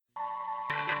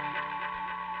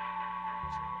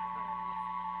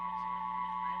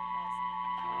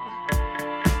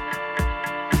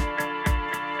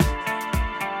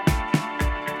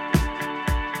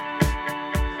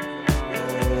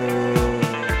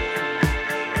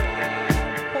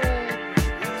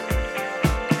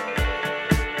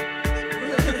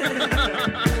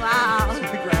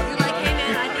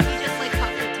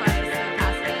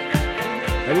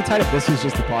tight if this was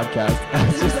just a podcast.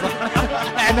 It's just like,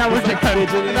 and that was like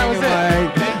fidgeting and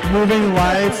like moving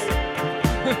lights.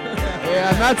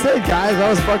 Yeah, and that's it, guys. That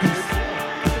was fucking.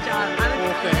 Good job. That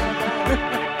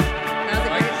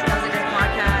was a great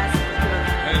podcast.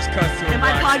 I just cut to And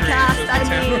by podcast, I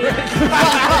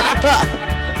mean.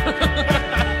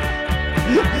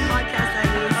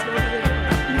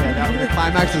 Yeah, the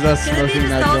climax is us smoking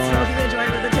that joint. Smoking a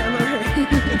joint with a Tambo.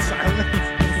 In silence.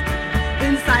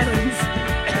 In silence.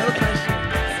 No question.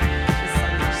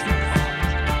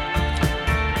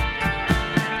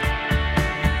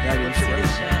 Yeah, you Sick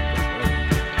as shit.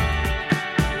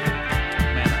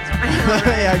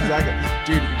 Yeah, exactly.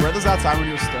 Dude, you wear those outside when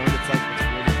you're stoned. It's like, it's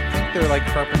really. I think they're like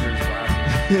carpenter's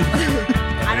glasses.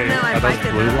 I don't know. I Are those biked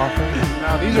it blue though. lockers?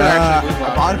 No, these are actually blue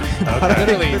I bought glasses. them.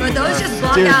 Literally. But those just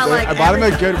block Dude, out like. I bought them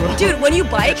at everything. Goodwill. Dude, when you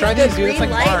bike, try the these, dude. It's green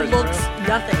like light Mars, looks bro.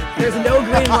 nothing. There's no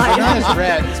green light. Not just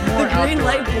red. It's more The green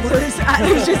outdoor. light blurs out.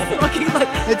 It's just fucking like.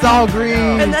 It's all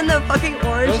green. And then the fucking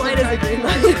orange Those light look is a like green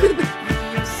light.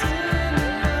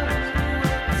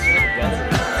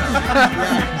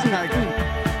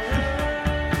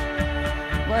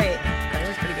 Wait, that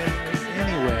was pretty good.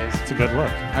 Anyways, It's a good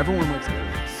look. Everyone looks good.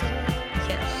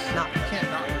 Can't not. can't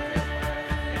not.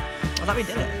 I thought we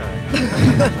did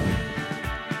it.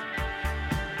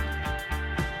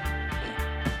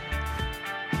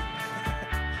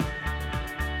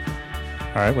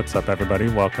 All right, what's up, everybody?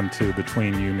 Welcome to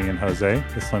Between You, Me, and Jose,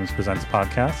 the Slims Presents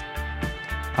podcast.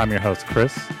 I'm your host,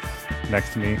 Chris.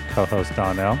 Next to me, co-host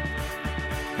Donnell.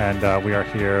 And we are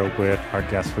here with our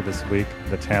guest for this week,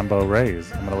 the Tambo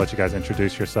Rays. I'm going to let you guys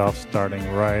introduce yourself, starting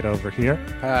right over here.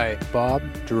 Hi, Bob,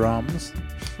 drums.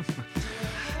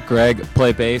 Greg,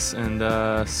 play bass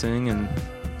and sing and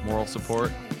moral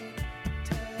support.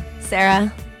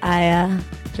 Sarah, I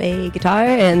play guitar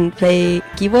and play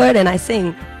keyboard and I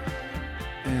sing.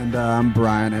 And I'm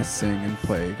Brian. I sing and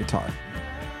play guitar.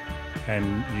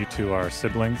 And you two are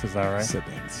siblings, is that right?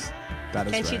 Siblings. That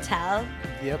is Can't right. you tell?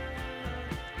 Yep.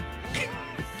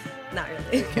 Not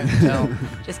really. Can't tell.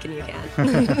 Just kidding, you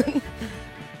can.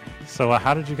 So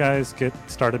how did you guys get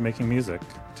started making music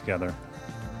together?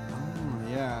 Oh,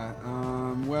 yeah.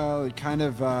 Well, it kind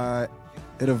of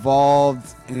it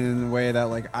evolved in a way that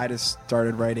like I just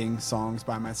started writing songs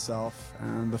by myself.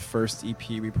 And the first EP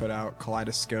we put out,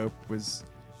 Kaleidoscope, was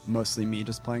mostly me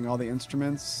just playing all the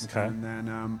instruments. Okay. And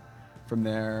then from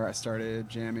there, I started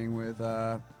jamming with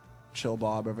Chill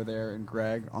Bob over there and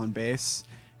Greg on bass.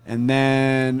 And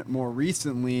then more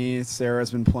recently,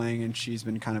 Sarah's been playing and she's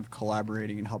been kind of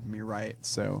collaborating and helping me write.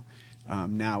 So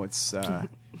now it's,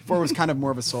 before it was kind of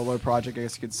more of a solo project, I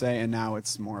guess you could say, and now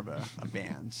it's more of a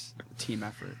band, a team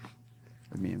effort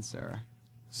with me and Sarah.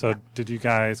 So did you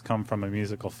guys come from a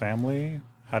musical family?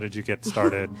 How did you get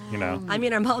started, you know? I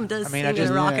mean, our mom does sing I in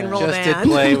a rock and roll just band. did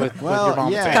play with Well, your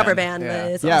mom's yeah. band. Cover band, Yeah.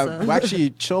 but it's Yeah, also... well, actually,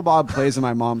 Chill Bob plays in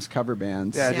my mom's cover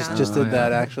band. Yeah, I Yeah. just Oh, did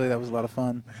that actually. That was a lot of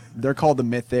fun. They're called the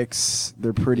Mythics.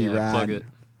 They're pretty Yeah, rad. plug it.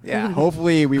 Yeah.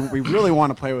 Hopefully, we really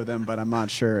want to play with them, but I'm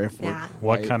not sure if Yeah. we're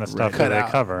What quite kind of stuff do Cut they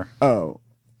out. cover? Oh,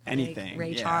 anything.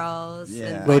 Ray yeah. Charles. Yeah.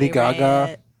 And Lady Bonnie Gaga.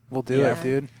 Raitt. We'll do Yeah. it,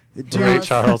 dude. Dude, Ray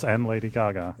Charles and Lady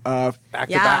Gaga. Back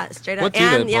to Yeah, back. straight up. What do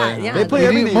and they yeah, play? yeah. They play We do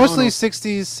everything mostly on-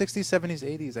 60s, 70s,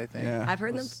 80s, I think. Yeah. I've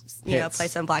heard them, Hits. play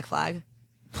some Black Flag.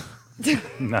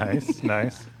 Nice,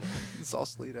 nice. It's all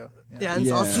Sleeto. Yeah, and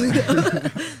Yeah. also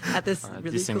at this really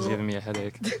These things cool. giving me a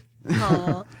headache.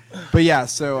 Aw. But yeah,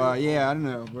 so yeah, I don't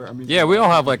know. Yeah, we all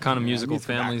have like kind of Yeah, musical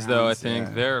musical families, though. I backgrounds, think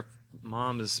yeah. their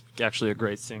mom is actually a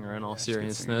great singer. In all she's a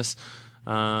good seriousness,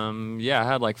 yeah, I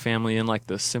had like family in like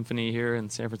the symphony here in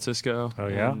San Francisco. Oh,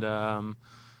 yeah? And I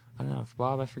don't know,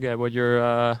 Bob. I forget what your.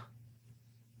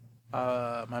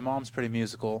 My mom's pretty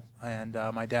musical, and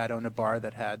my dad owned a bar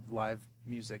that had live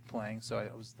music playing, so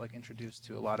I was like introduced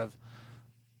to a lot of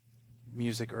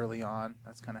music early on.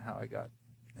 That's kind of how I got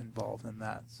involved in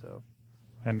that. So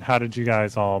And how did you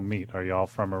guys all meet? Are you all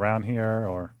from around here,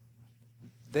 or?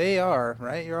 they are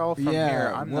right. You're all from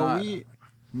here. I'm well, not.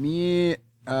 me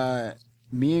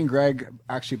and Greg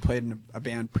actually played in a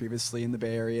band previously in the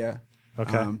Bay Area.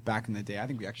 Okay. Back in the day, I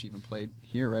think we actually even played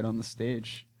here right on the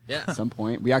stage. Yeah. At some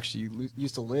point, we actually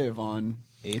used to live on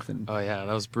 8th and. Oh yeah,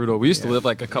 that was brutal. We used to Yeah. live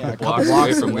like a couple Yeah, blocks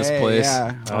away from this away, place,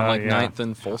 yeah. on like yeah. 9th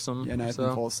and Folsom. Yeah, nice so.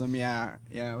 and Folsom. Yeah,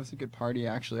 it was a good party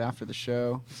actually after the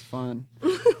show. It was fun.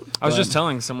 I was just But-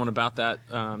 telling someone about that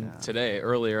Yeah. today,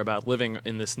 earlier, about living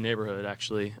in this neighborhood,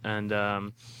 actually. And,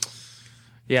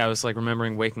 yeah, I was, like,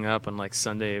 remembering waking up on, like,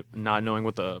 Sunday not knowing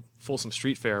what the Folsom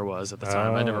Street Fair was at the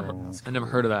time. I never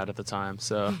heard of that at the time.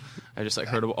 So I just, like,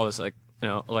 heard of all this, like, you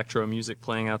know, electro music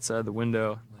playing outside the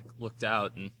window. Like, looked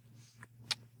out, and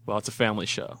well, it's a family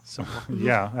show. So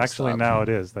Yeah, actually Stop. now it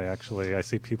is. I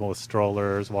see people with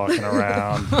strollers walking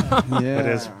around. Yeah. It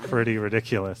is pretty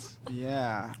ridiculous.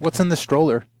 Yeah. What's in the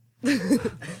stroller?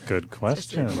 Good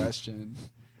question. Good question.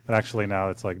 But actually now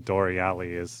it's like Dory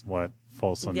Alley is what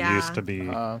Folsom Yeah. used to be.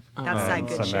 That's that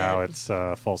good so shit. now it's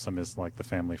Folsom is like the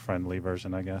family friendly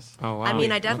version, I guess. Oh wow. I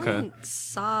mean, I Okay. definitely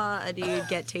saw a dude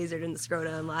get tasered in the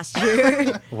scrotum last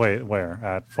year. Wait, where?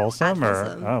 At Folsom At or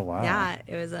Folsom. oh wow. Yeah,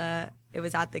 it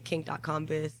was at the kink.com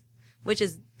booth, which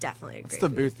is definitely a great It's the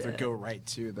booth to to go right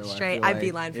to, though. Straight- I I feel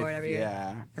beeline like for it every year.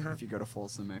 Yeah. If you go to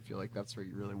Folsom, I feel like that's where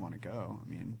you really want to go. I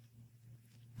mean,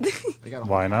 they got a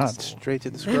Why whole not? castle. Straight to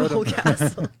the Whole scrotum.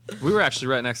 castle. We were actually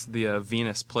right next to the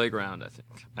Venus Playground, I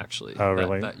think, actually. Oh,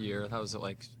 really? That year. That was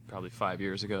like probably 5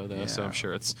 years ago, though, so Yeah. I'm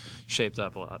sure it's shaped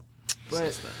up a lot. But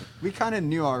since then. we kind of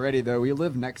knew already, though. We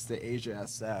live next to Asia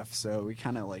SF, so we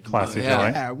kind of like Classy knew-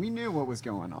 joint. Yeah, we knew what was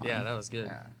going on. Yeah, that was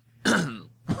good. Yeah.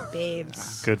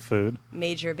 Babes. Good food.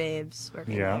 Major babes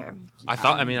working Yeah. there. I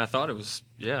thought it was,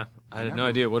 yeah. I had no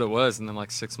idea what it was, and then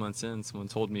like 6 months in, someone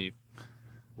told me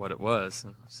what it was.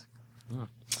 And I was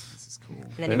This is cool. And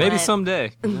then like, he maybe went.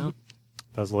 someday. You know?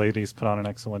 Those ladies put on an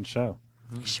excellent show.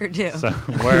 Sure do. So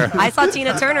where? I saw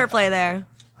Tina Turner play there.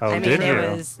 Oh, I mean, did it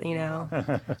you? was,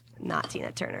 not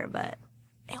Tina Turner, but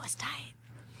it was tight.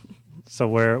 So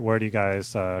where do you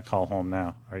guys call home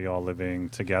now? Are you all living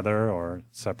together or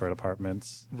separate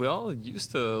apartments? We all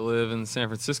used to live in San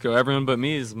Francisco. Everyone but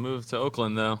me has moved to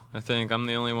Oakland, though. I think I'm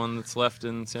the only one that's left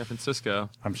in San Francisco.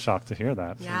 I'm shocked to hear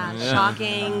that. Yeah, Yeah.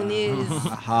 shocking news. A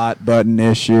hot button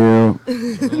issue.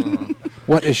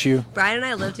 What issue? Brian and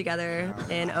I live together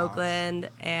in Oakland,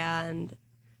 and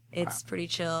it's pretty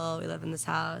chill. We live in this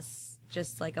house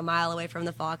just like a mile away from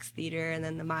the Fox Theater and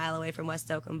then a mile away from West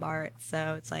Oakland BART.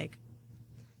 So it's like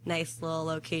nice little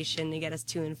location to get us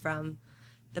to and from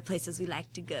the places we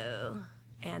like to go.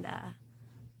 And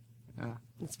Yeah.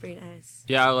 it's pretty nice.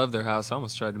 Yeah, I love their house. I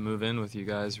almost tried to move in with you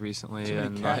guys recently, Too many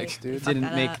and cats, like, dude. Didn't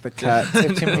that make up. the cut.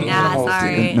 Too many Yeah, animals,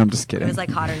 sorry. dude. No, I'm just kidding. It was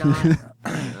like hot or not.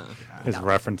 His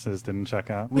references didn't check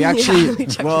out. We actually,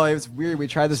 well, it was weird. We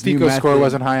tried this new Pico score method.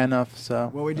 wasn't high enough, so.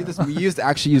 Well, we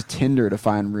actually used Tinder to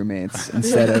find roommates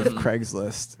instead of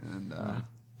Craigslist, and I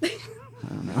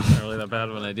don't know. not really that bad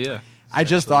of an idea. I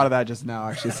just thought of that just now.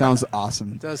 Actually, it sounds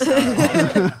awesome. It does sound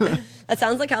awesome. That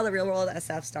sounds like how the real world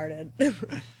SF started.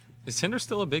 Is Tinder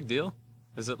still a big deal?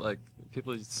 Is it like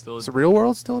people still? Is the real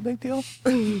world still a big deal?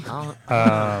 Oh,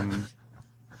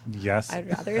 Yes. I'd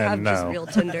rather and have no, just real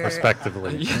Tinder.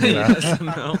 respectively. yeah, you know? yes and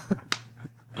no.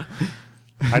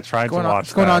 I tried to watch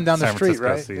It's going on that down the San street,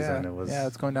 Francisco right? season. Yeah. It was Yeah,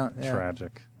 it's going down. Yeah.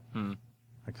 tragic. Hmm.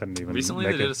 I couldn't even Recently,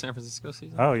 make they did it. a San Francisco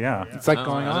season. Oh yeah. It's like Oh,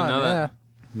 going I didn't on. know Yeah. that.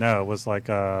 No, it was like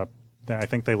I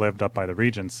think they lived up by the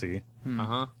Regency, Uh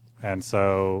huh. and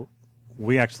so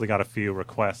we actually got a few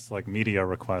requests, like media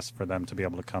requests, for them to be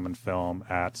able to come and film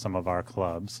at some of our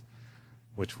clubs,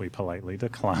 which we politely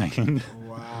declined.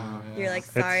 Wow. You're like,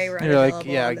 sorry, we're You're like,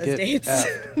 unavailable yeah, on those get dates.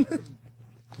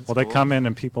 Well, they cool. come in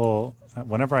and people,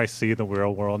 whenever I see the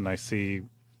real world and I see,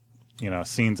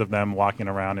 scenes of them walking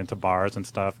around into bars and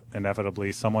stuff,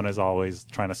 inevitably someone is always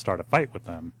trying to start a fight with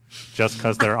them just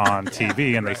because they're on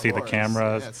TV and they see the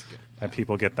cameras, and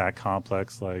people get that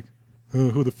complex, like, oh,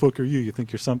 who the fuck are you? You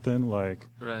think you're something? Like,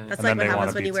 Right. That's And like then what they wanna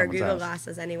happens when beat you wear someone's Google ass.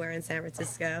 glasses anywhere in San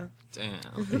Francisco.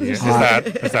 Damn. is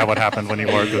that what happened when you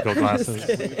wore Google glasses?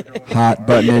 Hot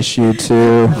button issue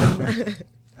too.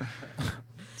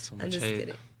 So I'm much just hate.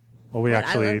 kidding. Well, we But I love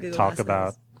actually Google talk glasses.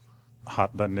 about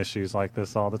hot button issues like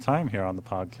this all the time here on the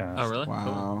podcast. Oh, really?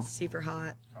 Wow. Super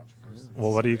hot.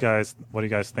 Well, what do you guys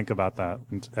think about that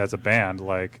as a band?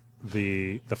 Like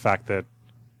the fact that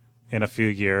in a few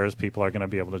years people are going to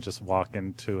be able to just walk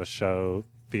into a show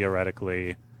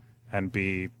theoretically and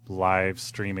be live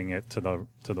streaming it to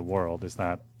the world. Is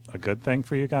that a good thing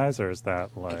for you guys, or is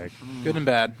that like Good and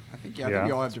bad. I think Yeah.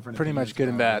 we all have different. Pretty much opinions good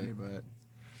and probably, bad. But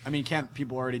I mean, can't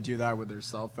people already do that with their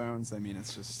cell phones? I mean,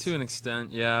 it's just To an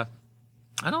extent, yeah.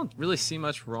 I don't really see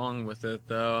much wrong with it,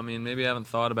 though. I mean, maybe I haven't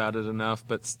thought about it enough,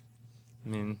 but I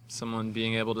mean, someone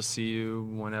being able to see you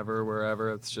whenever,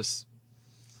 wherever, it's just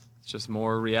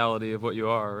more reality of what you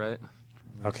are, right?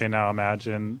 okay? Now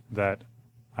imagine that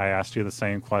I asked you the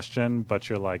same question, but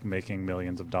you're like making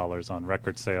millions of dollars on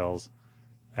record sales,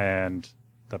 and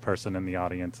the person in the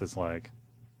audience is like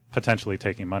potentially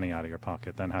taking money out of your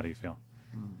pocket. Then how do you feel?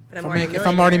 But I'm If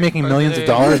I'm already making millions of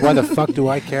dollars, why the fuck do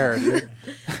I care?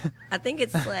 I think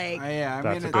it's like yeah, I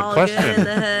That's mean, a good all question. good in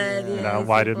the hood. You know,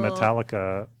 why did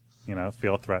Metallica,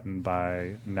 feel threatened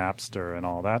by Napster and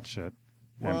all that shit?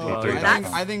 Well, MP3.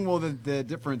 I think well the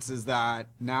difference is that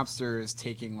Napster is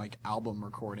taking like album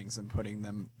recordings and putting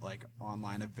them like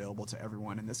online available to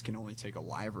everyone, and this can only take a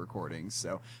live recording.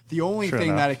 So the only True thing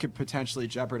enough. that it could potentially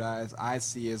jeopardize, I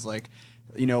see, is like,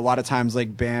 you know, a lot of times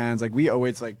like bands, like we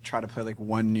always like try to play like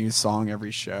one new song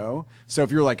every show. So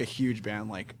if you're like a huge band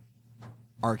like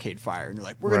Arcade Fire and you're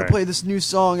like, we're gonna Right. play this new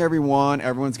song,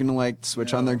 everyone's gonna like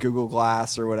switch on their Google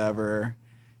Glass or whatever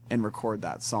and record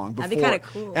that song. That'd be kinda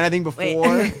cool. And I think Wait.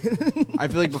 before, I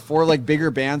feel like before like bigger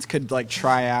bands could like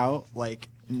try out like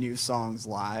new songs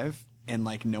live and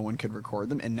like no one could record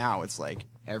them. And now it's like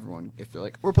everyone, if you're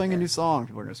like, we're playing a new song,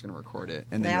 people are just gonna record it.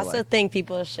 And then I you're also like, think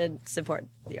people should support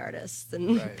the artists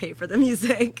and Right. pay for the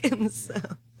music. And so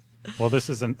Well, this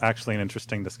is actually an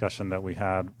interesting discussion that we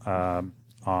had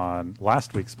on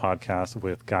last week's podcast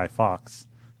with Guy Fawkes,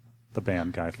 the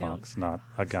band Guy Fawkes, not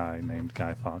a guy named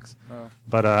Guy Fawkes. Oh.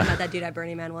 But met that dude at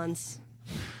Burning Man once.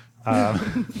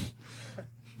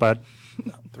 but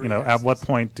you know, at X's. what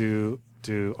point do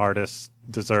artists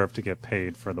deserve to get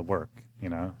paid for the work? You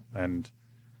know, and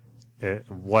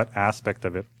what aspect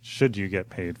of it should you get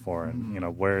paid for, and you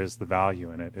know, where is the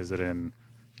value in it? Is it in,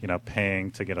 you know,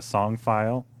 paying to get a song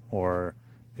file, or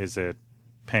is it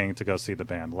paying to go see the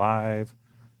band live?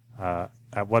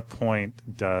 At what point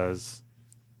does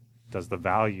the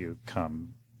value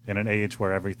come in an age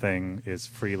where everything is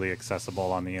freely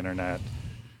accessible on the internet?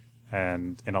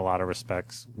 And in a lot of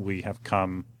respects, we have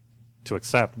come to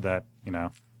accept that, you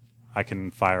know, I can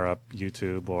fire up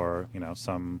YouTube or, you know,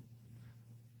 some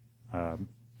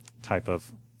type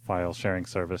of file sharing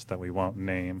service that we won't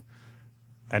name,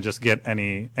 and just get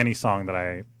any song that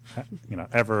I, you know,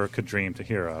 ever could dream to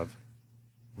hear of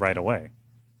right away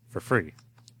for free.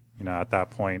 You know, at that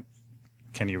point,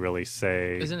 can you really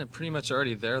say? Isn't it pretty much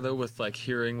already there though, with like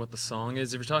hearing what the song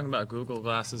is? If you're talking about Google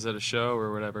Glasses at a show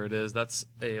or whatever it is, that's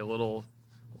a little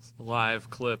live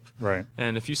clip. Right.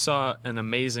 And if you saw an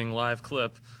amazing live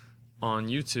clip on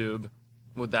YouTube,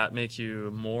 would that make you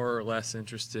more or less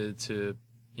interested to,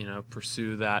 you know,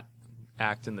 pursue that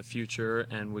act in the future?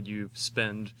 And would you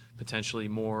spend potentially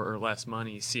more or less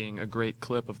money seeing a great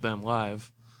clip of them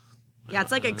live? Yeah,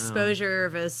 it's like I don't know. exposure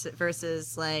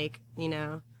versus like, you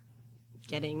know,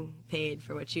 getting paid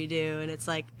for what you do. And it's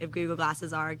like if Google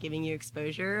Glasses are giving you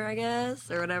exposure, I guess,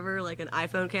 or whatever, like an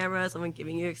iPhone camera, someone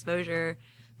giving you exposure,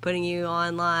 putting you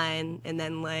online, and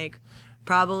then like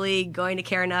probably going to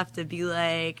care enough to be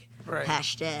like Right.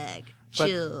 hashtag But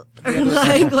chill or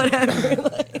like whatever.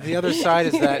 Like, The other side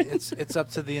is that it's up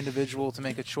to the individual to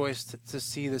make a choice to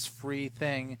see this free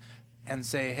thing and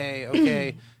say, hey,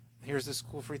 okay, here's this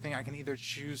cool free thing. I can either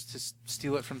choose to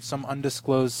steal it from some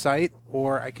undisclosed site,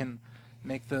 or I can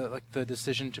make the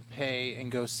decision to pay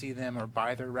and go see them or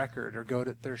buy their record or go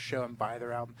to their show and buy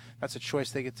their album. That's a choice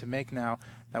they get to make now.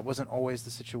 That wasn't always the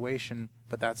situation,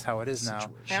 but that's how it is now.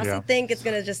 I also Yeah. think it's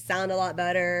gonna just sound a lot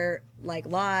better like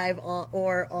live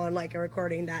or on like a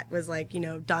recording that was like, you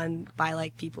know, done by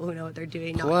like people who know what they're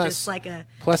doing, not Plus- just like a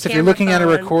Plus, if you're camera looking at a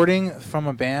phone. recording from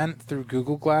a band through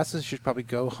Google Glasses, you should probably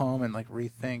go home and like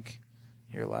rethink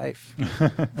your life.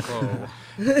 Whoa.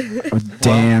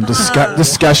 damn,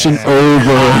 discussion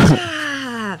over.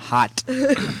 Hot.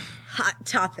 Hot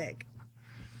topic.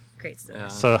 Great stuff. Yeah.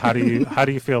 So how do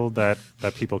you feel that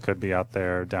people could be out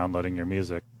there downloading your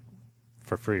music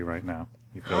for free right now?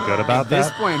 You feel good about At this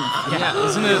that? point, Yeah,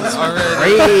 isn't it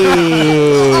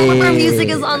already? All of our music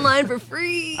is online for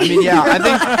free. I mean,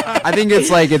 yeah, I think it's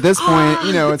like at this point,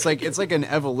 you know, it's like an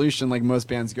evolution like most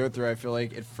bands go through. I feel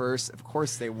like at first, of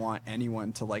course, they want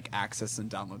anyone to like access and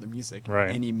download their music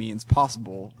Right. any means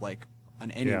possible, like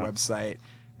on any Yeah. website,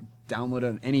 download it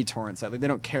on any torrent site. Like they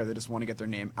don't care. They just want to get their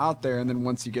name out there. And then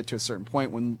once you get to a certain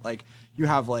point when like you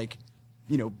have like,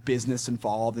 you know, business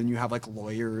involved and you have like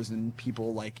lawyers and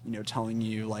people like, you know, telling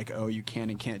you like, oh, you can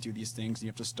and can't do these things. And you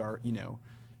have to start, you know,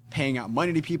 paying out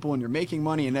money to people and you're making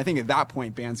money. And I think at that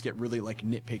point bands get really like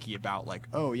nitpicky about like,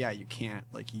 oh yeah, you can't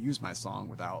like use my song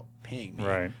without paying me.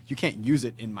 Right. You can't use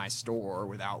it in my store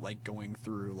without like going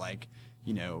through like,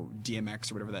 you know,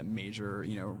 DMX or whatever that major,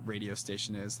 you know, radio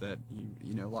station is that,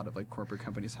 you know, a lot of like corporate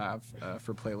companies have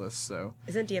for playlists. So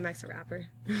Isn't DMX a rapper?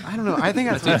 I don't know. I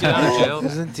think that's Take it out of jail.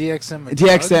 Isn't DXM a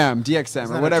drug? DXM that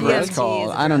or a whatever drug? it's DMT called.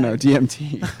 is a I don't know. drug.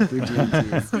 DMT. Through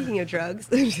DMT. Speaking of drugs.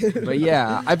 But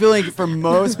yeah, I feel like for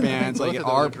most bands, like Both at of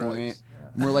those our are drugs. point,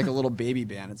 we're like a little baby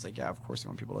band. It's like, yeah, of course we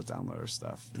want people to download our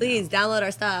stuff. you Please download our I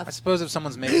stuff. suppose if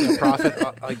someone's making a profit,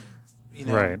 like, you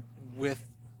know, Right. with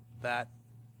that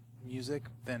music,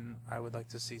 then I would like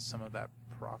to see some of that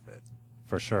profit.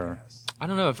 For sure. Yes. I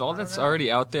don't know if all that's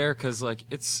already out there, because like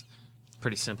it's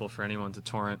pretty simple for anyone to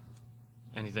torrent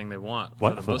anything they want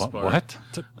What? for the most part. What?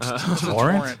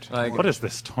 Torrent? Like, What is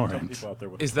this torrent?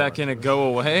 is that gonna go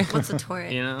away? What's a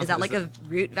torrent? You know? Is that like a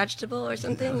root vegetable or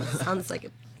something? Sounds like a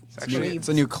It's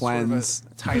a new cleanse. Sort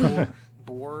of a tidal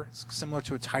bore. It's similar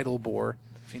to a tidal bore,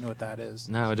 if you know what that is.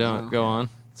 No, don't. Go on.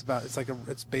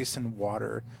 It's based in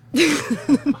water.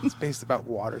 It's based about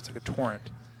water. It's like a torrent.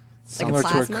 Similar to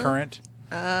a plasma? current.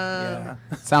 Yeah.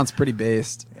 Sounds pretty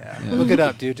based. Yeah. Look it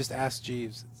up, dude. Just ask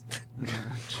Jeeves.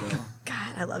 Chill.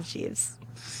 God, I love Jeeves.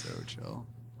 So chill.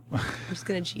 I'm just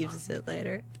gonna Jeeves it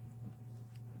later.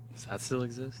 Does that still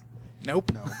exist?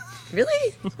 Nope. No.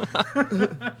 Really?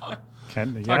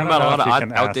 Talking Talking about a lot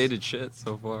of outdated shit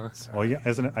so far. Well, yeah,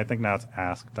 isn't it? I think now it's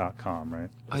ask.com, right?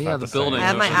 Oh, Is yeah, that the same? building. I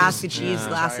have my Yeah. Ask Jeeves Yeah.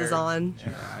 glasses Tired. on.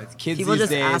 It's kids People these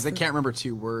just days, ask they them- can't remember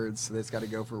 2 words, so they just got to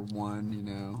go for one,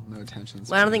 no attention.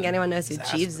 Well, I don't think anyone knows who Just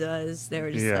ask Jeeves was. They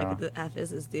were just Yeah. like, the F is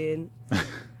this dude.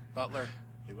 Butler.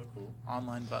 He looked cool.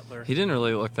 Online butler. He didn't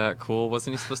really look that cool.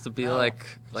 Wasn't he supposed to be No. like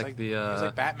He was the He was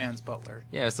like Batman's butler.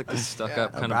 yeah, it's like the stuck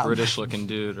up Yeah. kind of Batman. British looking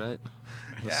dude, right?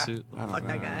 The Yeah. suit. I don't Fuck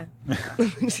know. that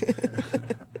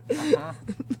guy.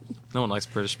 No one likes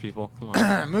British people. Come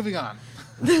on. Moving on.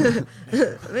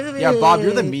 Yeah, Bob,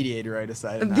 you're the mediator, I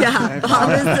decided. now. Yeah, Bob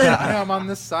is I the, know I'm on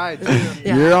this side. Too.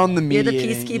 yeah. You're on the You're the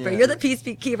mediating, peacekeeper. yeah. You're the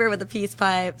peacekeeper with the peace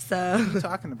pipe. What are So you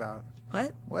talking about?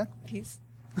 what? What? Peace.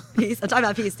 Peace. I'm talking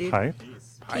about peace, dude. Pipe?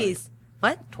 Peace.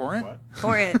 What? Torrent?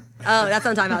 Torrent. Oh, that's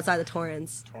what I'm talking about. Outside the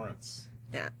torrents. Torrents.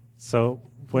 Yeah. So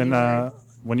when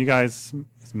you guys,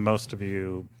 most of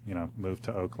you, moved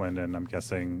to Oakland, and I'm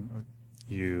guessing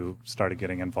you started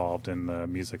getting involved in the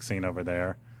music scene over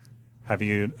there. Have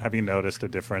you noticed a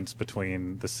difference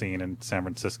between the scene in San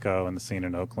Francisco and the scene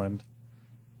in Oakland?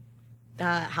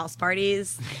 House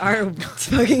parties are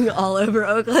fucking all over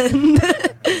Oakland.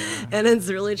 And it's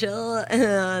really chill.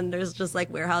 And there's just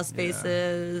like warehouse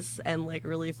spaces and like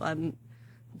really fun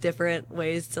different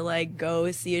ways to like go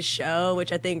see a show,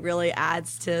 which I think really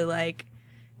adds to like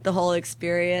the whole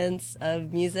experience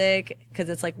of music, because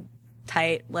it's like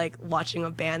tight, like watching a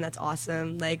band that's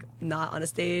awesome, like not on a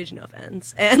stage, no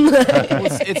offense. And like, Well,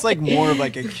 it's like more of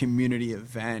like a community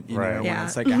event, Right. when Yeah.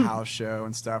 it's like a house show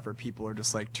and stuff, where people are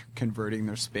just like converting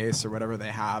their space or whatever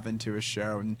they have into a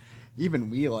show. And even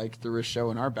we like threw a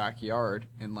show in our backyard,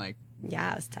 and like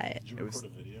yeah, it was tight. Did you It was-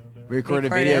 record a video there? we recorded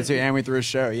a Recorded. video too, and we threw a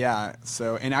show. Yeah.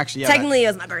 So and actually, yeah, Technically, it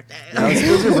was my birthday.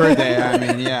 it was your birthday. I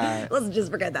mean, yeah. Let's just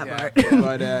forget that Yeah. part.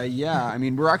 But yeah, I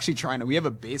mean, we're actually we have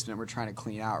a basement we're trying to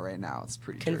clean out right now. It's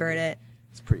pretty Convert dirty. it.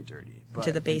 It's pretty dirty. But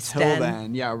To the base until den.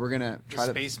 then, yeah, we're gonna try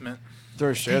to basement.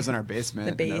 throw shows in our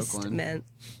basement The in Oakland. basement.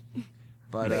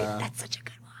 But That's such a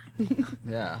good one.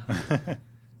 yeah,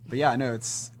 but yeah, no,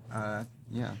 it's it's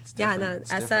Yeah, different. no,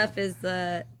 It's SF different.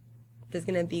 is there's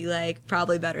gonna be like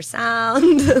probably better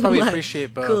sound. Probably like,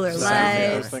 appreciate both. cooler sides.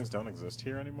 Those lights. things don't exist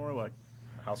here anymore, like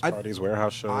house I- parties,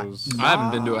 warehouse shows. I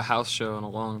haven't been to a house show in a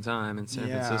long time in San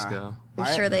Yeah. Francisco.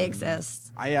 I'm sure they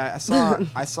exist. I saw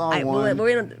We one.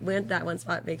 went to that one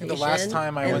spot, Vacation. The last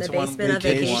time I in went the to one basement of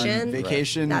Vacation.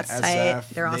 Vacation. That's SF, tight.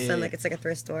 They're awesome. they- Like it's like a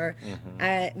thrift store.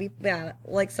 Mm-hmm.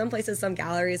 Like some places, some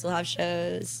galleries will have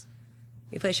shows.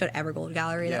 We played a show at Evergold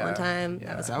Gallery that Yeah, one time. yeah.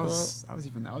 That was that cool.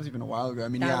 was even a while ago. I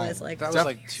mean, That yeah, was like That was Def-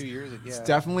 like 2 years ago. it's Yeah.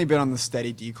 definitely been on the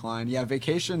steady decline. Yeah,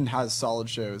 Vacation has solid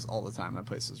shows all the time. That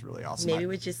place is really awesome. maybe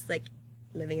we're just like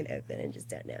living in Oakland and just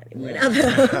don't know anymore Yeah.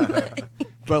 now.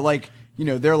 But like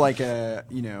they're like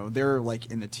they're like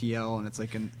in the TL, and it's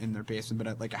like in their basement, but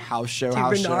at like a house show.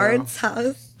 Bernard's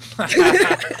house.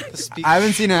 I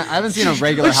haven't seen a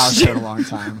regular house show in a long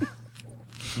time.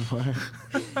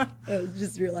 I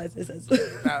just realized this. I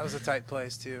That was a tight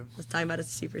place too. was talking about a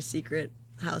super secret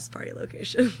house party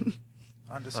location.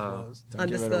 Undisclosed. Don't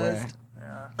give it away. Undisclosed.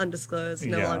 Yeah. Undisclosed.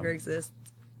 No Yeah. longer exists.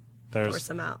 Force There's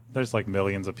them out. there's like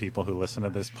millions of people who listen to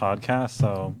this podcast,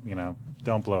 so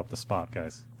don't blow up the spot,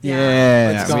 guys.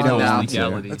 Yeah, It's we gone don't now. want to.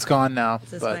 Legality. It's gone now.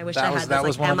 This is but when I wish that I was had that those,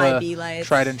 was like, one of MIB the lights.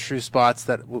 tried and true spots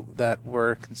that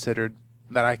were considered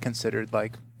that I considered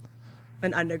like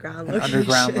An underground an location.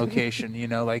 underground location.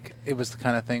 Like it was the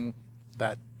kind of thing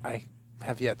that I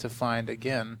have yet to find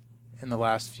again in the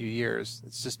last few years.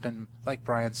 It's just been, like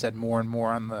Brian said, more and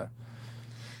more on the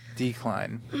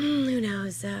decline. Who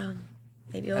knows, though?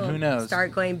 Maybe And we'll who knows?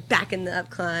 start going back in the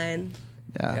upcline.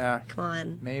 Yeah. Yeah, Come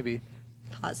on, maybe.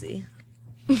 Posy.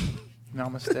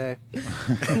 Namaste.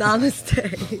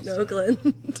 Namaste, in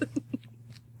Oakland.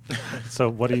 So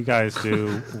what do you guys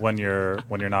do when you're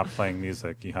not playing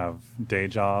music? You have day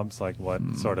jobs? Like what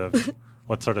sort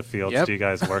of fields Yep. do you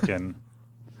guys work in?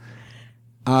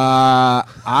 I'm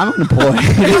unemployed.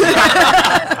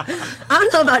 I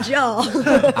don't know about y'all.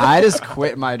 I just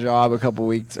quit my job a couple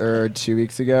weeks or 2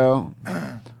 weeks ago.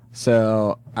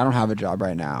 So I don't have a job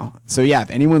right now. So yeah, if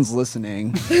anyone's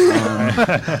listening,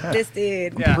 This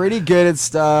dude. Yeah. pretty good at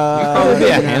stuff. probably be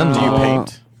a you hand. know. Do Do you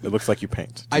paint? It looks like you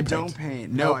paint. Do I you don't paint?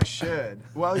 paint. No, I should.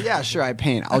 Well, yeah, sure, I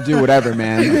paint. I'll do whatever,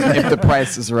 man, if the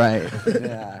price is right.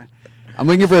 Yeah. I'm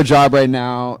looking for a job right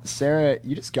now. Sarah,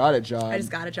 you just got a job. I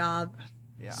just got a job.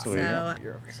 Yeah. Sweet. So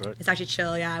Sick. it's actually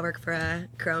chill. Yeah, I work for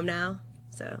Chrome now.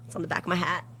 So it's on the back of my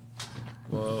hat.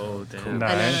 Whoa, damn.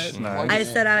 Nice, And, nice. I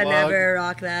said I would Plug. never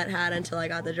rock that hat until I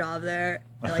got the job there.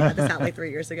 I got this hat like 3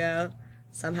 years ago,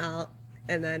 somehow,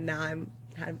 and then now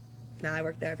I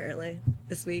work there apparently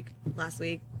last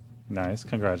week. Nice.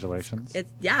 Congratulations.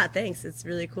 Yeah, thanks. It's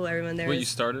really cool. Everyone there Wait, you is,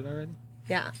 started already?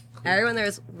 yeah, everyone there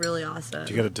is really awesome.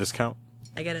 Do you get a discount?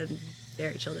 I get a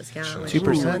very chill discount, which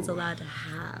 2%. no one's allowed to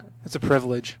have. It's a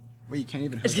privilege. Wait, you can't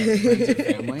even have friends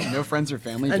or family? No friends or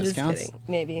family I'm discounts? just kidding.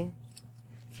 Maybe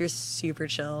if you're super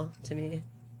chill to me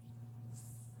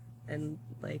and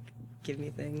like give me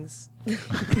things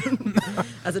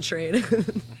as a trade.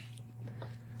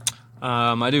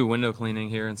 I do window cleaning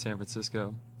here in San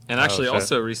Francisco. And actually shit.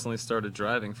 also recently started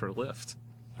driving for Lyft.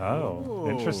 Oh,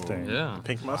 interesting. Yeah.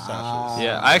 Pink mustaches.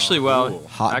 Yeah, actually, well,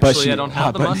 Hot actually, bushy- I don't have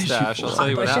hot the bushy mustache. I'll boy. tell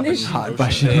you what Hot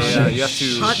bushy happened.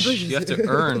 issues. Hot bushy They, issues. you have to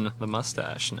earn the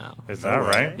mustache now. Is that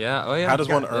right? Yeah. Oh yeah. How does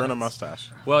one Yeah. earn a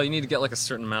mustache? Well, you need to get like a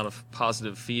certain amount of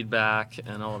positive feedback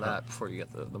and all of that before you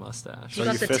get the mustache. You Are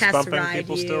have you to fist test bumping ride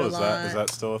people you still? a Is lot. that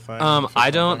still a thing?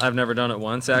 I don't. I've never done it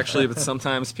once actually, but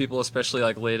sometimes people, especially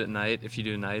like late at night, if you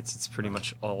do nights, it's pretty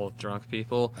much all drunk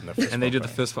people, And they're fist and they do the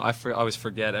bumping. fist bump. I always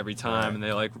forget every time, Right. and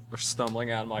they like are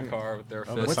stumbling out of my car with their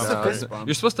Oh, fists what's out. the fist bump?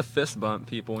 You're supposed to fist bump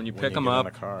people when you When pick you them get in up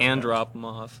the car, and yeah. drop them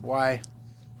off. Why?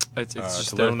 It's just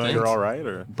to their let them know thing. you're all right,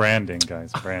 or Branding,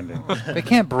 guys. Branding. They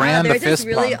can't brand the there's this fist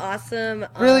really bump. awesome.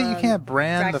 Really? You can't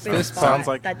brand the breakfast fist spot bump? sounds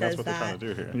like that that's does what they're that. trying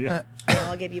to do here. Yeah. And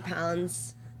I'll give you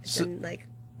pounds. It's So- in like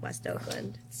West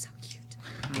Oakland. It's so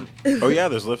cute. Oh yeah,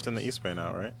 there's Lyft in the East Bay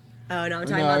now, right? Oh no, I'm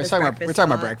talking No, about we're this talking about- breakfast we're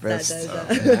talking about spot breakfast.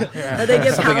 That, does, that they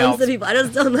give Something pounds else. to people. I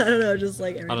just don't know, just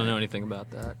like I don't know anything about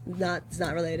that. It's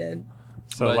not related.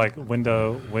 So But- like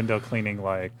window cleaning,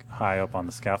 like high up on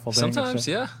the scaffolding. and Sometimes,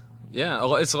 shit? yeah.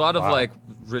 It's a lot of Wow. like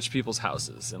rich people's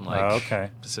houses and like Oh, okay.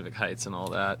 Pacific Heights and all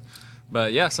that.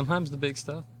 But yeah, sometimes the big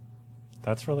stuff.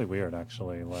 That's really weird,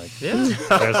 actually. Like, Yeah.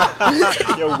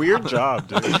 there's Yo, weird job,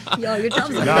 dude. Yo, your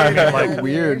job's No, I mean, like,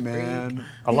 Weird, man.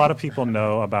 a lot of people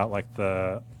know about like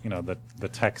the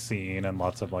tech scene and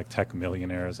lots of like tech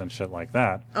millionaires and shit like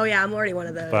that. Oh yeah, I'm already one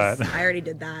of those. But- I already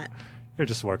did that. You're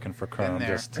just working for Chrome there.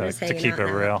 just I'm to, just to hanging keep out it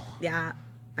now. real. Yeah,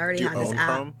 I already Do you have this own app.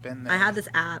 Chrome? Been I there. have this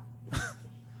app.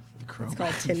 It's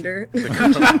called Tinder.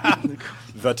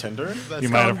 The Tinder? You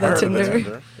might have called heard the of it.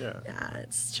 Tinder. Yeah. Yeah,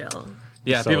 it's chill.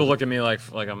 Yeah, So- people look at me like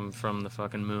I'm from the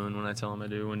fucking moon when I tell them I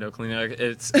do window cleaning. Like,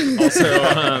 it's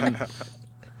also,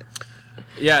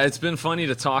 yeah, it's been funny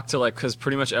to talk to because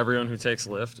pretty much everyone who takes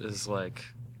Lyft is like,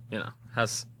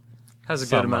 has a good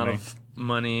Some amount money. of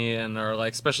money and are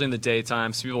like, especially in the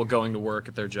daytime, so people going to work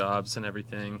at their jobs and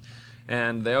everything.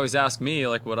 And they always ask me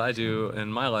like what I do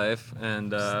in my life, and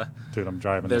Dude, I'm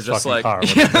driving they're this just fucking like, car. What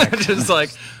do you think? just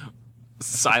like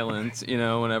silent,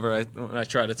 whenever when I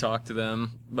try to talk to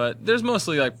them. But there's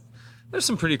mostly like, there's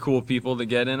some pretty cool people that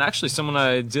get in. Actually, someone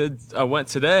I went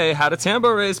today had a Tambo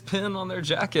Rays pin on their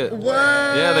jacket.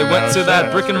 Whoa! Yeah, they went to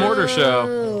that brick and mortar show.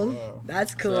 Oh,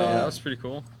 that's cool. Yeah, that was pretty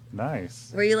cool.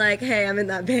 Nice. Were you like, hey, I'm in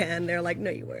that band? They're like, no,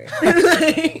 you weren't.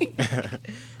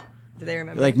 Do they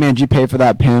remember? Like, man, did you pay for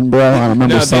that pen, bro? I don't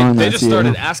remember No, selling they that just to you.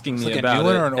 started asking me like a about new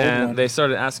one it, or an old and one? they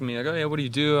started asking me like, "Oh yeah, what do you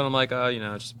do?" And I'm like, "Oh,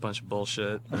 just a bunch of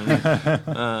bullshit."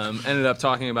 And, ended up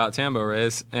talking about Tambo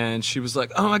Rays, and she was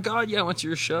like, "Oh my god, yeah, I went to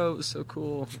your show. It was so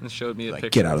cool." And showed me a Like,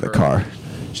 picture. get out of the her. car.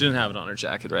 She didn't have it on her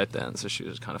jacket right then, so she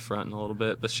was kind of fronting a little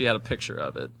bit, but she had a picture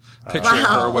of it. Picture of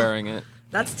her Wow. wearing it.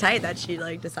 That's tight that she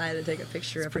like decided to take a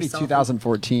picture of Pretty herself.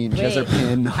 2014. She has her Wait,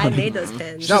 pin. I made those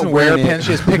pins. She's She doesn't not wear wearing it. pins.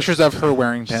 She has pictures of her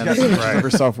wearing pins. Of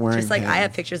herself wearing. Just like pins. I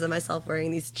have pictures of myself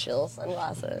wearing these chill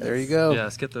sunglasses. There you go. Yeah,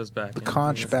 let's get those back. The in.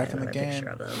 conch back I in have the a picture game.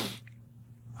 of them.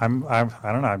 I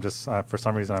don't know. I'm just for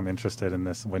some reason I'm interested in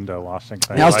this window washing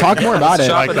thing. Yeah, let's talk more about it.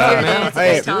 Shop Like it that. out, man. It's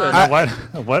Hey, based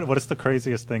on- What is the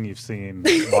craziest thing you've seen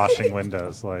washing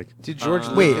windows? Like, Did George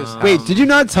Wait, Lucas wait. Did you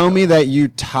not tell me that you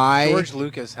tie? George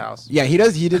Lucas house? Yeah, he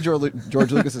does. He did George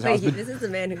Lucas's house. Wait, But this is the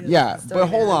man who. yeah, the but story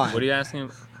hold man. on. What are you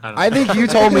asking? don't I know. think you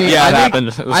told me. Yeah, it I think, happened.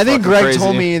 It was I think fucking Greg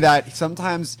told crazy. me that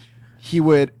sometimes he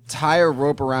would tie a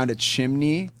rope around a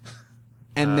chimney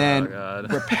and then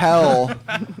God. rappel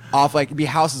off, like, it'd be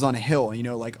houses on a hill, you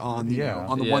know, like on the, Yeah.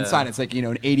 on the one Yeah. side, it's like, you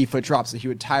know, an 80-foot drop. So he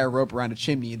would tie a rope around a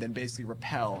chimney and then basically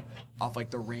rappel off, like,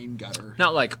 the rain gutter.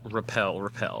 Not like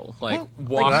rappel, like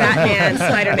walk, Like Batman,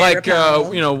 Spider-Man, like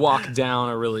rappel. you know, walk down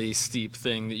a really steep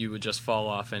thing that you would just fall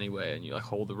off anyway, and you like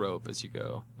hold the rope as you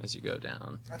go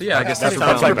down. But yeah, I guess that's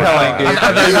That sounds like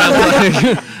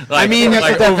rappelling. I mean, that's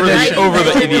like the over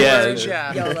definition. the edge.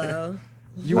 Yeah. YOLO.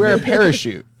 You wear a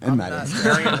parachute in that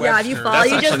instance. Yeah, if you fall, That's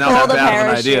you actually just not pull that the bad of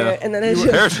an parachute, idea. and then it's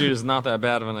just... Parachute is not that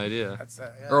bad of an idea.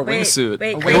 Or a Wait, wingsuit.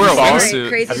 wait, Or crazy a story, wingsuit.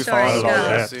 crazy Have you story. fallen at all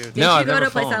Go. yet? Did No, you I've go never to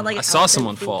a place that had, fallen. like, I an saw elephant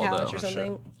someone feet fall, couch though. or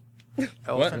something?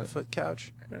 Elephant foot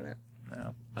couch. I don't know.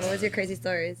 No. What was your crazy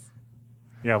stories?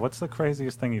 Yeah, what's the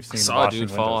craziest thing you've I seen? saw a washing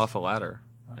dude fall windows? off a ladder.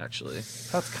 Actually,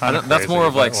 That's kind of that's more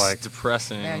of like, like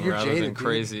depressing Man, you're rather jaded, than dude.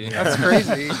 crazy. That's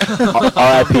crazy.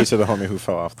 R.I.P. to the homie who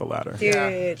fell off the ladder. Dude.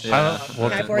 Yeah. well,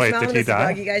 Can I pour wait, some out did on he this die?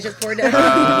 rug you guys just poured down?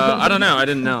 I don't know. I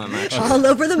didn't know him actually, All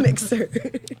over the mixer.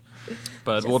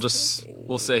 but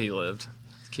we'll say he lived.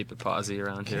 Keep it posy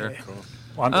around here.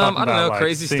 Well, I'm I talking don't know, about, like,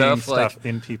 crazy seeing stuff, like-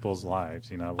 in people's lives,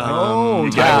 you know. Like, Oh,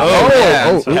 you yeah.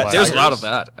 get- Oh, like- There's a lot of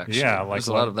that, actually. Yeah, like there's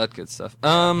a lot of that good stuff.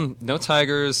 No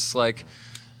tigers. Like,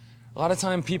 a lot of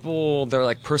time people, their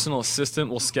like personal assistant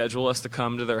will schedule us to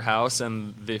come to their house,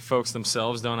 and the folks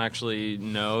themselves don't actually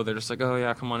know. They're just like, oh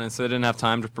yeah, come on in. So they didn't have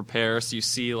time to prepare. So you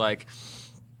see like,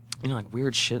 you know, like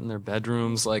weird shit in their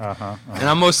bedrooms, like. And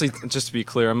I'm mostly, just to be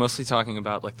clear, I'm mostly talking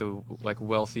about like the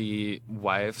wealthy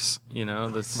wives, you know,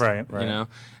 that's Right. you know,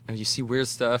 and you see weird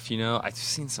stuff, you know. I've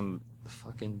seen some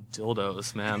fucking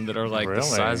dildos, man, that are like the Really?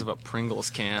 size of a Pringles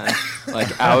can,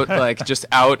 like out, like just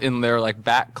out in their like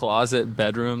back closet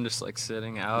bedroom, just like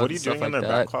sitting out. What are you and stuff doing in like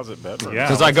their that. back closet bedroom? Yeah.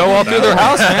 Because I go all through their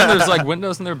house, man. There's like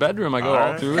windows in their bedroom. I go all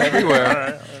Alright. through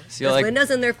everywhere. See, There's like,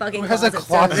 windows in their fucking Who has a closet.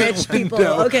 closet So rich people,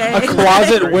 window? okay? A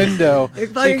closet window. Their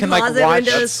So fucking you can like closet watch.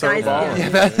 windows, That's so guys. baller. Yeah,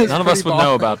 that is none of us pretty would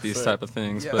know baller. about these type of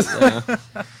things, but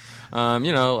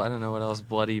you know, I don't know what else.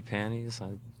 Bloody panties.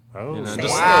 Oh, You know,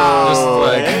 Wow. just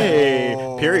like.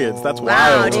 Hey, periods. That's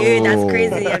Wow, wild. dude, that's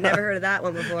crazy. I've never heard of that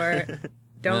one before.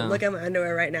 Don't Yeah. look at my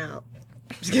underwear right now.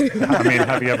 Just kidding. I mean,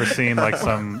 have you ever seen like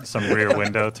some rear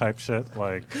window type shit?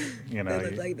 Like, you know, They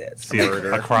look you like this. see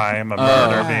a crime, a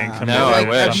murder being committed. No, I Like,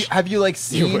 wish. have you like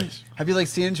seen? Have you like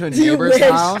seen into a You neighbor's wish.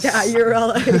 house? Yeah, you're all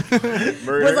like.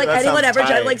 Murder? Was like That anyone sounds ever try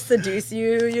to tight. like seduce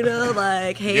you? You know,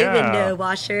 like, hey, Yeah. window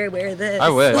washer, wear this. I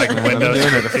wish. Like I've been windows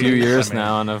doing to it the a few feet, years I mean.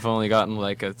 now, and I've only gotten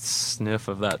like a sniff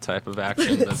of that type of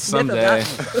action. But Sniff of someday,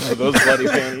 that. Are those bloody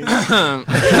panties?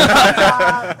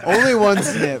 Only one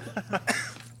snip.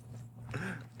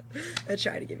 I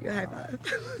try to give you a high five.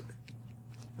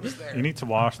 You need to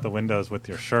wash the windows with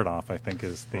your shirt off, I think,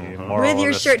 is the moral With of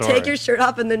your the shirt, story. take your shirt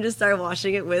off and then just start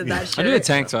washing it with that shirt. I do a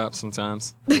tank top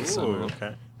sometimes. So, Ooh,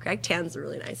 okay. Greg tans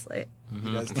really nicely.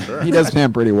 Sure. He does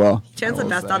pan pretty well. Tans I the will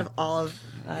best say. out of all of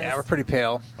us. Yeah, we're pretty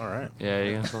pale. All right. yeah,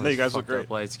 you guys, No, you guys look fucked up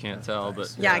great. lights can't tell,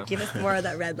 but Yeah, give us more of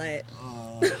that red light.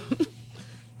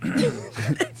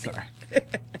 Sorry.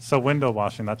 So window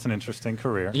washing, that's an interesting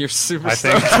career. You're super I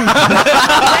think. stoked.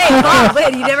 Wait, Bob,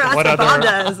 wait, you never asked What what Bob other-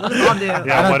 does. What does Bob do?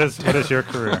 Yeah, what is your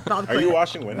career? Bob Are you quit.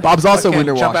 washing windows? Bob's also Okay,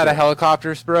 window jump washer. out of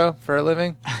helicopters, bro, for a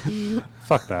living.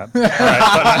 Fuck that. All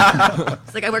right,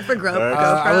 It's like I work for GoPro.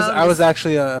 I was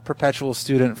actually a perpetual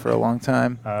student for a long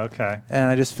time, okay. and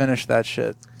I just finished that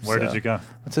shit. Where So, did you go?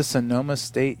 went to Sonoma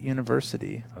State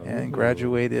University and Ooh.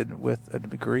 graduated with a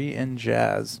degree in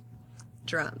jazz.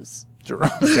 drums.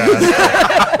 Drums.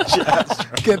 Jazz.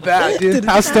 Get that, dude.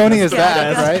 How stony is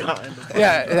that, Jazz. right?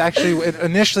 Yeah,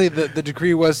 initially the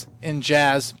degree was in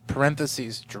jazz,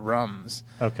 parentheses, drums.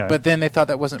 Okay. But then they thought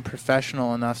that wasn't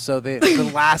professional enough, so the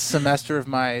last semester of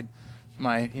my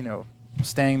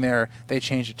staying there, they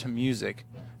changed it to music,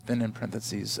 then in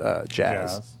parentheses,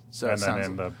 jazz. So and it then sounds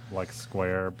in the like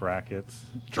square brackets.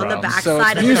 On the drums. back so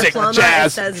side it's of the music, diploma,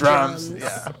 jazz, it says drums. drums.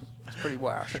 Yeah, it's pretty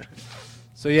wild.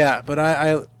 So yeah, but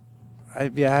I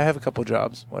have a couple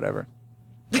jobs, whatever.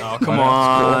 Oh, come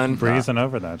on. Breezing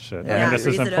over that shit. Yeah. I mean, this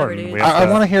breeze is it over, important. dude. We have I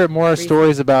to- want to hear more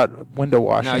stories about window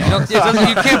washing. No, you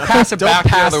can't pass it back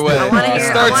the other way. I want to It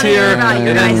hear, starts here, about your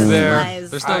it guys' ends there.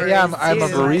 lives. There's no. Yeah, I'm a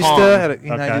too. barista.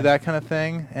 Pong. I Okay. do that kind of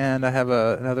thing, and I have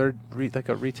another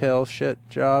retail shit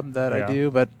job that Yeah. I do.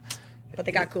 But But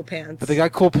they got cool pants. they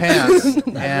got cool pants,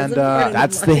 and important.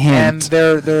 That's the and hint.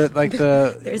 they're like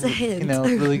the There's a hint.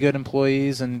 really good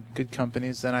employees and good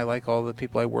companies. And I like all the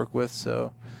people I work with.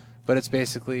 So, but it's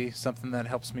basically something that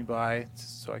helps me buy,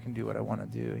 so I can do what I want to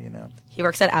do. You know. He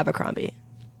works at Abercrombie.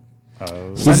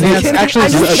 Oh. Sundance, actually,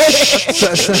 I'm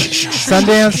just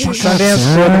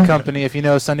Sundance Clothing Company. If you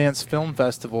know Sundance Film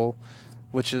Festival,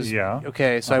 which is Yeah.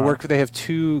 okay. So I work. They have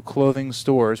 2 clothing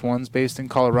stores. One's based in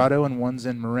Colorado and one's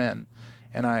in Marin.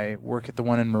 And I work at the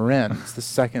one in Marin. It's the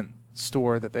second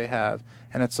store that they have,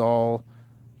 and it's all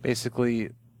basically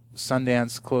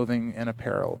Sundance clothing and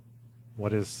apparel.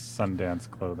 What is Sundance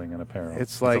clothing and apparel?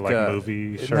 It's Is like, it like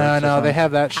movie shirts. No, or they something?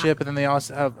 have that shit, but then they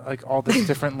also have like all this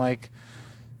different like,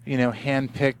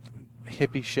 hand-picked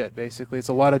hippie shit. Basically, it's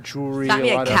a lot of jewelry. Got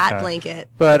me a lot cat Okay. blanket.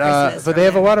 But for Christmas but from they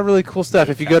have a them. lot of really cool stuff.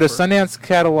 If you go to Sundance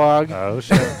catalog, Oh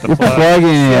shit! The plug. Plugging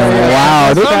in.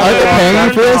 Wow. Yeah. Are you paying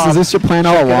for this? Is this your plan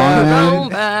all along, out. man? Brown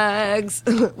bags,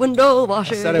 window I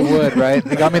washing. said I would. Right?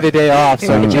 They got me the day off,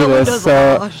 so I can do Your this. windows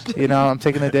So washed. I'm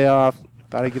taking the day off.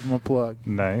 Thought I'd give them a plug.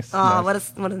 Nice. Oh,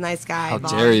 nice. what a nice guy. How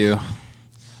Bob. dare you?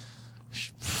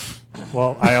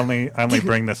 Well, I only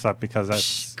bring this up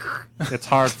because it's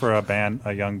hard for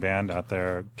a young band out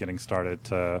there getting started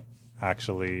to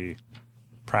actually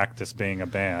practice being a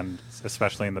band,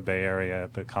 especially in the Bay Area.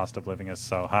 The cost of living is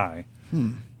so high.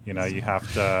 You know, you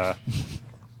have to,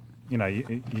 you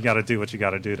got to do what you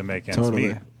got to do to make ends Totally.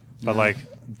 meet. But like,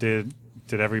 did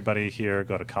everybody here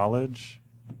go to college?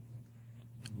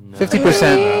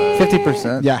 50%.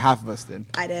 50%. Yeah, half of us did.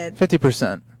 I did.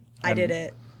 50%. I did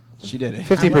it. She did it.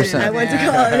 50%. I went to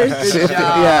college. Good job.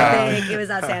 Yeah. I think it was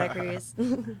at Santa Cruz.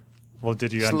 Well,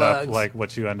 did you end up Slugs. like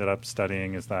what you ended up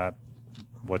studying? Is that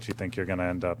what you think you're going to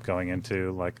end up going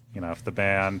into? Like, if the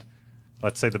band,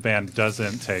 let's say the band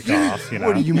doesn't take off,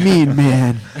 What do you mean,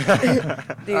 man? Dude,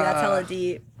 that's hella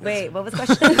deep. Wait, what was the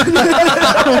question?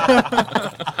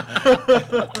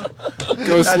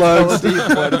 Go slugs.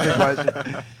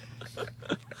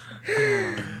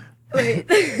 Wait.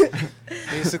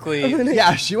 Basically,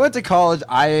 Yeah, she went to college.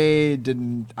 I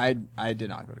didn't. I did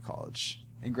not go to college.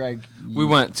 And Greg, We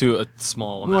went to a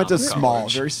small. we went to amount of small,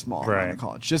 college. very small Right. amount of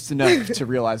college, just enough to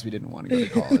realize we didn't want to go to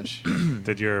college.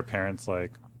 Did your parents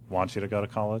like want you to go to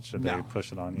college? Did No. they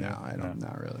push it on you? No, I don't.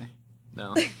 Not really.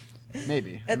 No.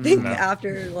 Maybe. I think No.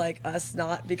 after like us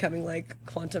not becoming like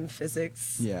quantum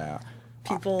physics Yeah.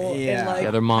 people yeah. in like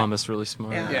Yeah, their mom is really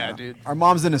smart. Yeah. dude. Our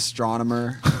mom's an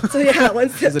astronomer. so yeah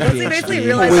once He's a we basically PhD.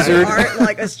 realized Wizard. there aren't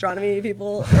like astronomy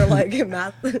people or like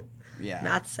math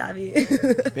Yeah. savvy.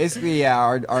 Basically,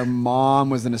 yeah. Our mom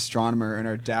was an astronomer, and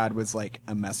our dad was like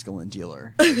a mescaline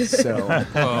dealer. So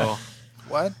Oh,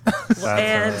 What? and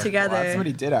That's together that's what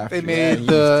he did after. They made he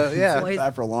the Toys. did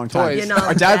that for a long time. Toys. Vietnam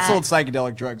Our dad vet. sold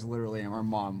psychedelic drugs, literally, and our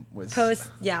mom was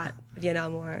post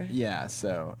Vietnam War Yeah.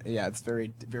 So yeah, it's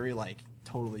very, very like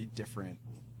totally different.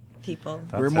 people.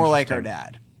 That's We're more like our interesting.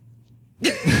 dad.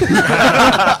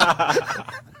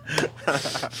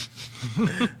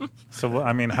 So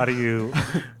I mean, how do you?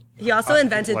 He also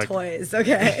invented like- toys.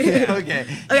 Okay. Okay.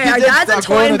 Okay, our dad's a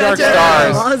toy inventor.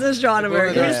 Our mom's an astronomer.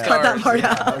 You just cut that part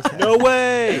out. No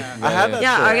way. I had that.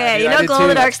 Yeah, shit. okay. Yeah, You I know did glow in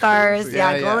the too. dark stars.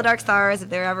 Yeah, Yeah, glow in yeah. the dark stars. If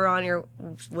they're ever on your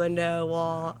window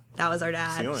wall, that was our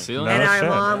dad. Ceiling. Ceiling. And No our shit.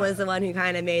 mom was the one who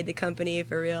kind of made the company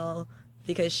for real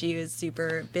because she was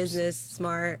super business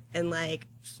smart and like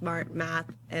smart math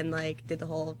and like did the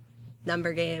whole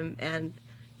number game and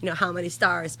how many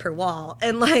stars per wall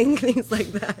and like things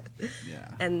like that. Yeah.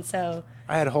 And so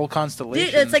I had whole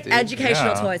constellations. it's like dude.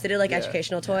 educational Yeah. toys. They did like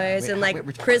educational toys Wait, and wait, like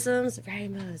we're talking- prisms,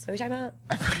 rainbows. What are we talking about?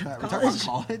 We're talking about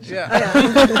college.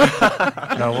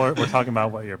 Yeah. No, we're talking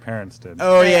about what your parents did.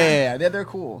 Oh yeah. They're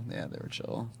cool. Yeah, they were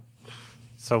chill.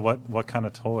 So what kind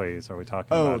of toys are we talking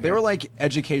Oh, about? they here? were like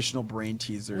educational brain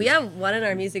teasers. We have one in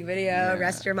our music video, Yeah.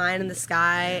 Rest Your Mind in the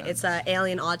Sky. It's an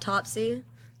alien autopsy.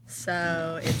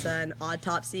 So it's an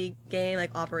autopsy game,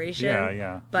 like Operation.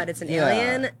 Yeah. But it's an Yeah.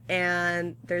 alien,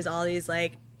 and there's all these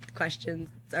like questions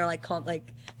or like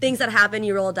things that happen.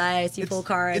 You roll dice, you pull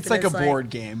cards. It's and like a board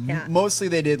game. Yeah. Mostly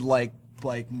they did like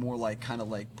more like kind of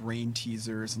like brain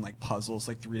teasers and like puzzles,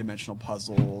 like 3-dimensional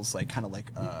puzzles, like kind of like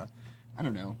I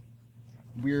don't know,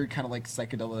 weird kind of like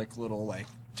psychedelic little like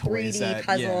toys 3D that,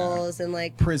 puzzles and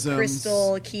like Prisms.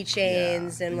 crystal keychains Yeah,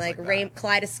 and things like, like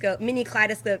that. mini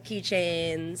kaleidoscope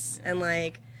keychains and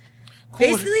like Cool-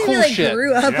 basically cool we like shit.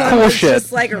 grew up Yeah. on Cool this shit.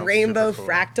 just like No, rainbow super cool.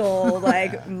 fractal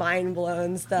like mind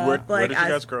blown stuff. Where like did you as-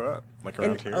 guys grow up? Like in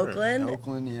around here? or- Oakland,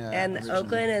 Oakland, yeah. and originally.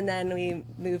 Oakland, and then we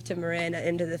moved to Marin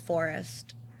into the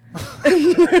forest.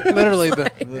 Literally the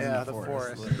Lived in the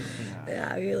forest. literally,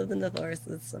 Yeah, we lived in the forest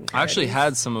with some. I actually coyotes.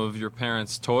 had some of your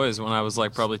parents' toys when I was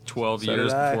like probably 12 So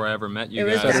years did I. before I ever met you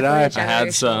It was guys. did definitely I. a I had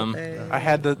generational some. thing. I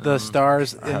had the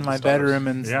stars had in the my stars. bedroom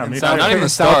in, Yeah, in me South, too. Not even the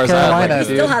South stars, I had, like, Carolina, we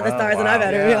dude. Still had the Oh, stars in our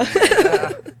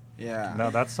wow. bedroom. Yeah. No,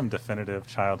 that's some definitive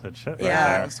childhood shit. Right Yeah.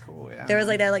 That there. was cool. Yeah. There was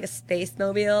like that like a space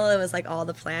mobile. It was like all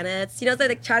the planets. It's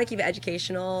like try to keep it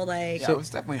educational. Like Yeah, it was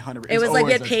definitely 100. it was like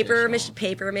we had always educational.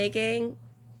 paper making.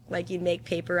 Like you'd make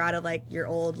paper out of like your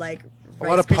old like a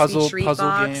lot of Rice Krispie puzzle treat puzzle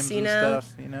box, games you and know?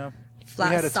 stuff. You know, we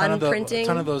Flat had a sun ton printing.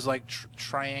 of those like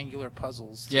triangular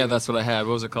puzzles. Yeah, too. that's what I had.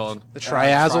 What was it called? The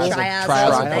triazzle.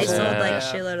 Triazzle. They Triazzle. sold like Yeah.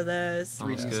 a shitload of those. Oh,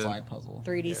 that's 3D good. slide puzzle.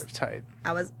 3D. They're tight.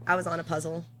 I was on a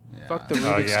puzzle. Yeah. Fuck the Oh,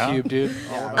 Rubik's yeah? Cube, dude.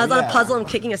 Yeah. I was on a Yeah. puzzle and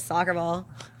kicking a soccer ball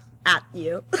at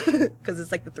you because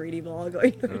it's like the 3D ball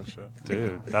going. Oh, shit.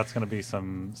 Dude, that's gonna be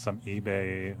some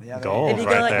eBay Yeah, they- gold If you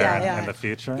go right like- there yeah, yeah. in the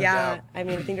future. Yeah, I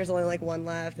mean, I think there's only like one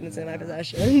left, and it's in my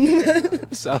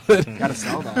possession. Sell it. Gotta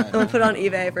sell that. I'm gonna put it on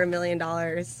eBay for $1 million.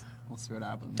 We'll see what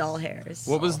happens. Doll hairs.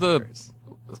 What was the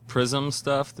prism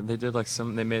stuff? They did like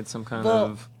they made some kind Well,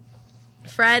 of.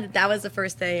 Fred, that was the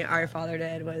first thing our father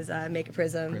did was make a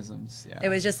prism. Prisms? Yeah. It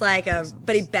was just like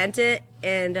but he bent it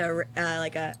in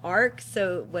like a arc,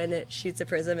 so when it shoots a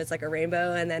prism, it's like a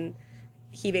rainbow. And then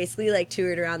he basically like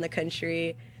toured around the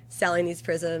country selling these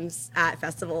prisms at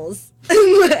festivals.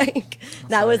 Like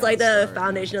that was like the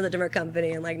foundation of the Dimmer Company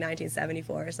in like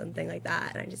 1974 or something like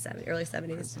that, 1970, early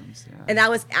 70s. Prisms, yeah. And that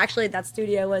was actually that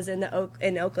studio was in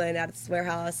Oakland at its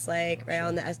warehouse, like right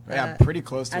on the Yeah, pretty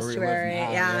close to where we live estuary.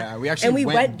 now. Yeah. We actually and we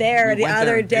went there the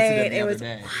other and day, visited and it the was other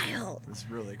day. wild. It's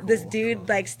really cool. This dude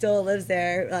like still lives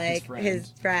there, like friend.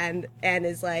 his friend, and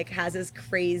is like has this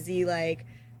crazy like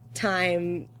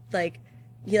time like.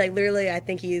 He like literally, I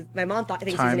think my mom thinks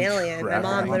he's Time an alien. My mom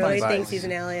traveling literally device. thinks he's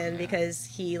an alien because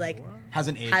he like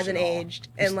hasn't aged. hasn't at all. aged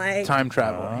and like Time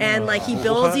travel. and like he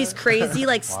builds these crazy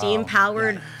like steam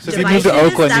powered So if you devices move to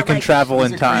Oakland, that, you can like, travel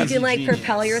in These are time. you can like Genius.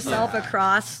 propel yourself Yeah.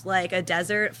 across like a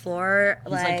desert floor,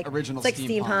 like like original it's like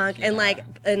steampunk, steampunk, and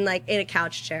yeah. like in a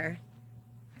couch chair,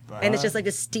 But, and it's just like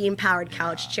this steam powered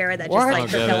couch chair that just What? like I'll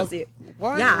get propels you.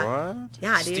 What? Yeah, What?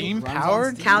 yeah, dude. Steam Runs on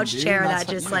powered? steam, Couch dude. chair That's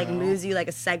that just what- like moves you like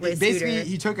a Segway basically, scooter.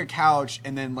 he took a couch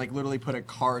and then like literally put a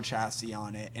car chassis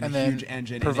on it and, And a then huge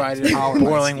engine. provided and it's powered by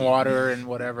boiling steam. water and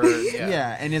whatever. Yeah.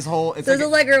 Yeah, and his whole it's So there's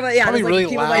a like, yeah, Probably there's like really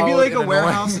people loud. like It'd be like a and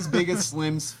warehouse annoying. as big as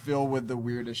Slim's filled with the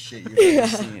weirdest shit you've ever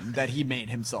seen that he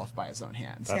made himself by his own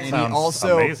hands. That and sounds he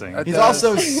also amazing. he's It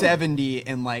also 70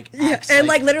 and like acts and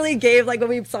like literally gave like when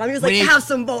we saw him, he was like, When he- have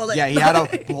some bullet. yeah, he had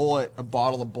a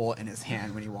bottle of bullet in his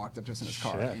hand when he walked up to us in his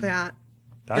car. Shit. Yeah.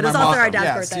 That's It was my also mom- our dad's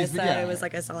yeah, birthday, excuse so me, yeah. it was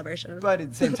like a celebration. But at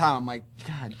the same time, I'm like,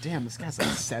 God damn, this guy's like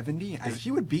 70.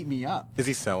 He would beat me up. Is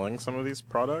he selling some of these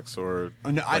products or?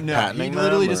 Oh, no, I like, know. He patenting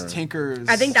literally them, just or- tinkers.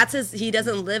 I think that's his. He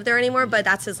doesn't live there anymore, but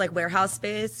that's his like warehouse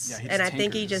space. Yeah, he and just I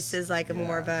think he tinkers. just is like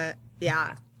more of a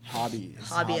hobby. His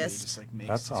Hobbyist. just, like, makes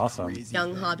That's these awesome. crazy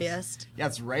young things. hobbyist. Yeah,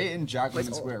 it's right in Jack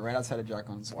London With- Square, right outside of Jack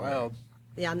London Square. Wild.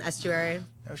 Yeah, in the estuary.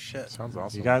 Oh shit. Sounds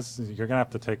awesome. You guys, you're gonna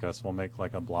have to take us. We'll make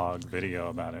like a blog video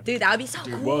about it. Dude, that would be so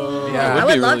cool. whoa. Yeah, I it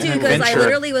would be love really to an because I adventure.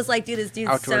 literally was like, dude, this dude's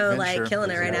Outdoor so adventure. like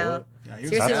killing it right now. Yeah, he was-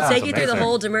 Seriously, That we'll sounds take you through the amazing.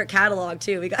 whole Demert catalog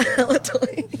too. We got hella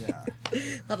toys.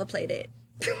 Yeah, Love a play date.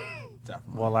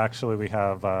 definitely. Well, actually, we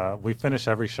have we finish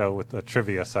every show with a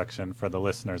trivia section for the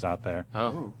listeners out there,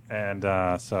 Oh, and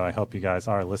so I hope you guys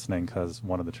are listening because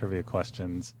one of the trivia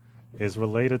questions is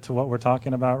related to what we're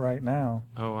talking about right now.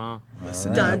 oh wow.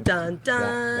 Listen, Dun dun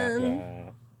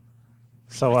dun.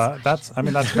 So that's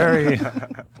very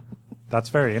that's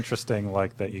very interesting.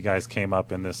 Like that you guys came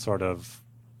up in this sort of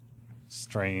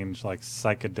strange, like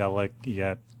psychedelic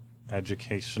yet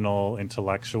educational,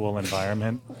 intellectual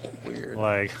environment. Weird.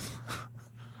 Like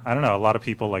I don't know. A lot of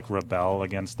people like rebel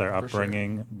against their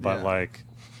upbringing, but Yeah. like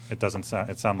it doesn't sound.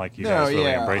 It sounds like you no, guys really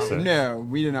yeah, embrace it. no,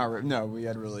 we did not. No, we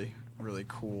had really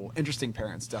cool, interesting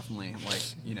parents. Definitely, like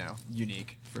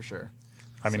unique for sure.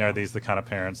 I mean, are these the kind of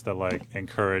parents that like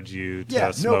encourage you to Yeah,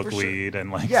 no, smoke for sure. weed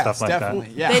and like Yes, stuff like definitely.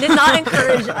 that? Yeah. They did not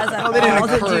encourage us at they didn't all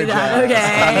to do encourage that.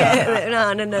 us. Okay.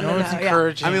 No. No one's Yeah.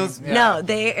 encouraging. I mean, let's- yeah. No,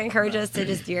 they encourage us to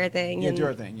just do our thing. Yeah, and, do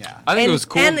our thing. Yeah. I think it was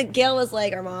cool. And Gail was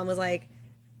like, our mom was like,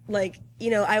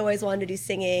 I always wanted to do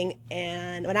singing,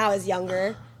 and when I was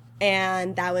younger,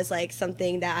 and that was like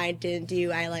something that I didn't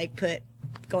do. I like put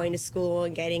going to school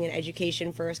and getting an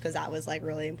education first because that was like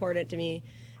really important to me.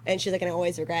 And she's like, and I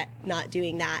always regret not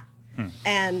doing that.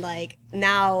 And like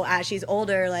now, as she's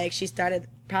older, like she started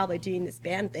probably doing this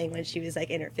band thing when she was like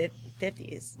in her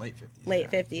 50s. Late 50s. Late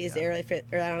yeah. 50s, early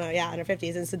or I don't know, yeah, in her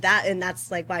 50s, and so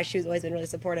that's like why she's always been really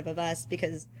supportive of us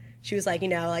because she was like,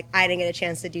 like I didn't get a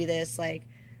chance to do this, like,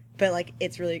 but like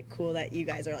it's really cool that you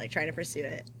guys are like trying to pursue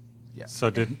it. Yeah. So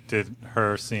did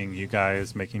her seeing you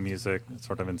guys making music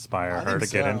sort of inspire I her to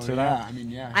think get so, into yeah. that? I mean,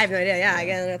 yeah. I have no idea. Yeah, I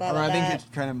never thought Or about I think that.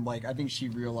 it kind of like I think she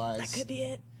realized. That could be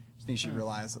it. I think she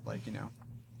realized that like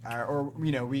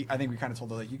I think we kind of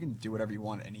told her like you can do whatever you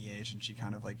want at any age, and she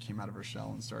kind of like came out of her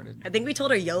shell and started. I think we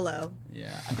told her YOLO,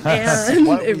 Yeah. and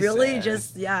what it we really said.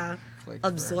 just Clicked for her.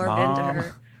 absorbed into Mom.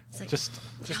 her. It's like, Just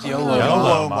YOLO. YOLO,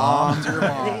 Hello, Mom. mom. Dear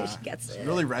I think mom. she gets it.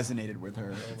 Really resonated with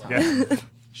her. At the time. yeah.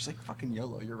 She's like, fucking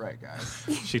YOLO, you're right, guys.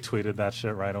 She tweeted that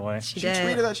shit right away. She She did.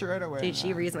 tweeted that shit right away. Dude,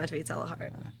 she reads my tweets hella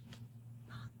hard.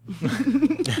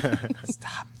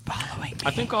 Stop following me.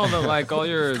 I think all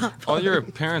the all your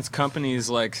parents' companies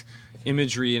like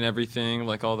imagery and everything,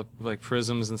 like all the like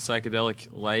prisms and psychedelic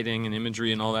lighting and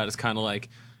imagery and all that is kind of like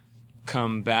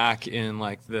come back in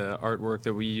like the artwork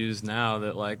that we use now.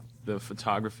 That like the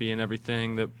photography and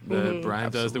everything that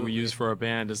Brian does that we use for our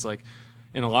band is like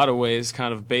in a lot of ways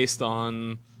kind of based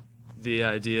on the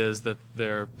ideas that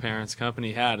their parents'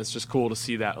 company had. It's just cool to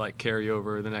see that like carry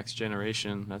over the next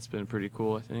generation. That's been pretty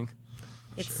cool, I think.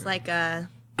 It's like a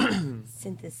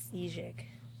synthesic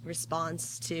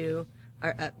response to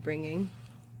our upbringing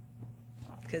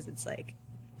because it's like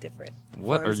different.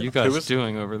 What are forms you of- guys was-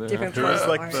 doing over there? Different Who forms was of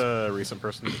like art. the recent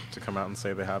person to come out and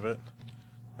say they have it?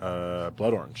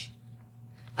 Blood Orange.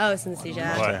 Oh,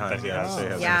 synesthesia. What? Say hi. That he Yeah, has say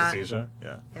has Yeah. anesthesia.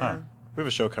 Yeah. Yeah. We have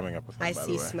a show coming up with him, I by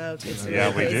see the way. smoke. It's Yeah,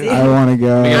 really we do. crazy. I want to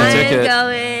go. We got a I'm ticket.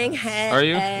 going. Hey, Are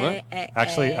you? hey, What? hey,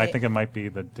 Actually, I hey. think it might be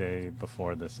the day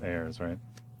before this airs, right?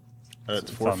 It's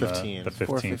It's on the- 4:15. The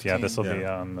 15th. Yeah, this will be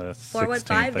Yeah. on the 16th.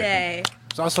 415 I think. day.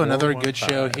 There's also another good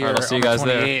show here Alright, I'll see on you guys the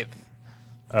there. 28th.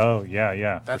 Oh,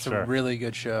 yeah, That's for sure. a really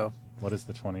good show. What is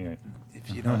the 28th? If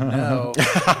you don't know,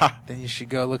 then you should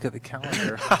go look at the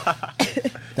calendar.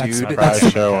 That's Dude,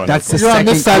 Surprise show on That's the You're on second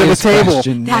this side of the quiz table.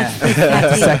 question. That's Yeah.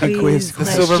 the Second quiz the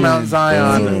question. Silver Mount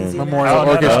Zion Boom. Memorial Oh,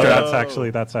 no, Orchestra.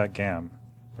 no, that's at GAM,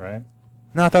 right?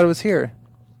 No, I thought it was here.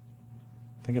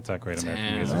 I think it's at Great American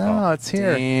Damn. Music No, Hall. it's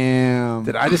here. Damn.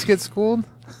 Did I just get schooled?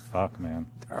 Fuck, man.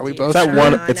 Are we both? It's at Sure.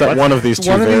 one. No, It's no. at one of these It's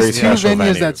two one of very these two special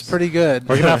venues venues. that's pretty good.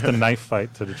 We're going to have to knife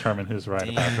fight to determine who's right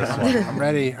about this one. I'm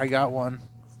ready. I got one.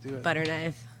 Let's do it. Butter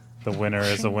knife. The winner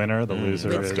is a winner. The loser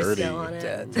With is dirty. still on it.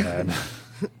 Dead. dead.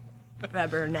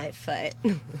 Rubber knife fight.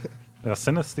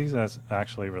 Synesthesia is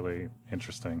actually really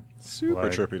interesting. Super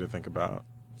Like- trippy to think about.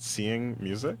 Seeing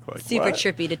music, like Super what?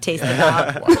 trippy to taste it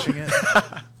out. Watching it.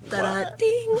 Da-da,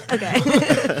 ding. Okay.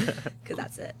 Because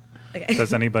that's it. Okay.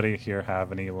 Does anybody here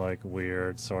have any like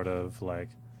weird sort of like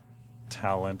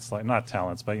talents, like not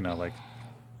talents, but you know, like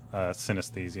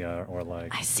synesthesia or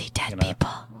like I see dead you know, people.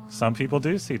 some people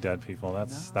do see dead people.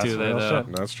 That's Do they real though?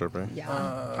 shit. That's trippy.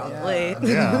 Yeah, probably.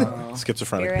 Yeah.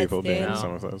 Schizophrenic Spirits, people doing dude.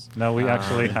 some of those. No, we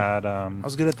actually had I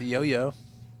was good at the yo-yo.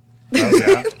 oh,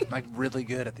 yeah, Like really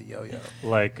good at the yo-yo.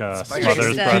 like Like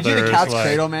Smothers Did Did you do the Brothers. cat's Like,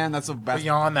 cradle, man? That's the best.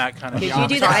 Beyond that kind of. Did you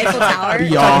do the Eiffel Tower?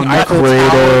 Beyond the Eiffel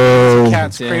cradle.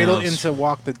 Cat's Damn. cradle into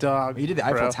Walk the Dog. You did the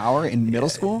Eiffel bro. Tower in middle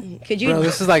school? Could you? Bro,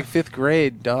 this is like 5th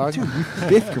grade, dog.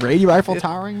 Fifth grade, you Eiffel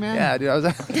Towering, man? Yeah, dude. I was.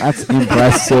 That's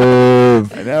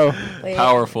impressive. I know. Wait,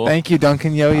 Powerful. Thank you,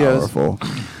 Duncan Yo-Yos. Powerful.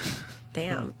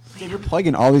 Damn. Dude, you're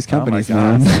plugging all these companies,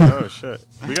 God. man. Oh shit.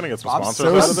 We're gonna get some Bob's sponsors so-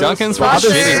 out of this? Duncan's Or- Bob's for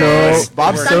shitting.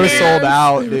 Bob's so Sundance. sold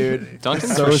out, dude.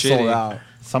 Duncan's so for sold shitty. out.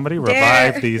 somebody Dare.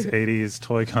 revive these '80s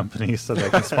toy companies so they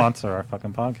can sponsor our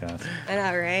fucking podcast. I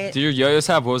know, right? Do your yo-yos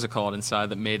have, what was it called inside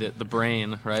that made it the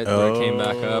brain, right? Where it came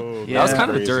back up. Oh, Yeah. That was kind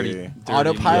of a crazy. dirty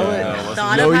Autopilot? yo-yo, The wasn't it?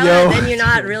 autopilot, Yo-yo. then you're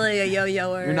not really a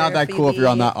yo-yoer. You're not that cool if you're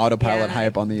on that autopilot Yeah.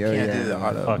 hype on the yo-yo. Can't do the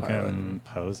autopilot. Fucking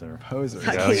poser. Poser.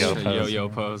 Yo-yo The poser. yo-yo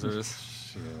posers.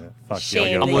 Shit. Fuck Shame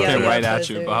yo-yo. I'm the looking yo-yo right at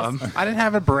you, posers. Bob. I didn't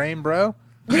have a brain, bro.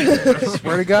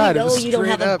 Swear to God, it No, was you don't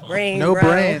straight have up. a brain, No bro.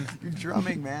 brain. You're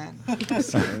drumming, man.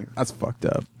 That's fucked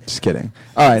up. Just kidding.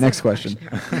 All right, next question.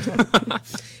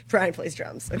 Brian plays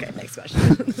drums. Okay, next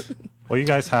question. Well, you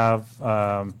guys have,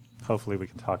 hopefully we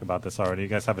can talk about this already. You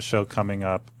guys have a show coming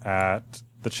up at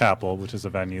the Chapel, which is a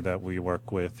venue that we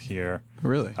work with here.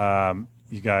 Really?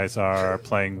 You guys are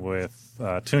playing with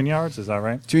Tune Yards, is that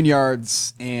right? Tune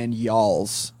Yards and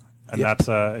Y'alls. And Yep.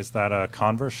 is that a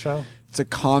Converse show? It's a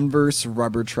Converse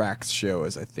Rubber Tracks show,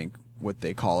 is I think what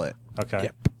they call it. Okay.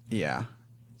 Yep. Yeah.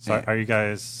 So are you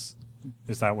guys,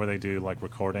 is that where they do like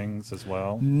recordings as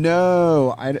well?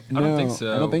 No, I don't think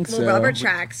so. I don't think well, so. Rubber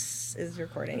Tracks is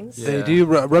recordings. Yeah. They do.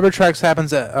 Rubber Tracks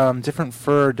happens at Different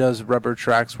Fur does Rubber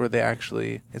Tracks where they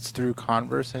actually it's through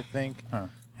Converse, I think, Huh.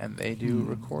 and they do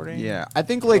recording. Yeah, I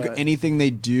think like But- anything they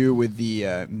do with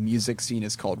the music scene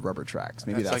is called Rubber Tracks.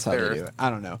 Maybe That's that's, like how their they do it. I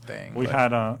don't know. Thing. We but-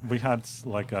 had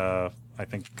like I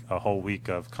think a whole week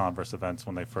of Converse events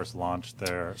when they first launched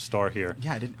their store here.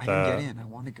 Yeah, I didn't The- get in. I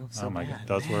want to go so Oh my bad. god,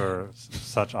 those man. were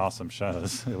such awesome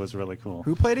shows. It was really cool.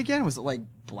 Who played again? Was it like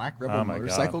Black Rebel Oh my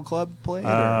Motorcycle God. Club played?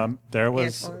 or- There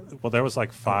was Excellent. there was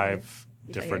like 5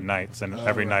 You different got nights, and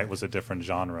every night was a different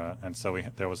genre. And so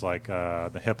there was like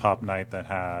the hip hop night that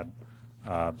had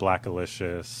Black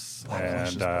Alicious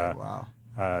and wow.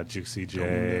 Juicy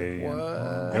J. and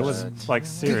What? It was like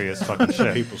serious fucking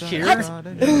shit.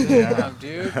 Damn,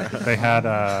 dude. They had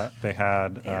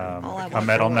all I a want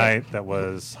metal for night that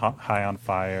was High on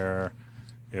Fire,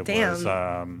 It Damn. was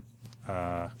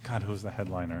God, who was the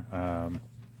headliner?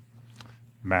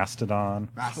 Mastodon.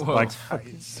 Mastodon. Like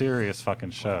serious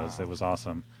fucking shows. It was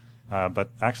awesome. But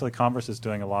actually, Converse is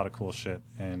doing a lot of cool shit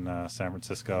in San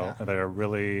Francisco. Yeah. They're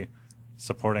really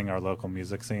supporting our local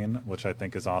music scene, which I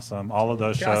think is awesome. All of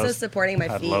those You're also shows supporting my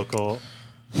had feet. local.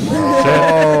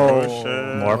 Oh,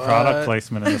 shit. More product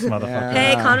placement in this motherfucker. Yeah.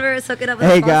 Hey, Converse, hook it up with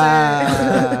Hey a sponsor.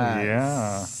 guys.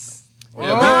 Yeah.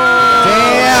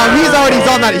 Damn, he's already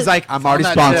on that. He's like, I'm already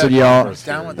that sponsored, tip. y'all.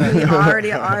 Down with We that.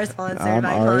 already are sponsored by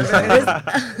Converse.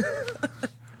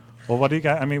 Well, what do you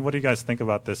guys? I mean, what do you guys think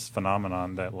about this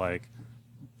phenomenon that like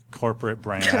corporate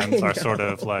brands are sort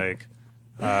of like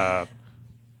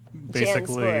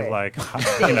basically Jansport.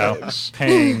 like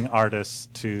paying artists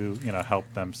to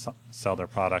help them sell their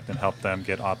product and help them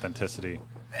get authenticity.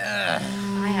 I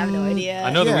have no idea. I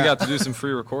know that we Yeah. got to do some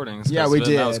free recordings. Yeah, 'cause we of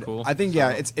it, did. That was cool. I think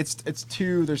it's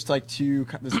two. There's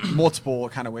there's multiple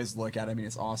kind of ways to look at it. I mean,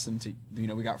 it's awesome to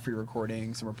we got free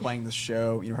recordings and we're playing this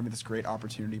show. Having this great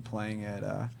opportunity playing at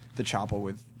the Chapel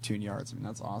with Tune Yards. I mean,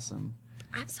 that's awesome.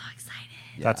 I'm so excited.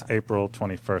 Yeah. That's April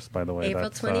 21st, by the way. April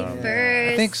That's,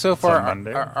 21st. I think so far on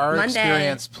Monday? our Monday.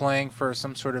 experience playing for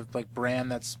some sort of like brand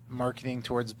that's marketing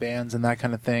towards bands and that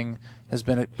kind of thing has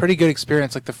been a pretty good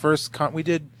experience. Like the first we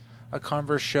did a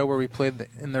Converse show where we played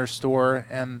in their store,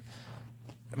 and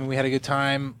I mean we had a good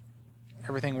time.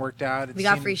 Everything worked out. We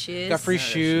got free shoes. Got free Yeah,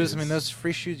 shoes. I mean those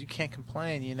free shoes you can't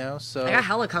complain, So I got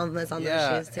hella compliments on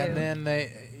yeah, those shoes too. and then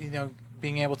they,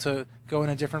 being able to go in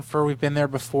a different fur. We've been there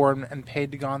before and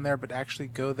paid to go on there, but actually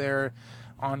go there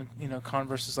on,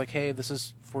 Converse is like, hey, this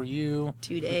is for you.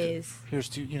 2 days.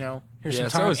 Here's here's Yeah, some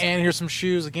so time, it's- and here's some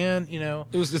shoes again.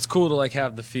 It's cool to like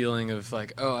have the feeling of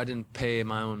like, oh, I didn't pay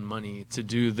my own money to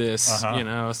do this,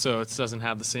 Uh-huh. so it doesn't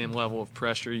have the same level of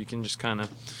pressure. You can just kind of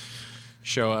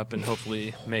show up and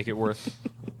hopefully make it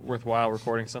worthwhile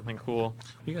recording something cool.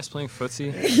 Are you guys playing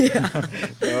footsie?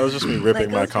 That was just me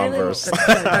ripping my Converse.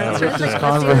 Just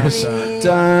Converse. Done.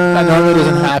 That normally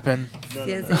doesn't happen.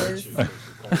 Yes, it is.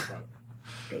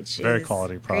 Great shoes. Very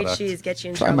quality Great product. shoes get you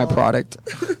in Try trouble. my product.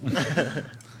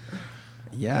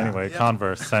 Yeah. Anyway,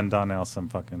 Converse, send Donnell some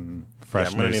fucking Yeah, fresh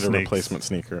I'm gonna new need a sneaks. replacement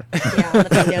sneaker. Yeah,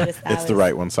 let me notice that It's the was-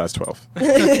 right one, size 12.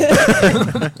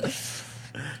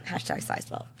 Hashtag size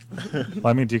 12. Well,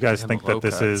 I mean, do you guys And think low that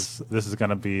this cuts. is going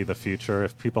to be the future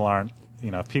if people aren't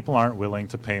willing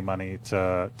to pay money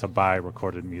to buy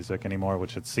recorded music anymore,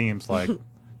 which it seems like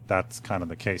that's kind of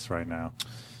the case right now.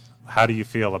 How do you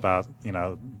feel about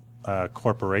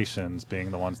corporations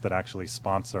being the ones that actually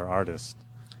sponsor artists?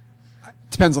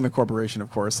 Depends on the corporation, of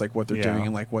course, like what they're Yeah. doing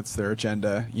and like what's their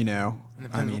agenda.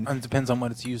 And it depends on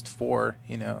what it's used for,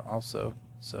 also.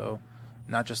 So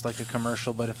not just like a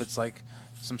commercial, but if it's like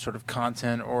some sort of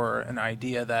content or an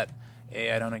idea that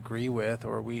I don't agree with,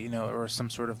 or or some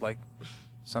sort of like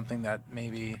something that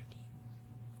maybe,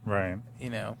 Right.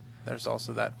 there's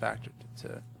also that factor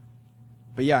to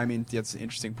But yeah, I mean, that's an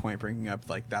interesting point bringing up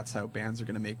like that's how bands are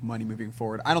going to make money moving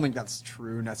forward. I don't think that's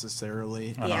true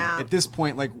necessarily. Yeah. At this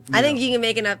point, like I think you can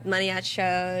make enough money at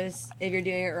shows if you're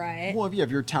doing it right. Well, if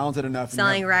you're talented enough, and you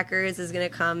Selling have- records is going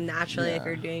to come naturally if Yeah.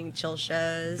 you're doing chill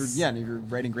shows. and if you're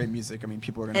writing great music, I mean,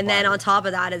 people are going to. And then on top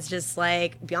of that, it's just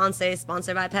like Beyonce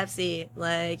sponsored by Pepsi.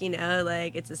 Like,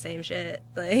 it's the same shit.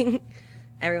 Like,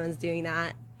 everyone's doing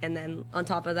that. And then on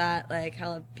top of that, like,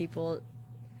 hella people,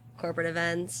 corporate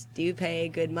events do pay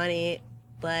good money,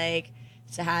 like,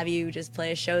 to have you just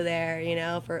play a show there,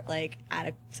 for, like,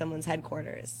 at someone's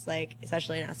headquarters, like,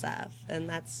 especially in SF. And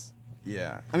that's.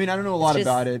 Yeah, I mean, I don't know a lot just-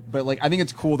 about it, but like, I think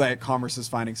it's cool that Commerce is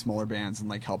finding smaller bands and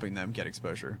like helping them get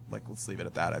exposure. Like, let's leave it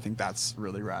at that. I think that's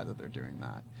really rad that they're doing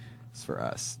that. It's for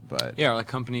us, but Yeah, like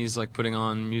companies like putting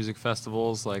on music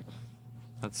festivals, like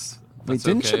that's wait,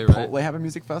 didn't okay, Chipotle right? have a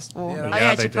music festival? Yeah. Oh,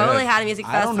 yeah, they Chipotle did. had a music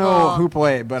I festival. don't know who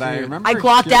played, but I Dude. remember. I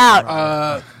guapped hearing out.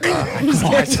 about it.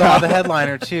 I saw the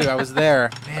headliner too. I was there.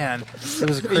 Man, it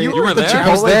was crazy. You were there? I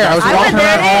was there. I was I walking went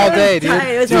there, around all it was day, dude. tight.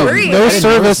 It was No, free. no I didn't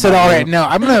service at all right now.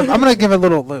 I'm gonna give a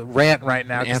little rant right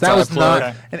now because that was Anti-plug.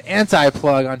 not an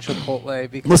anti-plug on Chipotle.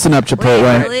 Because Listen up,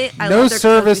 Chipotle. Really? I no love their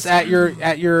service cookies.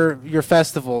 at your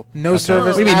festival. No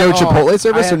service. What do you mean, at no all. Chipotle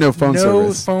service I or had no phone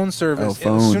service? No phone service. Oh, As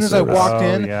phone soon as I service. walked Oh,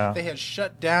 in, yeah. they had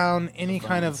shut down any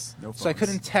kind of. phones. No So I phones.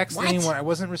 couldn't text What? anyone. I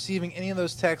wasn't receiving any of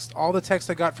those texts. All the texts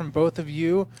I got from both of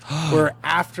you were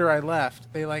after I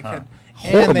left. They like had.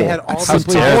 And they had all That's these so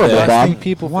people terrible, arresting Bob.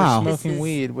 people Wow. for This smoking is-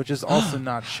 weed, which is also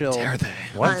not chill. What?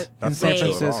 In In That's San not chill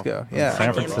at all. Francisco, yeah. San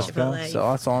Goddamn Francisco. Chipotle. So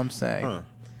that's all I'm saying. Huh.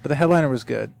 But the headliner was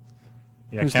good.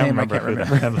 Yeah, I Whose can't name I remember can't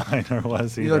who the headliner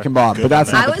was either. Neither can Bob, but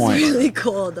that's I not was the point. really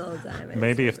cold the whole time.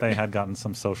 Maybe if they had gotten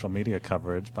some social media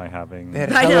coverage by having. They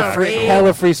had I know, hella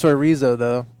right? free chorizo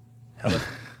though.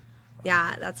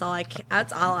 Yeah, that's all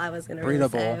I was gonna really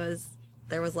Burrito say bowl. was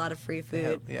there was a lot of free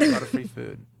food. Yeah, a lot of free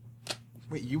food.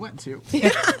 Wait, you went too?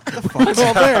 I was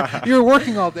all there. You were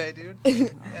working all day, dude.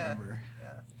 Yeah.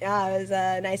 Yeah, it was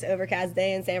a nice overcast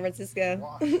day in San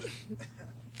Francisco.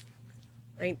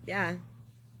 Right? Yeah.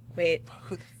 Wait,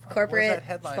 Who the fuck was corporate that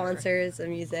headliner? sponsors of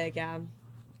music. Yeah. I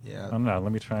Yeah. don't know.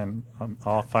 Let me try and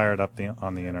I'll fire it up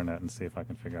on the internet and see if I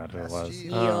can figure out who it was. SG.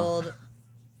 Ye old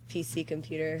PC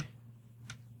computer.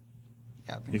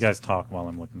 Yeah. You guys talk while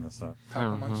I'm looking this up. Talk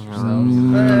amongst Mm. yourselves. So, do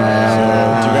you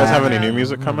guys have any new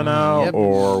music coming out Yep.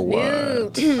 or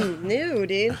what? New,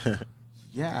 dude.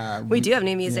 Yeah. We do have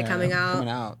new music yeah, coming out. Coming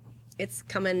out. It's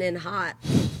coming in hot.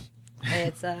 And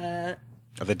it's Are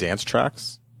they dance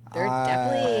tracks? they're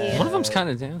definitely One of them's kind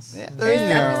of dance. Yeah, there's you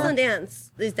definitely go. some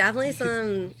dance. There's definitely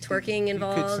some twerking You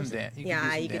involved. could some dan- you could do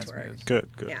yeah, some you could dance twerk. moves. Good.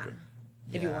 Yeah. Good.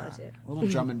 If you Yeah. wanted to. A little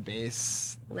drum and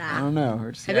bass. Nah. I don't know.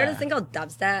 We're just, Have you heard of this thing called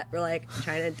dubstep? We're like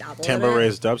trying to dabble Tambo in it.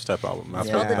 Ray's dubstep album. That's,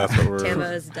 It's called what, that's what we're.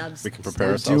 Tambo's dubstep. we can prepare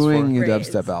We're ourselves doing a for. Raise.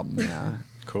 dubstep album. Yeah.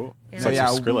 Cool. Yeah. It's So like yeah,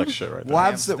 some Skrillex shit right there. We'll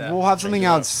have Dubstep. we'll have something Check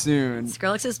it out out. soon.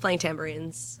 Skrillex is playing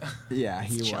tambourines. Yeah,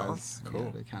 he It's chill. was. Cool.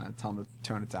 Yeah, they kind of tell him to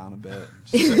tone it down a bit.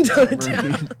 Tone it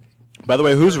down. By the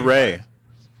way, who's Ray?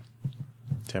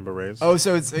 Tambo Ray's. Oh,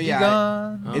 so it's You yeah,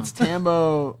 gone? it's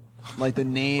Tambo. Like the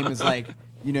name is like,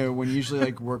 you know, when you usually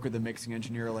like work with a mixing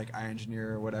engineer, like iEngineer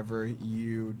or whatever,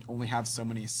 you only have so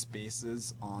many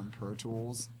spaces on Pro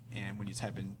Tools, and when you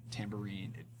type in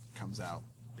tambourine, it comes out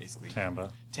basically Tambo.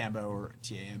 Tambo or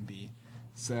TAMB.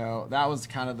 So that was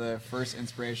kind of the first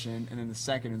inspiration, and then the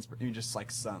second inspiration, just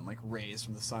like sun, like rays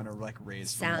from the sun, or like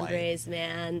rays from Sound light. rays,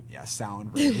 man. Yeah,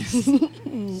 sound rays.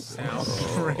 no.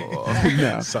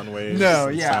 Sun waves. No,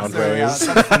 yeah, Sound so, yeah, waves.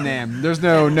 that's the name. There's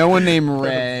no one named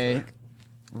Ray.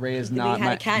 Ray is We not had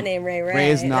my a cat named Ray Ray.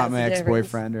 Ray is not That's my the difference.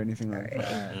 ex-boyfriend or anything like Right.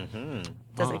 that. Mhm.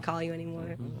 Doesn't call you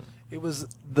anymore. It was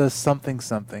the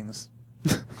somethings.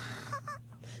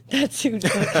 That's who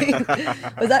talking.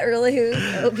 Was that really who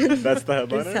opened? That's the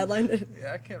headliner? This headline?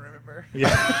 Yeah, I can't remember. Yeah.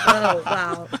 Oh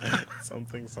wow,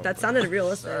 Something. that sounded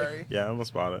realistic. Sorry. Yeah, I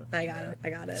almost bought it. I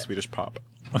got it. Swedish pop.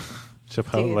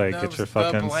 Chipotle, Dude. No, get it your was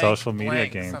fucking the social media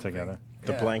blank game something. together.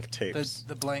 The Yeah. blank tapes.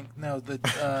 The blank. No,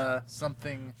 the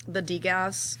something. The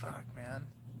degas, Fuck, man.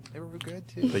 They were good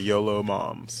too. The YOLO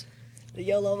moms. the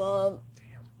YOLO mom.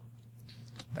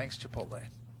 Thanks, Chipotle.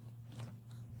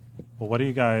 Well, what do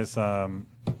you guys do?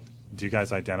 You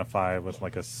guys identify with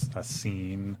like a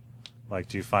scene? Like,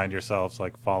 do you find yourselves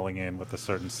like falling in with a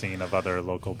certain scene of other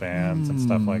local bands and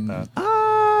stuff like that?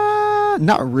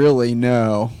 Not really.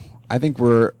 No, I think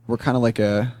we're kind of like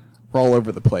we're all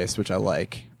over the place, which I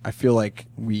like. I feel like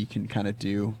we can kind of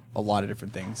do a lot of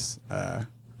different things.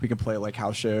 We can play like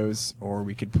house shows, or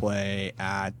we could play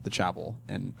at the chapel,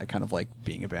 and I kind of like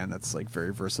being a band that's like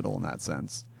very versatile in that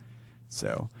sense.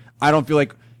 So I don't feel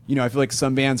like, you know, I feel like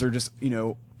some bands are just, you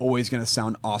know, always going to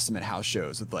sound awesome at house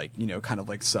shows with like, you know, kind of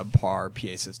like subpar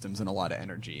PA systems and a lot of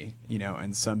energy, you know,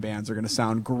 and some bands are going to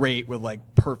sound great with like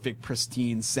perfect,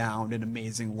 pristine sound and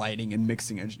amazing lighting and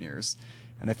mixing engineers.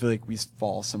 And I feel like we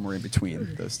fall somewhere in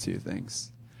between those two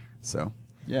things. So,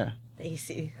 yeah.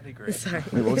 AC. That'd be great. Sorry.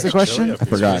 Wait, what was the question? I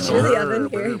forgot. Chili oven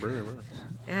here.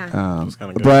 Yeah. It's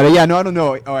kinda good. But yeah, no, I don't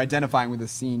know. Oh, identifying with the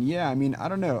scene. Yeah, I mean, I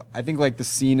don't know. I think like the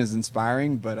scene is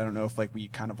inspiring, but I don't know if like we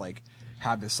kind of like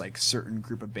have this like certain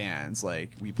group of bands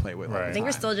like we play with. all the Right. I think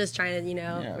we're time. still just trying to, you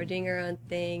know, Yeah. we're doing our own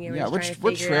thing, and Yeah, we're just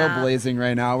we're trying to figure it out. trailblazing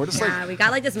right now. We're just Yeah, like we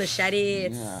got like this machete.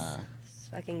 It's yeah.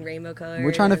 fucking rainbow colors.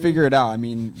 We're trying to figure it out. I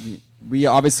mean, we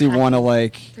obviously want to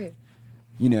like,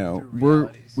 you know,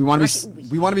 we want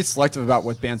to be selective about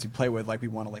what bands we play with. Like we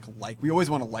want to like we always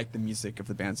want to like the music of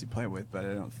the bands we play with, but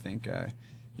I don't think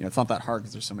you know, it's not that hard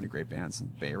because there's so many great bands in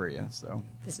the Bay Area. So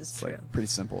This is it's true. like pretty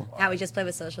simple. Yeah, we just played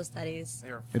with social studies.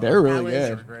 They were Yeah, they were really That was- good.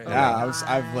 They were great. Yeah, Oh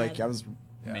my I was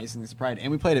Yeah. amazingly surprised.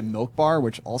 And we played at Milk Bar,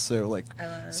 which also like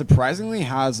love- surprisingly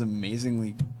has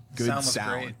amazingly good Sound was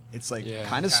sound. great. It's like Yeah.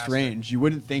 kind of Fantastic. strange. You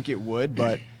wouldn't think it would,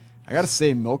 but I gotta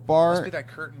say Milk Must Bar. be that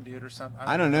curtain dude or something.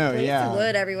 I don't know. There's Yeah,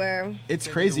 wood everywhere. it's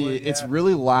Maybe crazy. the wood, It's yeah.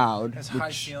 really loud. It has high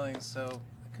which- ceilings, so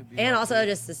it could be. And like also the-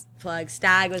 just this plug.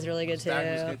 Stag was really good too.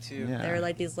 Stag was good too. Yeah. They were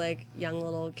like these like young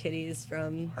little kitties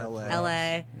from LA. LA.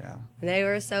 Yeah, And they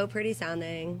were so pretty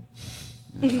sounding.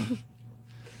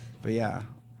 but yeah.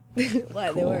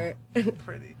 What they Cool. were.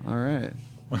 Pretty. All right.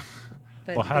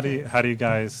 But Well, how do you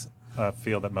guys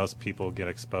feel that most people get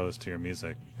exposed to your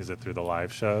music? Is it through the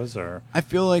live shows or? I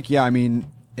feel like, yeah, I mean,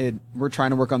 we're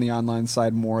trying to work on the online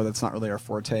side more. That's not really our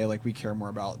forte. Like, we care more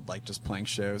about like just playing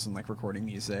shows and like recording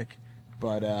music.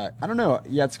 But I don't know.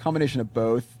 Yeah, it's a combination of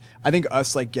both. I think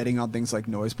us like getting on things like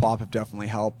Noise Pop have definitely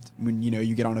helped. When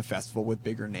you get on a festival with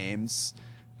bigger names,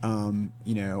 or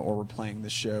we're playing the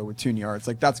show with Tune Yards,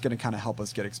 like that's going to kind of help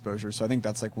us get exposure. So I think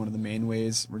that's like one of the main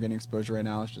ways we're getting exposure right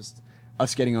now is just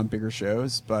us getting on bigger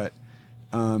shows. But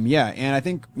yeah, and I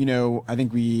think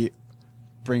we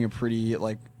bring a pretty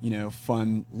like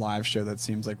fun live show that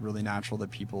seems like really natural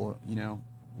that people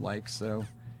like. So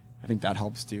I think that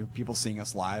helps too. People seeing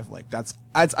us live, like that's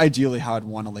ideally how I'd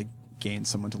want to like gain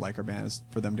someone to like our band, is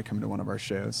for them to come to one of our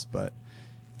shows. But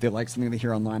if they like something they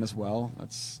hear online as well,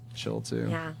 that's chill too.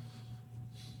 Yeah.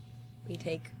 We need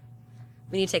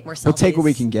to take more selfies. We'll take what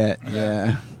we can get.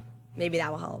 Yeah. Maybe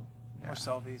that will help. More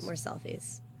selfies. More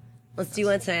selfies. Let's do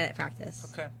one tonight at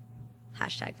practice. Okay.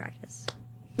 Hashtag practice.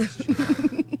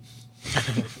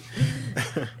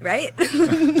 Right?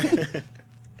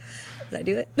 Did I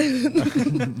do it?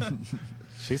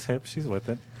 She's hip. She's with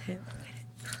it.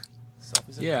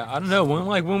 Yeah, I don't know.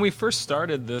 When we first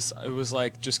started this, it was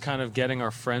like just kind of getting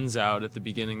our friends out at the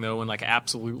beginning, though, when like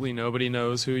absolutely nobody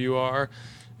knows who you are,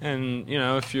 and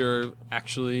if you're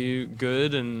actually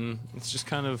good, and it's just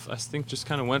kind of, I think, just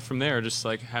kind of went from there. Just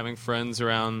like having friends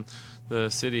around the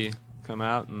city come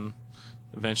out, and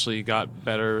eventually got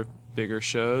better, bigger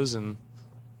shows, and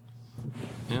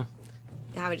yeah.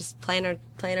 Yeah, we're just playing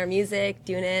our music,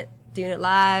 doing it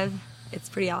live. It's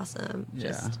pretty awesome.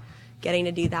 Yeah. Just getting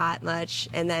to do that much,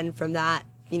 and then from that,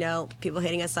 people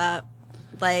hitting us up,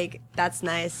 like that's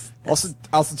nice. Also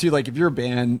too, like if you're a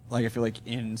band, like I feel like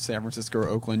in San Francisco or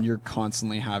Oakland, you're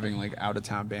constantly having like out of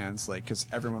town bands, like because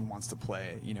everyone wants to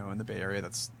play, in the Bay Area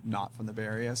that's not from the Bay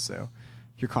Area, so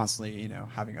you're constantly,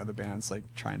 having other bands like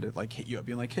trying to like hit you up,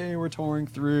 being like, hey, we're touring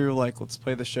through, like let's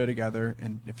play the show together,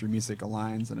 and if your music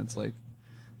aligns, and it's like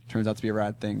turns out to be a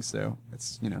rad thing, so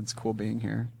it's it's cool being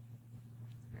here.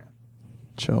 Yeah.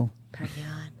 Chill. Party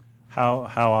on.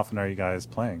 How often are you guys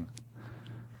playing?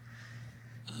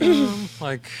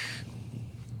 Like,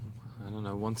 I don't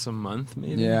know, once a month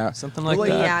maybe. Yeah. Something like Well,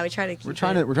 that. Yeah, we try to keep We're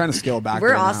trying to scale back.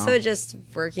 We're right also now. just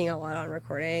working a lot on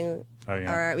recording. Oh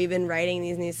yeah. We've been writing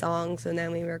these new songs, and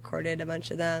then we recorded a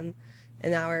bunch of them,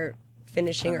 and now we're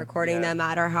finishing recording them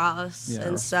at our house. Yeah,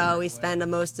 and so we spend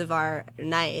most of our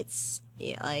nights,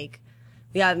 like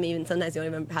we haven't even, sometimes we don't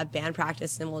even have band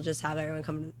practice, and we'll just have everyone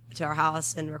come to our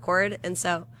house and record. And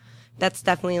so that's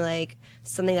definitely like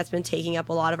something that's been taking up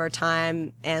a lot of our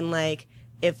time. And like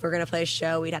if we're gonna play a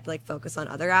show, we'd have to like focus on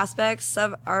other aspects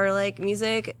of our like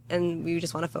music, and we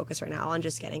just want to focus right now on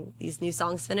just getting these new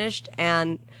songs finished,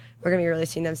 and we're gonna be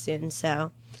releasing them soon.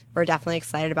 So we're definitely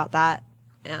excited about that.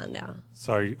 And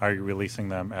So are you releasing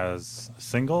them as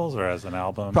singles or as an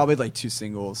album? Probably like 2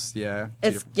 singles. Yeah.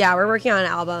 we're working on an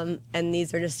album, and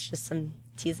these are just some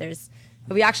teasers.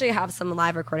 But we actually have some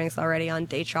live recordings already on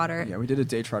Day Trotter. Yeah, we did a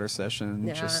Day Trotter session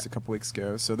Yeah. just a couple weeks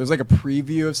ago. So there's like a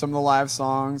preview of some of the live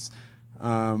songs.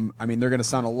 I mean, they're going to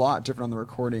sound a lot different on the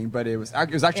recording, but it was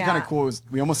actually kind of cool.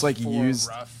 We almost like used.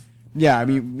 Rough. Yeah, I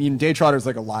mean, Day Trotter is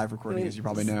like a live recording, as you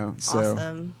probably know. So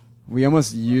Awesome. we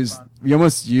almost used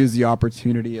the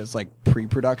opportunity as like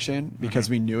pre-production because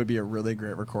we knew it'd be a really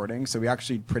great recording. So we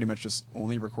actually pretty much just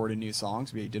only recorded new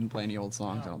songs. We didn't play any old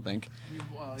songs, I don't think. You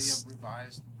revised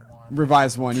one.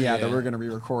 Revised one, yeah, that we're gonna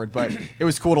re-record. But it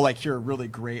was cool to like hear a really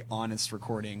great, honest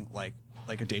recording, like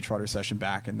a Day Trotter session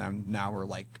back, and then now we're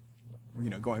like,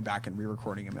 going back and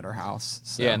re-recording them at our house.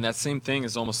 So. Yeah, and that same thing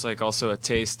is almost like also a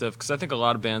taste of, because I think a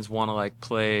lot of bands want to like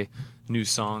play new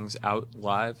songs out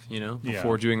live,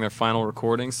 before doing their final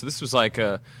recording. So this was like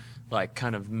a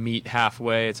kind of meet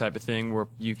halfway type of thing where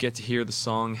you get to hear the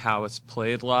song how it's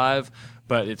played live,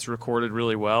 but it's recorded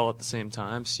really well at the same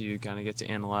time. So you kind of get to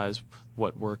analyze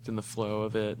what worked in the flow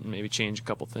of it and maybe change a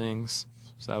couple things.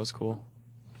 So that was cool.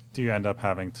 Do you end up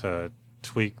having to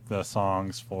tweak the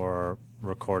songs for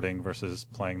recording versus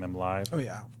playing them live? Oh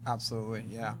yeah, absolutely,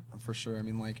 yeah, for sure. I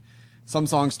mean, like some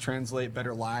songs translate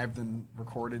better live than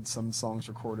recorded. Some songs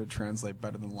recorded translate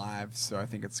better than live. So I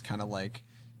think it's kind of like,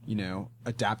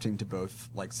 adapting to both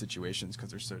like situations because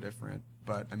they're so different.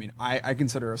 But I mean, I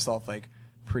consider myself like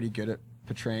pretty good at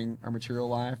portraying our material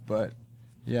live. But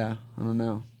yeah, I don't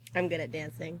know. I'm good at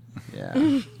dancing. Yeah.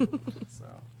 So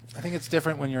I think it's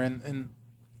different when you're in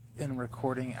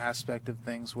recording aspect of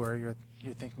things where you're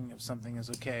thinking of something as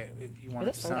okay, you want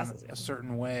it to sound a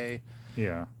certain way.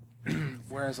 Yeah.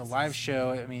 Whereas a live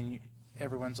show, I mean,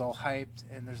 everyone's all hyped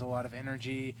and there's a lot of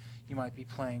energy. You might be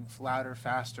playing louder,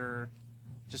 faster,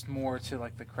 just more to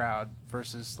like the crowd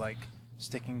versus like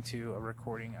sticking to a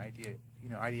recording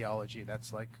ideology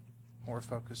that's like more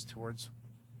focused towards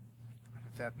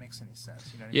if that makes any sense.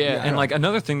 You know what I Yeah, mean? and like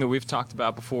another thing that we've talked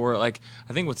about before, like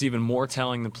I think what's even more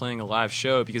telling than playing a live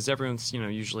show, because everyone's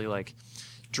usually like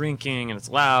drinking and it's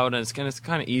loud and it's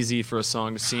kind of easy for a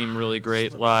song to seem really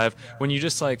great live. When you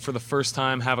just like for the first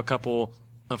time have a couple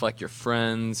of like your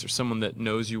friends or someone that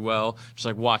knows you well just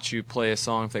like watch you play a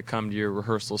song if they come to your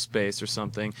rehearsal space or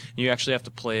something, you actually have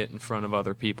to play it in front of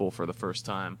other people for the first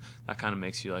time. That kind of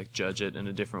makes you like judge it in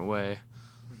a different way.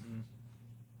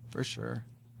 For sure.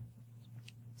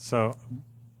 So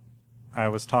I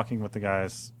was talking with the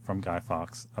guys from Guy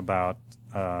Fawkes about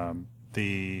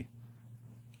the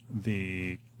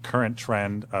current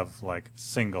trend of like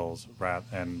singles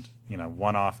and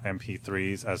one-off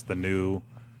MP3s as the new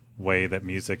way that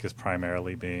music is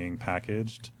primarily being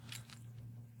packaged.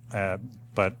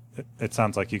 But it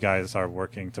sounds like you guys are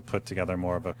working to put together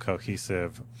more of a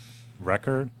cohesive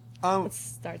record. It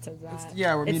starts as that.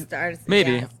 Yeah, I mean, it starts.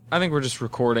 Maybe. Yeah. I think we're just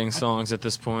recording songs at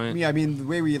this point. Yeah, I mean, the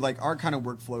way we like our kind of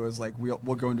workflow is like we'll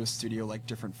go into a studio like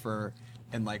different for,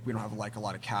 and like we don't have like a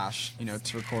lot of cash,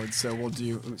 to record. So we'll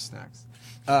do snacks.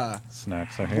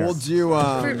 Snacks are here. We'll do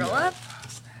Fruit roll up.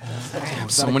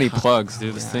 So many plugs,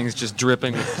 dude. This thing's just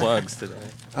dripping with plugs today.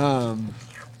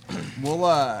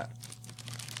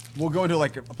 We'll go into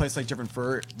like a place like different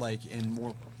for like and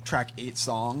we'll track 8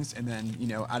 songs, and then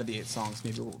out of the 8 songs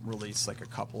maybe we'll release like a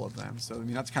couple of them. So I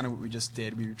mean that's kind of what we just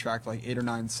did. We tracked like 8 or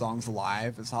 9 songs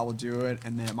live is how we'll do it,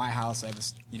 and then at my house I have a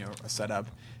setup,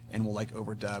 and we'll like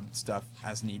overdub stuff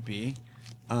as need be,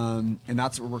 and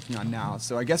that's what we're working on now.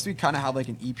 So I guess we kind of have like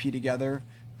an EP together,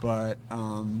 but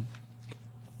in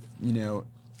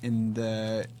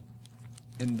the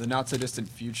not so distant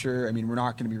future, I mean, we're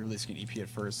not going to be releasing an EP at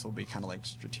first. We'll be kind of like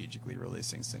strategically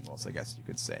releasing singles, I guess you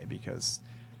could say, because,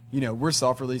 we're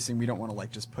self-releasing. We don't want to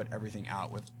like just put everything out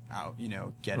without,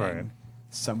 getting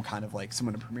some kind of like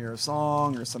someone to premiere a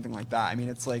song or something like that. I mean,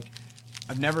 it's like,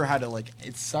 I've never had to like,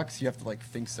 it sucks. You have to like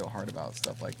think so hard about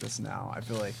stuff like this now. I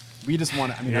feel like we just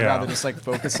want to, I'd rather just like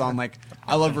focus on like,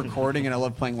 I love recording and I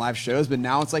love playing live shows, but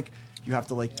now it's like, you have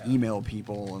to like email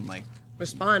people and like,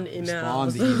 Respond to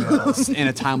emails in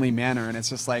a timely manner, and it's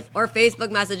just like or Facebook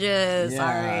messages. Yeah,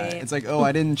 Sorry, it's like, oh,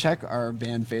 I didn't check our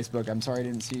band Facebook. I'm sorry, I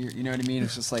didn't see you know what I mean?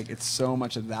 It's just like it's so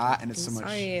much of that, and it's so much.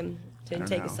 Sorry, didn't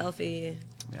take a selfie.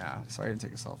 Yeah, sorry, I didn't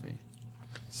take a selfie.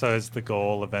 So is the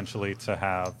goal eventually to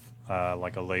have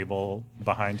like a label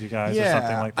behind you guys or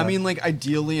something like that? I mean, like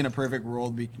ideally in a perfect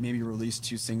world, we maybe release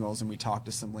 2 singles and we talk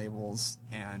to some labels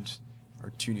or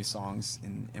 2 new songs,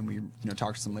 and we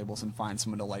talk to some labels and find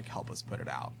someone to like help us put it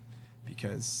out,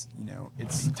 because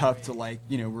it's tough to like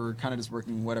we're kind of just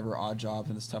working whatever odd jobs,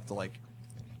 and it's tough to like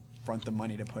front the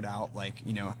money to put out like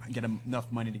get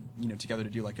enough money to together to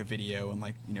do like a video and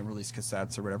like release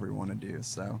cassettes or whatever we want to do.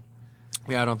 So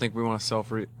Yeah, I don't think we want to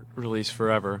self-release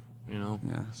forever, Yeah.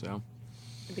 So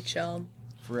Big chill.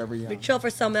 Forever young. Big chill for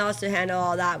someone else to handle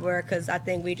all that work, because I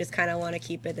think we just kind of want to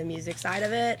keep it the music side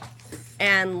of it,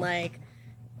 and like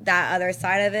that other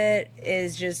side of it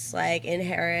is just like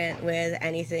inherent with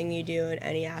anything you do in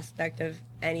any aspect of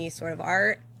any sort of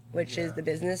art, which is the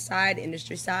business side,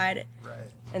 industry side, Right.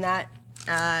 and that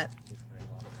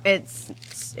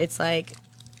it's like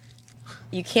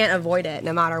you can't avoid it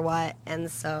no matter what,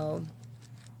 and so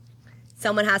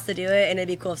someone has to do it, and it'd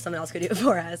be cool if someone else could do it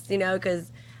for us,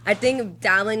 because I think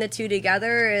dabbling the two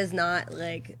together is not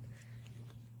like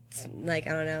I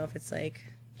don't know if it's like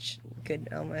good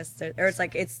almost, or it's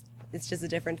like it's just a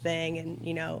different thing, and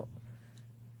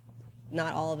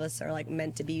not all of us are like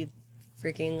meant to be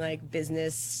freaking like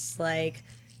business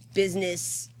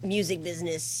music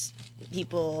business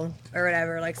people or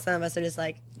whatever. Like some of us are just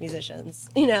like musicians,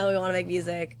 we want to make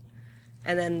music,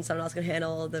 and then someone else can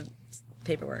handle the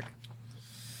paperwork.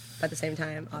 But at the same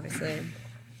time, obviously,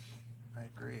 I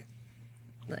agree.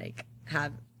 like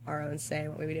have our own say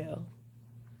in what we do.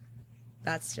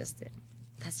 That's just it.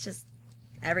 That's just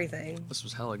everything. this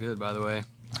was hella good, by the way. I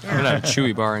Yeah. haven't had a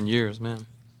Chewy bar in years, man.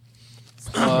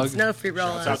 It's no free roll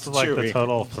up. That's like the Chewy.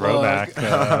 total throwback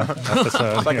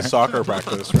episode. It's like a soccer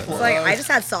practice right It's now. like I just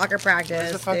had soccer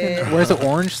practice. Dude. Where's the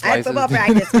orange I had slices? football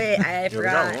practice. Wait, I Yeah, we got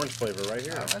forgot. orange flavor right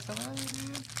here.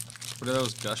 What are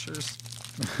those gushers?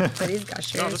 What are these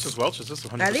gushers? No, this is Welch's. This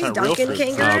is 100% Are these real Dunkin' fruit.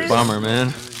 Kangaroos? Oh, bummer,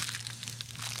 man.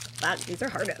 Wow, these are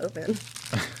hard to open.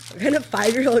 What kind of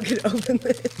 5-year-old could open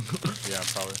this? Yeah,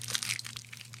 probably.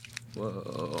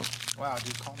 Whoa. Wow,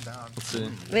 dude, calm down. Let's see.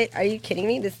 Wait, are you kidding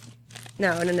me?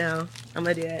 No. I'm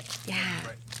gonna do it. Yeah.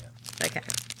 Right. Yeah. Okay.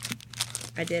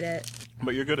 I did it.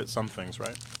 But you're good at some things,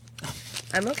 right?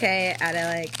 I'm okay at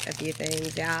like a few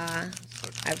things. Yeah.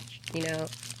 I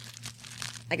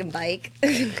can bike.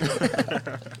 I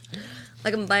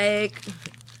can bike.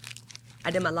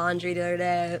 I did my laundry the other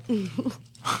day.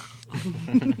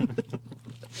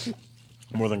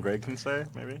 More than Greg can say,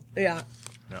 maybe? Yeah.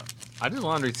 Yeah. I did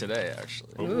laundry today,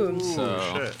 actually. Ooh.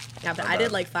 So Shit. Yeah, but I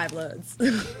did like 5 loads.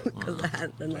 'Cause I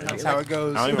hadn't done laundry. That's how it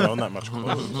goes. I don't even own that much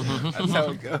clothes. That's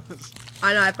how it goes.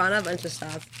 I know, I found a bunch of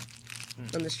stuff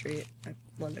on the street. I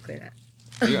wanted to clean it.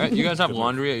 you guys have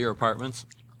laundry at your apartments?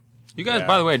 You guys, Yeah.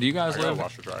 by the way, do you guys I got a live?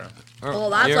 washer dryer. or- Well,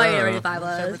 that's why you you're- already 5 San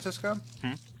loads. Francisco?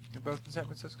 You're both in San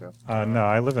Francisco? No,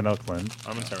 I live in Oakland.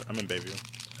 I'm in Bayview.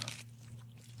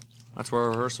 That's where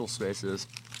rehearsal space is.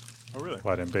 Oh, really?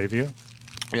 What, in Bayview?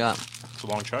 Yeah. It's a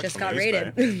long trek. Just from got the East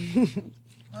raided. Bay.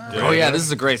 Oh yeah, this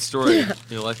is a great story.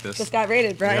 You like this? Just got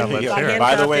raided, Brian. Yeah, let's Got hear it.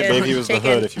 By the handcuffed way, and Bayview is the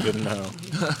taken. hood, if you didn't know.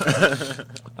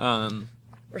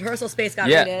 Rehearsal space got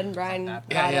Yeah. raided. Brian got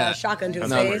yeah. a shotgun to his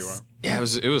That's where you face. were. Yeah,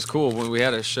 it was cool when we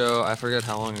had a show. I forget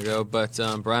how long ago, but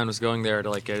Brian was going there to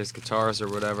like get his guitars or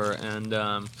whatever,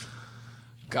 and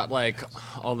got like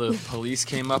all the police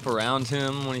came up around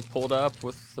him when he pulled up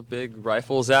with the big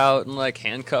rifles out and like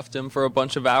handcuffed him for a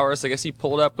bunch of hours. I guess he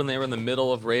pulled up when they were in the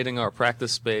middle of raiding our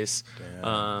practice space.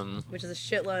 Which is a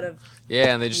shitload of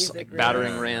Yeah, and they just Music like,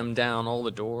 battering room. rammed down all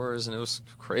the doors, and it was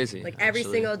crazy. like every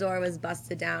actually. single door was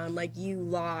busted down. Like you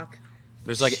lock.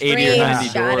 There's like 80 or frames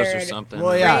 90 doors or shattered. something.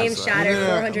 Well, yeah. Frame so- shattered,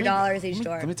 Yeah. $400 each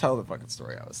door. Let me tell the fucking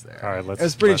story. I was there. All right, let's. It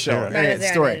was pretty let's chill. hear it. Right, I was Anyway, there,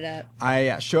 I story. made it up.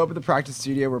 I show up at the practice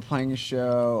studio. We're playing a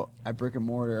show at Brick and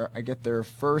Mortar. I get there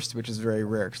first, which is very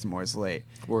rare because I'm always late.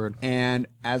 Word. And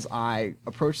as I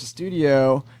approach the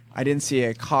studio, I didn't see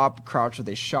a cop crouched with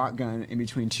a shotgun in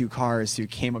between 2 cars who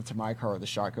came up to my car with a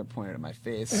shotgun pointed at my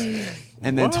face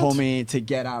and then What? told me to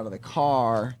get out of the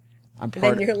car. I'm And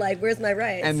part then you're like, "Where's my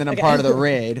rights?" and then I'm Okay. part of the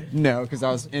raid. No, because I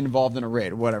was involved in a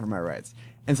raid. Whatever my rights.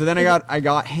 And so then I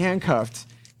got handcuffed,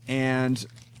 and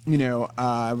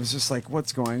I was just like,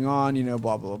 "What's going on?"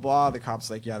 Blah blah blah. The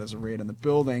cop's like, "Yeah, there's a raid in the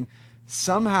building."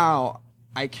 Somehow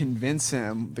I convince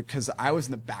him because I was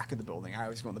in the back of the building. I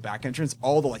always go in the back entrance.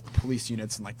 All the like the police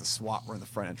units and like the SWAT were in the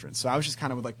front entrance. So I was just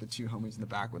kind of with like the 2 homies in the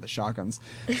back with the shotguns,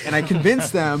 and I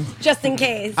convinced them. just in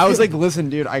case. I was like, "Listen,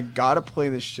 dude, I gotta play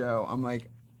this show." I'm like,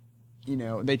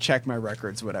 they checked my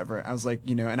records, whatever. I was like,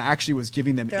 and I actually was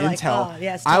giving them They're like, intel. "Oh,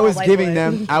 yes, I tall was white giving boy."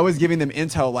 them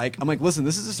intel. Like, I'm like, listen,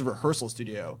 this is just a rehearsal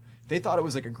studio. They thought it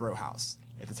was like a grow house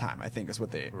at the time. I think is what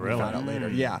they Really? found out later.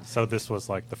 Yeah. So this was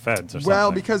like the feds or something.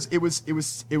 Well, because it was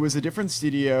a different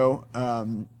studio.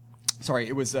 Sorry,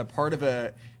 it was a part of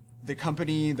the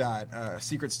company that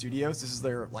Secret Studios. This is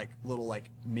their like little like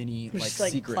mini We're like just,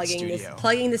 like secret plugging studio.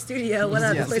 plugging the studio. What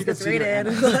up? Yeah, This place secret gets studio.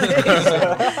 raided.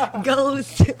 Like, go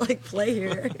like play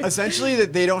here. Essentially,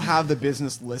 that they don't have the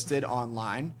business listed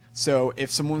online. So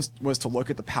if someone was to look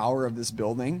at the power of this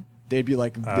building, they'd be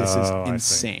like, "This is Oh, I see.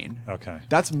 insane." Okay.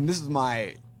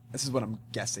 This is what I'm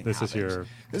guessing. This is happened. your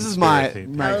This is my. conspiracy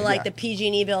my Oh, like yeah. the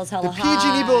PG&E bill's hella The high.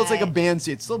 PG&E bill. It's like a band.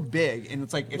 It's still big, and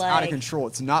it's like it's out of Like, control.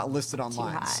 It's not listed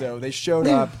online. high. So they showed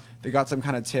up. They got some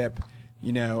kind of tip,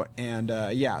 and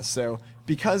yeah. So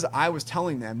because I was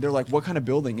telling them, they're like, "What kind of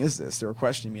building is this?" They were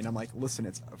questioning me, and I'm like, "Listen,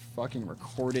 it's a fucking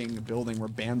recording building where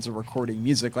bands are recording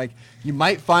music. Like, you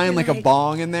might find like a like-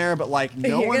 bong in there, but like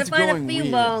no You're one's gonna find going a few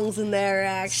weird." bongs in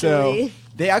there, So actually.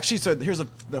 they actually. So here's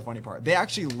the funny part. They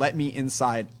actually let me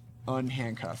inside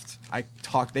unhandcuffed.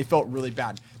 They felt really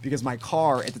bad because my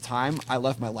car at the time I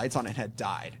left my lights on and had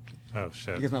died Oh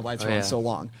shit. because my lights Oh, were on yeah. so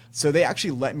long. So they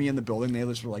actually let me in the building. They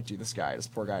just were like, "Dude, this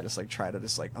poor guy, just like tried to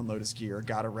just like unload his gear,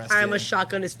 got arrested." I almost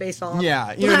shotgunned his face off.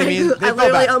 Yeah, you know what I mean? They I felt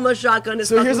literally bad. almost shotgunned his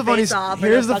So fucking here's the funny. face off. for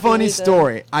Here's no the fucking funny reason.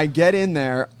 story. I get in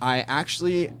there.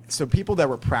 So people that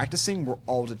were practicing were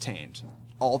all detained.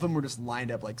 All of them were just lined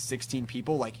up like 16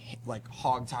 people, like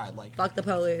hog-tied, like Fuck the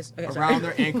police. Okay, sorry. around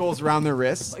their ankles, around their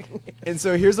wrists. And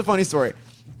so here's the funny story.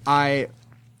 I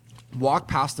walked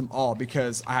past them all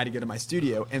because I had to get to my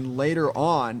studio. And later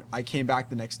on, I came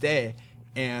back the next day,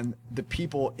 and the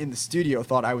people in the studio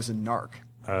thought I was a narc.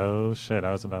 Oh shit!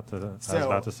 I was about to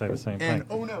say the same And thing.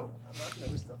 oh no, I'm not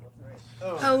gonna stuff up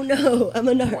Oh no, I'm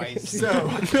a narc. So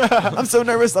I'm so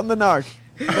nervous. I'm the narc.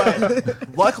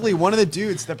 But luckily, one of the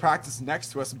dudes that practiced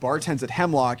next to us bartends at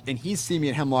Hemlock, and he's seen me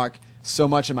at Hemlock so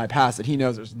much in my past that he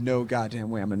knows there's no goddamn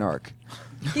way I'm a narc.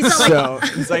 He's not like, So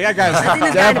he's like, "That guy's seen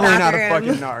this guy in the definitely not a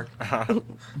fucking bathroom."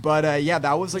 narc." But yeah,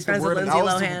 that was like the friends with word. Lindsay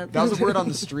That Lohan. was the word on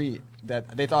the street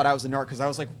that they thought I was a narc because I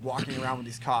was like walking around with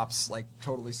these cops like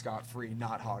totally scot free,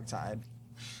 not hogtied,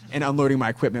 and unloading my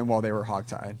equipment while they were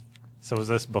hogtied. So was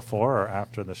this before or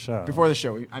after the show? Before the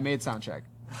show, I made sound check.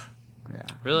 Yeah.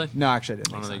 Really? No, actually, I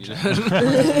didn't. I don't make think sound you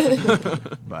check.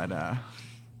 did. But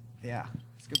yeah,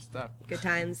 it's good stuff. good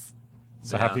times.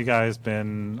 So Yeah. have you guys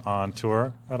been on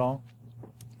tour at all?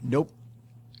 Nope.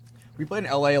 we played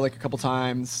in LA like a couple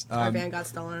times. Our van got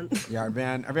stolen. Yeah, our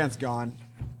van's gone.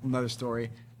 Another story.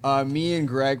 Me and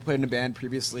Greg played in a band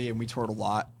previously, and we toured a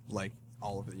lot, like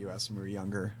all over the U.S. when we were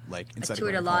younger. Like I inside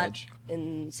toured a of lot college.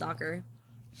 in soccer.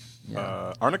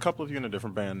 Aren't a couple of you in a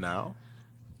different band now?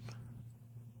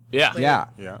 Yeah. Yeah.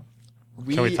 Yeah.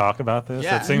 Can we talk about this?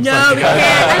 Yeah. It seems No, like we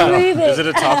can't. I'm leaving. Is it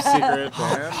a top secret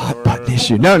band? Or...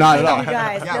 issue? No, not at all. You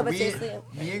guys. Yeah, No, but seriously.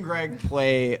 me and Greg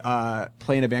play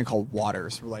in a band called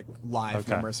Waters. We're like live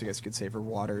Okay. members, I guess you could say, for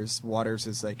Waters. Waters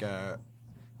is like a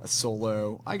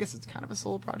solo. I guess it's kind of a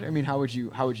solo project. I mean, how would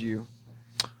you?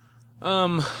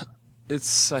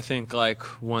 It's, I think, like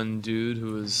one dude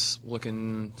who was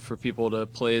looking for people to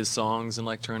play his songs and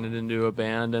like turn it into a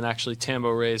band. And actually, Tambo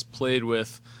Ray's played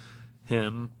with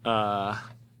him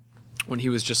when he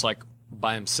was just like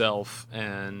by himself.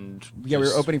 And Yeah, we were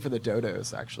just- opening for the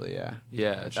Dodos, actually. Yeah.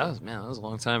 Yeah, that was a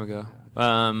long time ago.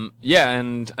 Yeah,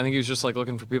 and I think he was just like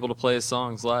looking for people to play his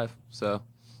songs live. So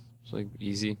it's like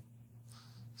easy.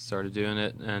 Started doing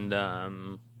it, and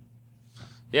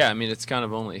yeah, I mean it's kind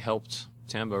of only helped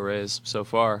Tambo Rays so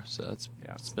far, so it's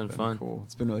been fun. Cool.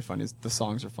 It's been really fun. The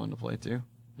songs are fun to play too.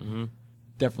 Mm-hmm.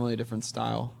 Definitely a different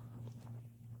style.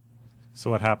 So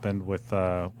what happened with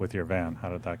your van? How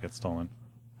did that get stolen?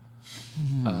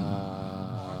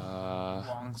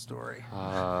 Long story.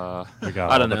 We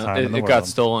got I don't all the know. time in the It got world.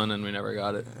 stolen, and we never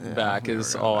got it back. we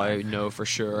Is never got all it I know for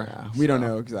sure. Yeah. We don't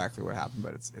know exactly what happened,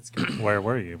 but it's good. Where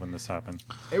were you when this happened?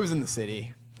 It was in the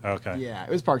city. Okay. Yeah, it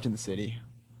was parked in the city,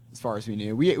 as far as we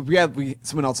knew. We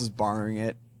someone else was borrowing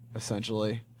it,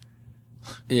 essentially.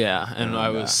 Yeah, and I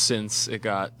And, was since it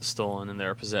got stolen in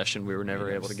their possession, we were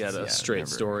never able to get a straight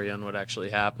story on what actually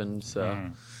happened.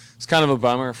 So it's kind of a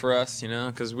bummer for us,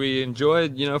 because we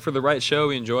enjoyed, for the right show,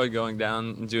 we enjoyed going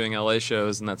down and doing LA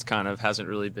shows, and that's kind of hasn't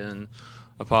really been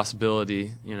a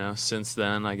possibility, since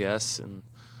then, I guess. And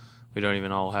we don't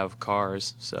even all have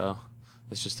cars, so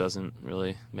this just doesn't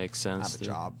really make sense. Have a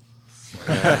job.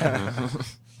 Yeah.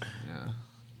 Yeah.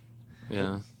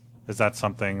 Yeah. Is that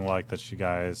something like that you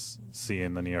guys see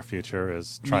in the near future?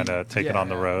 Is trying to take it on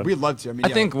the road? We'd love to. I mean, I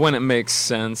think when it makes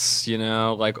sense,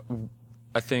 like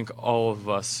I think all of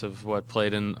us have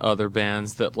played in other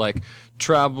bands that like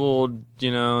traveled,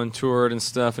 and toured and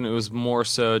stuff, and it was more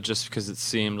so just because it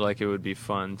seemed like it would be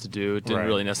fun to do. It didn't Right.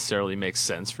 really necessarily make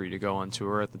sense for you to go on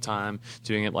tour at the time,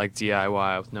 doing it like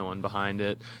DIY with no one behind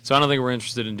it. So I don't think we're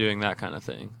interested in doing that kind of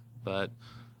thing. But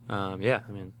yeah,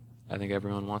 I mean, I think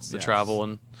everyone wants to travel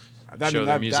and show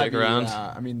their music around.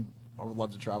 I mean, I would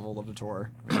love to travel, love to tour.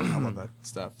 I love that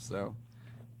stuff. So,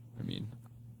 I mean,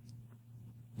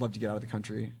 love to get out of the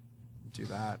country, do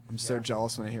that. I'm so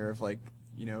jealous when I hear of like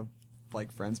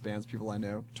friends, bands, people I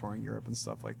know touring Europe and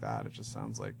stuff like that. It just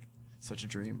sounds like such a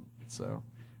dream. So,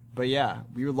 but yeah,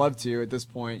 we would love to. At this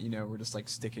point, we're just like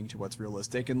sticking to what's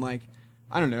realistic and like,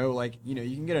 I don't know, like, you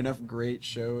can get enough great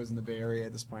shows in the Bay Area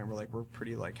at this point where like we're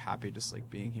pretty like happy just like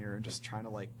being here and just trying to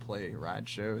like play rad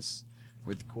shows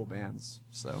with cool bands.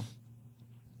 So,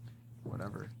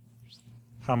 whatever.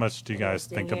 How much do you guys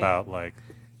Interesting, think yeah. about like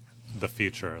the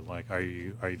future? Like, are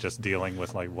you just dealing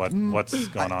with like what's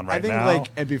going on right I think now? like,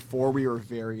 and before we were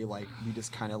very like, we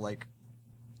just kind of like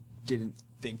didn't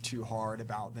think too hard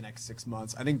about the next 6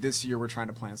 months. I think this year we're trying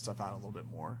to plan stuff out a little bit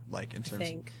more, like in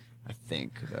terms. I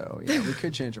think though, yeah, we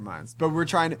could change our minds, but we're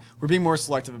being more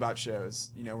selective about shows.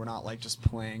 We're not like just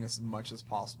playing as much as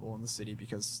possible in the city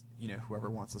because whoever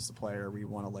wants us to play or we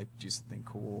want to like do something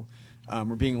cool.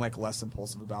 We're being like less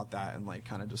impulsive about that and like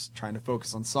kind of just trying to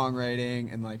focus on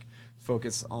songwriting and like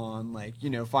focus on like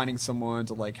finding someone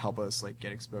to like help us like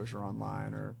get exposure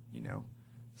online or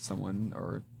someone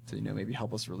or to maybe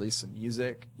help us release some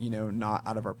music not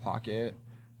out of our pocket.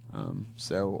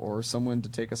 Or someone to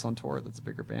take us on tour that's a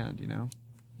bigger band,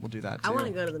 We'll do that too. I want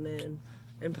to go to the moon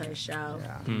and play a show.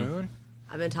 Yeah. Moon?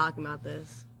 I've been talking about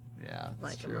this. Yeah, that's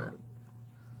Like a true. month.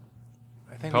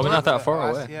 I think Probably we not talked that far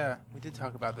about away. Yeah, we did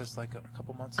talk about this like a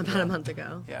couple months ago. About a month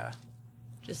ago. Yeah.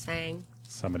 Just saying.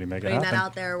 Somebody make it Putting that happen.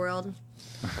 out there, world.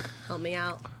 Help me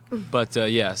out. But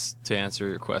yes, to answer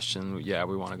your question, yeah,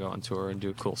 we want to go on tour and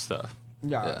do cool stuff.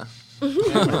 Yeah. Yeah.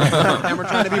 And we're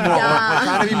trying to be more we're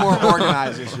trying to be more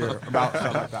organized this year about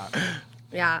stuff like that.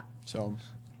 Yeah. So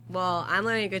Well, I'm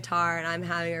learning guitar and I'm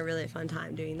having a really fun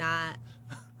time doing that.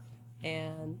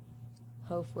 And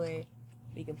hopefully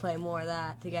we can play more of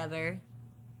that together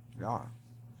yeah.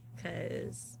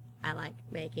 because I like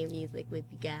making music with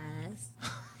you guys.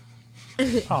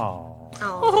 Oh,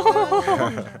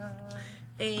 Aww.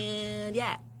 And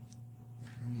yeah.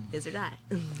 Is or die.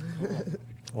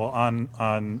 well,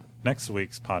 on next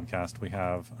week's podcast we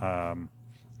have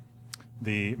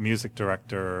the music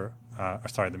director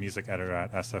the music editor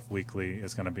at SF Weekly,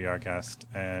 is going to be our guest,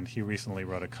 and he recently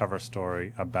wrote a cover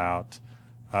story about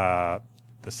the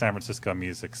San Francisco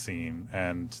music scene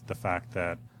and the fact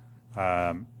that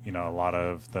a lot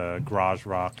of the garage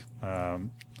rock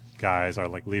guys are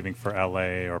like leaving for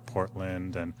LA or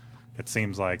Portland, and it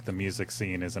seems like the music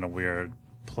scene is in a weird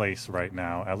place right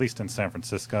now, at least in San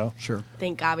Francisco. Sure.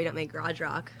 Thank God we don't make garage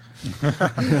rock.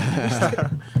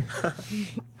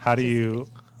 How do you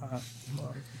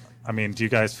do you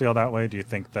guys feel that way? Do you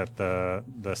think that the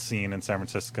scene in San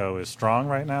Francisco is strong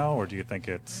right now, or do you think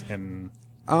it's in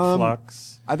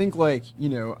flux? I think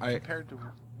Compared to,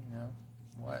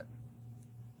 what?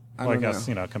 I guess,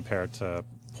 compared to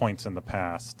points in the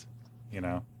past, I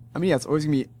mean, yeah, it's always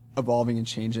gonna be evolving and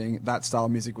changing. That style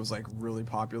of music was like really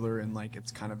popular, and like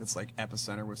it's kind of its like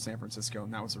epicenter with San Francisco,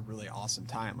 and that was a really awesome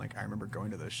time. Like I remember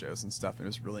going to those shows and stuff, and it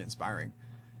was really inspiring.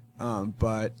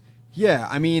 But yeah,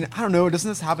 I mean, I don't know. Doesn't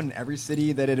this happen in every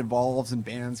city that it evolves and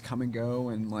bands come and go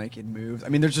and like it moves? I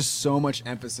mean, there's just so much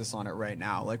emphasis on it right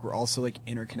now. Like we're also like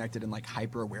interconnected and like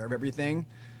hyper aware of everything.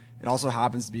 It also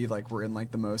happens to be like we're in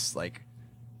like the most like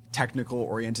technical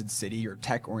oriented city or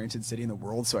tech oriented city in the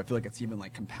world, so I feel like it's even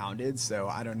like compounded. So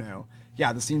I don't know.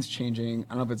 Yeah, the scene's changing.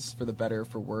 I don't know if it's for the better or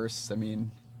for worse. I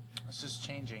mean, It's just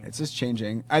changing. it's just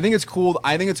changing. I think it's cool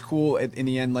in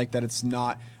the end, like that it's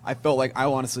not. I felt like,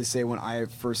 I'll honestly say, when I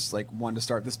first like wanted to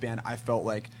start this band, I felt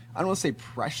like, I don't want to say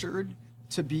pressured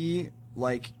to be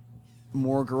like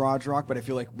more garage rock, but I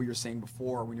feel like we were saying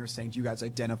before, when you were saying, do you guys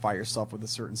identify yourself with a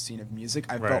certain scene of music?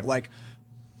 I felt like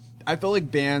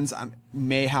bands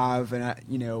may have,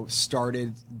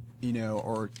 started,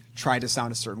 or tried to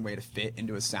sound a certain way to fit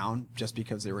into a sound just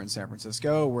because they were in San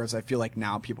Francisco. Whereas I feel like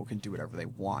now people can do whatever they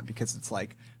want because it's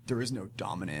like there is no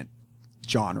dominant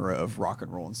genre of rock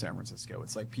and roll in San Francisco.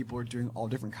 It's like people are doing all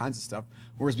different kinds of stuff.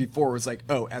 Whereas before it was like,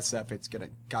 oh, SF, it's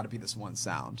got to be this one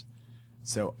sound.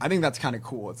 So I think that's kind of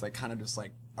cool. It's like kind of just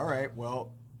like, all right,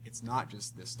 well, it's not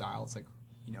just this style. It's like,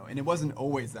 and it wasn't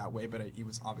always that way, but it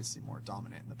was obviously more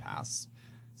dominant in the past.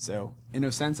 So in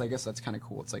a sense, I guess that's kind of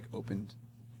cool. It's like opened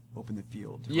the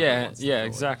field. Yeah,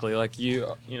 exactly. Like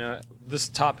this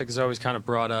topic is always kind of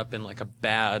brought up in like a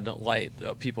bad light.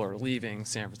 People are leaving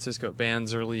San Francisco.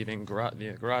 Bands are leaving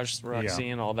garage rock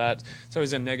scene, all that. It's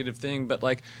always a negative thing. But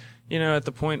like, at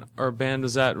the point our band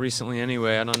was at recently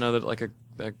anyway, I don't know that like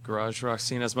that garage rock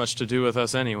scene has much to do with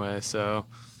us anyway. So.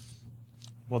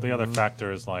 Well, the other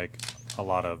factor is like a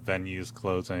lot of venues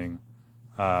closing.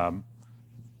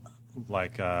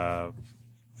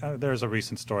 There's a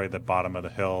recent story that Bottom of the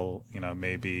Hill,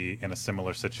 may be in a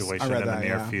similar situation in the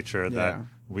near future that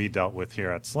we dealt with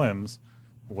here at Slim's,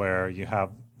 where you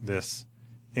have this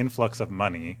influx of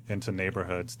money into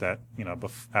neighborhoods that,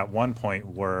 at one point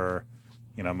were,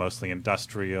 mostly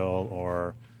industrial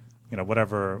or,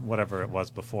 whatever it was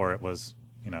before it was,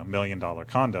 $1 million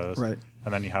condos. Right.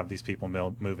 And then you have these people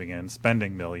moving in,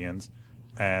 spending millions,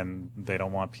 and they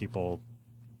don't want people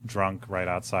drunk right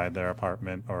outside their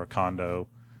apartment or condo,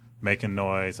 making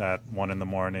noise at 1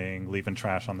 a.m, leaving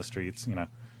trash on the streets,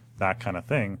 that kind of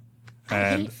thing. And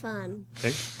I hate fun.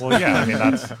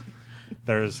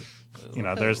 There's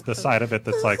the side of it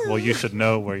that's like, well, you should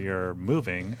know where you're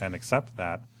moving and accept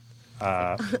that.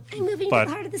 I'm moving to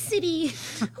part of the city.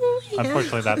 Oh my God.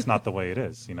 Unfortunately, that's not the way it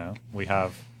is.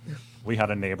 We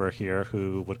had a neighbor here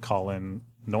who would call in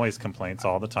noise complaints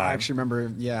all the time. I actually remember,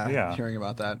 hearing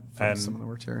about that from someone that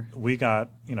worked here. We got,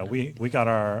 we got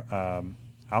our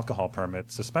alcohol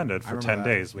permit suspended for 10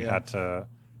 days. We had to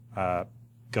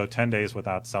go 10 days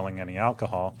without selling any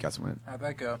alcohol. Guess what? How'd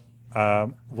that go?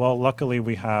 Well, luckily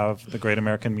we have the Great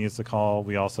American Music Hall.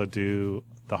 We also do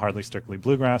the Hardly Strictly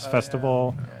Bluegrass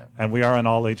Festival, and we are an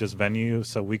all-ages venue,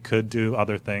 so we could do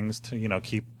other things to,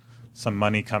 keep some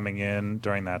money coming in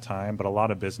during that time. But a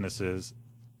lot of businesses,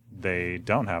 they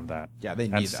don't have that. Yeah, they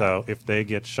need and that. So if they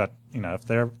get shut, if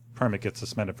their permit gets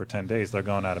suspended for 10 days, they're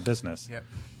going out of business. Yep.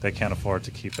 They can't afford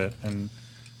to keep it. And,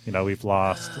 we've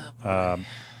lost,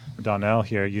 Donnell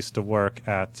here used to work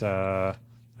at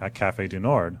Café du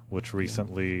Nord, which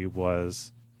recently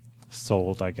was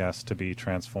sold, I guess, to be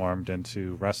transformed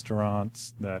into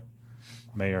restaurants that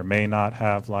may or may not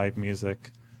have live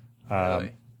music.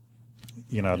 Really?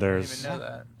 There's... I didn't even know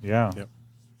that. Yeah. Yep.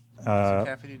 So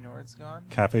Café du Nord's gone?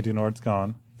 Café du Nord's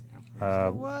gone.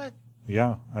 What?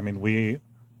 Yeah. I mean,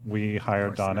 we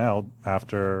hired Donnell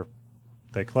after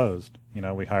they closed.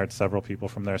 We hired several people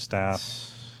from their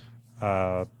staff.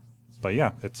 But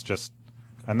yeah, it's just,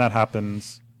 and that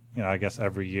happens, I guess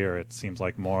every year it seems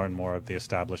like more and more of the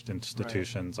established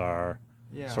institutions are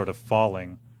sort of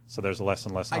falling. So there's less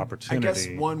and less I opportunity.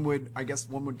 I guess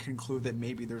one would conclude that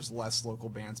maybe there's less local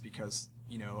bands because,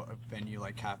 you know, a venue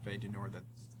like Cafe du Nord that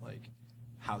like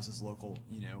houses local,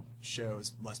 you know,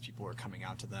 shows, less people are coming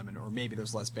out to them, and or maybe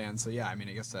there's less bands. So yeah, I mean,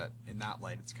 I guess that in that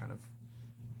light, it's kind of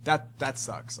that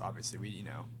sucks. Obviously,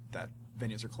 that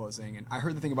venues are closing, and I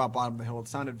heard the thing about Bottom of the Hill. It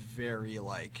sounded very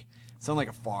like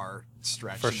a far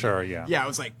stretch. For sure, yeah. Yeah, it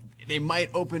was like they might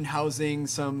open housing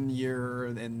some year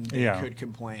and they Yeah. could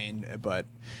complain, but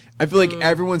I feel like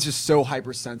everyone's just so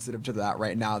hypersensitive to that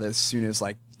right now that as soon as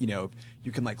like, you know,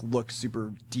 you can like look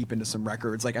super deep into some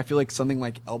records, like I feel like something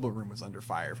like Elbow Room was under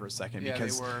fire for a second Yeah,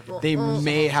 because they they were.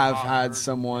 may have had Offered,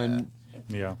 someone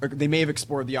Yeah. or they may have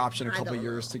explored the option a I couple don't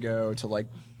years ago to like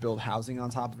build housing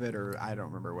on top of it, or I don't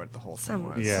remember what the whole thing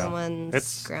was. Yeah.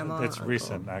 Someone's grandma, It's uncle.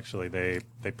 recent actually. They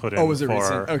put in Oh, was it for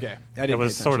recent? Okay, I didn't it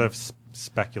was pay sort attention. of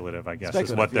speculative, I guess, is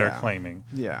Speculative, what they're yeah. claiming.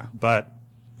 Yeah. But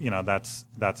you know, that's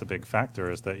a big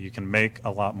factor, is that you can make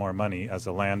a lot more money as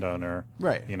a landowner,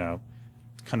 Right. You know,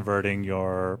 converting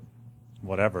your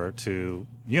whatever to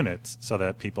units so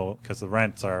that people, because the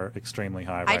rents are extremely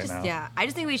high right now. I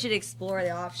just think we should explore the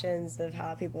options of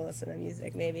how people listen to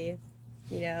music, maybe,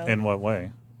 you know, In what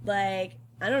way? like,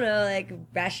 I don't know, like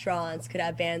restaurants could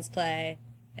have bands play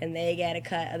and they get a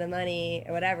cut of the money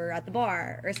or whatever at the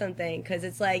bar or something, because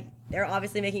it's like they're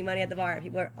obviously making money at the bar.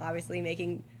 People are obviously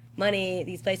making money,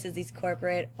 these places, these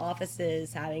corporate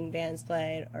offices having bands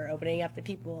played or opening up to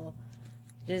people.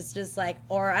 Just like,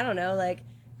 or I don't know, like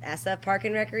SF Park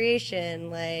and Recreation,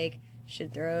 like,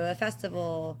 should throw a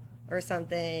festival or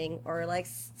something, or like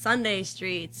Sunday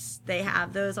Streets, they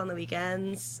have those on the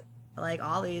weekends, like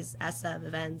all these SF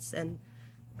events, and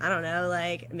I don't know,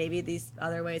 like maybe these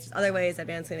other ways that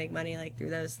bands can make money, like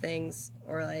through those things,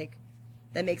 or like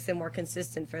that makes it more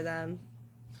consistent for them.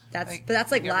 But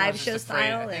that's like live show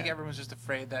style. I think everyone's just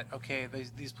afraid that, okay,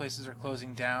 these places are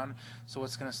closing down, so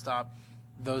what's going to stop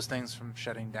those things from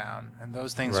shutting down and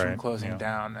those things from Right, closing yeah.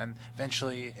 down, and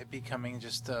eventually it becoming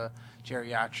just a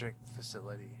geriatric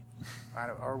facility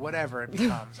or whatever it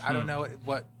becomes. I don't know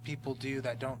what people do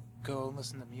that don't go and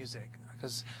listen to music,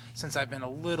 because since I've been a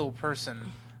little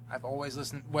person, I've always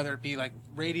listened, whether it be like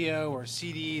radio or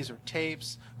CDs or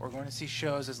tapes or going to see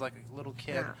shows as like a little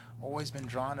kid, Yeah. always been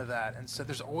drawn to that. And so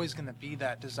there's always going to be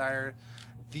that desire.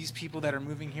 These people that are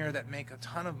moving here that make a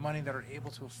ton of money, that are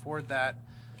able to afford that,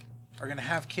 are going to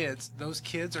have kids. Those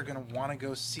kids are going to want to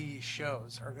go see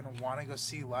shows, are going to want to go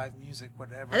see live music,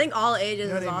 whatever. I think all ages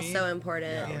You know is what I also mean?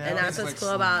 important, Yeah. You know, and that's it's what's like cool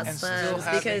about and still slams,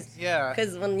 having-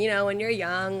 because when you're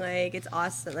young, like it's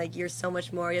awesome, like you have so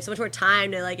much more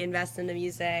time to like invest into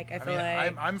music. I feel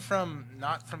like I'm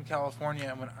not from California,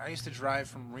 and when I used to drive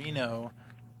from Reno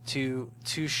to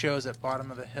two shows at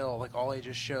Bottom of the Hill, like all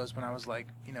ages shows, when I was like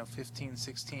 15,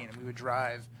 16, and we would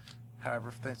drive,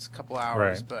 however, that's a couple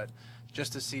hours, Right. but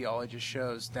just to see all ages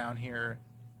shows down here,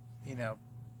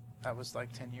 that was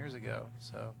like 10 years ago.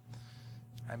 So,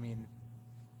 I mean,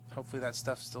 hopefully that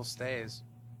stuff still stays.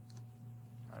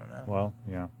 I don't know. Well,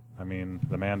 yeah. I mean,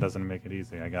 the man doesn't make it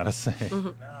easy, I gotta say.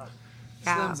 No.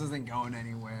 Yeah. Slims isn't going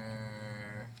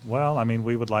anywhere. Well, I mean,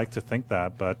 we would like to think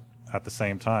that, but at the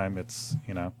same time, it's,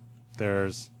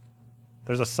 there's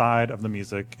a side of the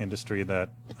music industry that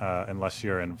unless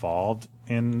you're involved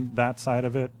in that side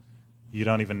of it, you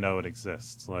don't even know it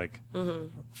exists. Like,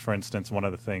 for instance, one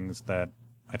of the things that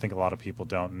I think a lot of people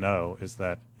don't know is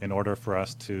that in order for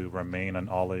us to remain an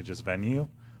all-ages venue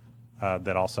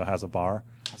that also has a bar,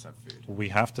 How's that food? we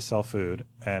have to sell food,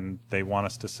 and they want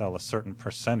us to sell a certain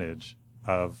percentage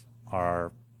of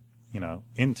our,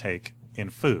 intake in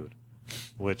food,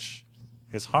 which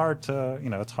is hard to,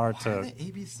 it's hard Why are to.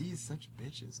 the ABCs such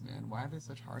bitches, man? Why are they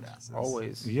such hard asses?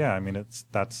 Always. Yeah, I mean, I guess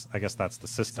that's the Is that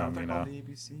system, what they're called, the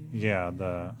ABC? Yeah,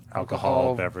 the Alcohol,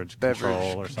 alcohol beverage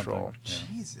control or control. something.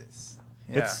 Yeah. Jesus.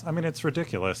 Yeah. It's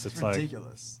ridiculous. It's like,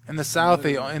 ridiculous. In the South,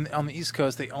 on the East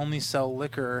Coast, they only sell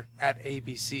liquor at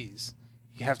ABCs.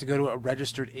 You have to go to a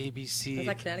registered ABC. That's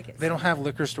like Connecticut. They don't have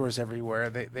liquor stores everywhere.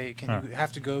 They can Huh. you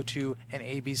have to go to an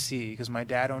ABC, because my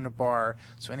dad owned a bar.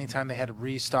 So anytime they had to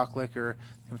restock liquor,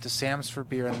 they went to Sam's for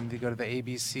beer, and then they go to the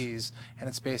ABCs, and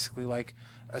it's basically like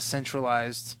a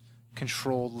centralized,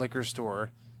 controlled liquor store.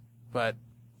 But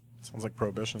Sounds like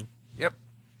prohibition. yep,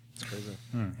 It's crazy.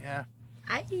 yeah,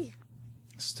 I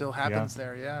still happens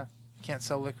there. Yeah, can't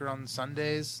sell liquor on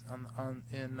Sundays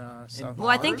in South. Well,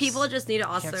 I think Bars? people just need to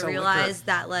Can't also sell realize liquor.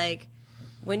 that, like,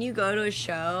 when you go to a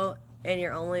show and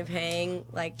you're only paying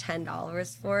like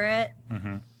 $10 for it,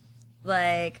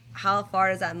 like, how far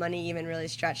does that money even really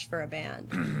stretch for a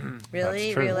band? Really,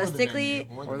 That's true. realistically,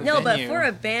 Or the no. But venue. for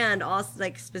a band, also,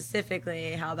 like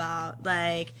specifically, how about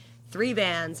like 3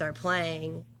 bands are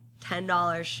playing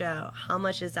 $10 show, how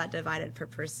much is that divided per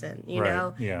person, you Right,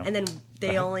 know? yeah. And then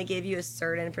they only give you a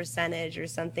certain percentage or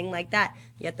something like that,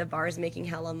 yet the bar's making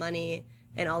hella money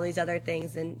and all these other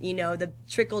things. And, you know, the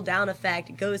trickle down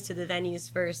effect goes to the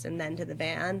venues first and then to the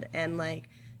band. And, like,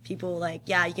 people, like,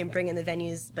 yeah, you can bring in the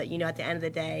venues, but, you know, at the end of the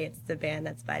day, it's the band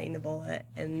that's biting the bullet.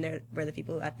 And we're the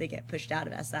people who have to get pushed out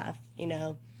of SF, you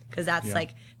know? Because that's,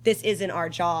 like, this isn't our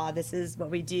job. This is what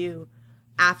we do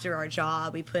after our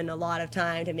job. We put in a lot of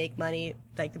time to make money,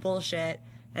 like the bullshit.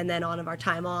 And then on our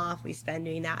time off, we spend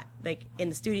doing that, like, in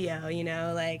the studio, you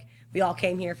know? Like, we all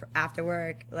came here for after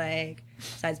work, like,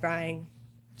 besides Brian.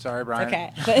 Sorry, Brian.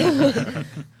 Okay, but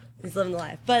he's living the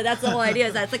life. But that's the whole idea,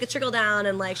 is that it's like a trickle down,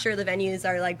 and like sure the venues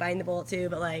are like biting the bullet too,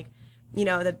 but like, you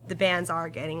know, the bands are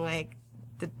getting like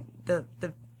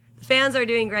the fans are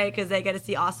doing great because they get to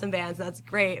see awesome bands, and that's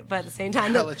great. But at the same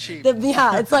time, Hella cheap.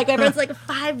 yeah, it's like everyone's like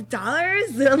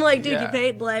 $5. And I'm like, dude, Yeah. you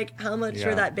paid like how much Yeah.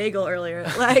 for that bagel earlier?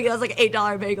 Like it was like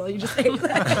 $8 bagel. You just ate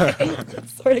that.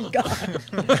 Swear to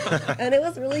God. And it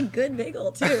was a really good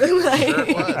bagel too. Like, Sure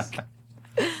it was.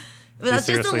 but that's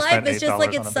just the seriously life. spent It's just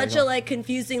like $8 on it's a such bagel? a like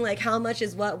confusing like how much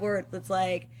is what worth. It's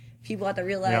like people have to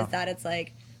realize that it's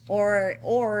like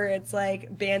or it's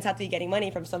like bands have to be getting money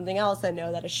from something else and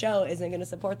know that a show isn't going to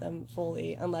support them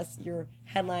fully unless you're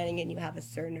headlining and you have a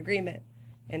certain agreement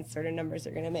and certain numbers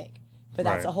they're going to make. But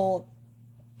that's Right. a whole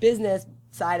business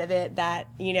side of it that,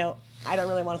 you know, I don't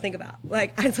really want to think about.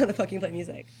 Like I just want to fucking play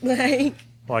music. Like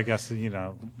Well, I guess, you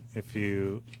know, if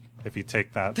you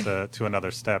take that to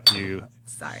another step,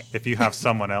 sorry. if you have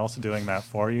someone else doing that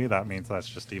for you, that means that's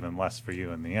just even less for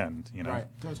you in the end. You know, Right.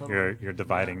 No, totally. you're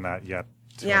dividing that yet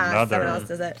to Yeah, someone another. else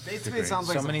does it. Basically, it sounds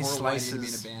like So it's a many horrible idea to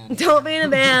slices. be in a band. Don't be in a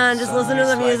band. Just listen to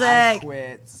the I music.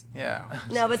 quit. Yeah.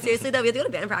 No, but seriously though, we have to go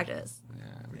to band practice.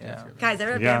 Yeah. Guys,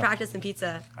 ever Yeah. band practice and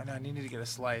pizza? I know. I needed to get a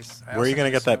slice. Where are you gonna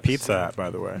get that pizza at,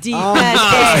 by the way?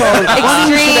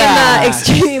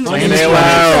 Extreme. Plain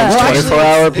Lounge,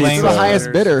 24-hour It's the pizza.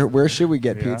 highest bidder. Where should we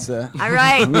get pizza? All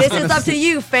right, this is up to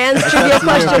you, fans. Trivia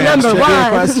question number Trivia one.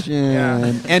 question.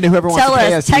 And whoever wants Tell to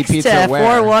pay us, us, eat text pizza to where?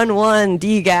 411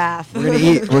 DGAF. We're gonna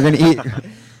eat. We're gonna eat.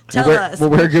 Tell we'll wear, us, We'll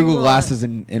what wear do you Google want? glasses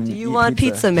and Do you eat want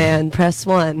pizza, man? Press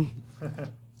 1.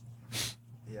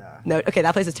 Yeah. No, okay,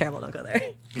 that place is terrible. Don't go there.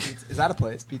 Is that a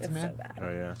place? Pizza It's so Man? bad. Oh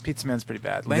yeah. Pizza Man's pretty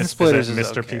bad. Lane Is Splitters it is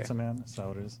Mr. okay. Pizza Man? Is that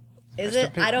what it is? Is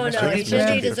it? I don't Mr. know. He Pizza shouldn't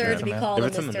Man? deserve to be Mr. called If a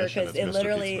it's in the Mr. mission, because it's it Mr.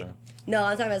 literally. Pizza. No,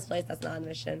 I'm talking about this place. That's not a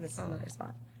mission. It's another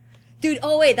spot. Dude,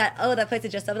 oh wait, that place that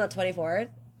just opened on 24th.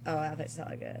 Oh, that place is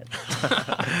hella good.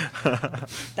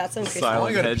 That's some crazy. I want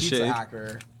to go to Head Pizza shake.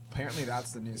 Hacker. Apparently,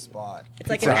 that's the new spot. It's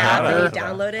like Pizza an app where you Hacker?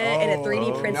 download it and it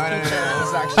 3D prints No, pizza. this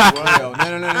is actually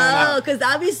real. No. Oh, because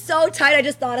that'd be so tight. I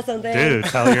just thought of something. Dude,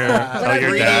 tell your Like,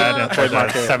 dad and for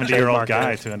that Trademark it. 70-year-old Trademark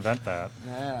guy it. to invent that.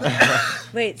 Yeah.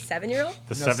 Wait, 7-year-old?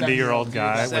 The No, 70-year-old 70-year-old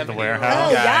guy with the 70-year-old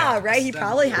warehouse. Oh, guy. yeah, right. He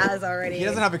probably has already. He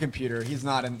doesn't have a computer. He's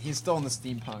not in. He's still in the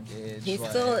steampunk age. He's like,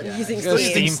 still using He goes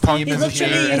Steam. Steampunk He's is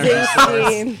literally here.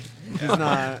 using Steam. He's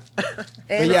not.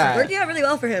 And yeah. it's working out really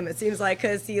well for him, it seems like,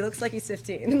 because he looks like he's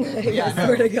 15. Like, Yeah, I I know.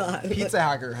 swear to God. Pizza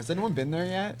Hacker. Has anyone been there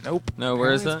yet? Nope. No,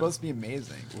 where is Apparently that? It's supposed to be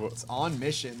amazing. It's on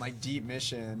mission, like deep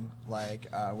mission. Like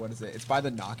what is it? It's by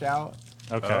the Knockout.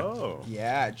 Okay. Oh.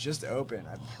 Yeah, it just opened.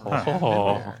 I've Huh. heard.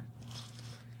 Oh.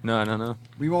 No.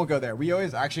 We won't go there. We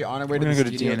always actually on our way to We're the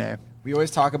gonna go to studio. DNA. We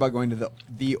always talk about going to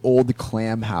the old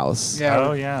Clam House. Yeah.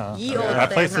 Oh yeah. Ye old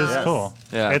That place Clam is House. cool.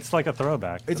 Yeah. It's like a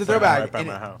throwback. It's a like throwback. right by and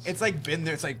my house. It's like been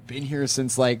there. It's like been here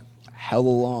since like hella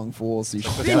long, fool. So you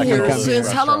should Been definitely here come since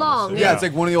here. hella long. Yeah, it's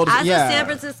like one of the oldest. As yeah. a San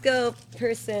Francisco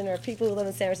person or people who live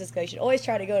in San Francisco, you should always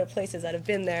try to go to places that have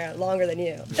been there longer than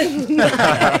you. Well,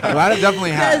 that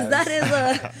definitely has. Because that is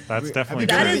a That's definitely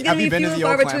that been is to going the- to be have you been few to and the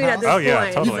far old Clam between at House? this Oh, yeah,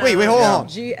 point. totally. Wait, hold on.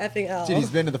 G effing L. Dude, he's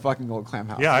been to the fucking old Clam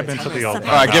House. Yeah, I've been to the old. All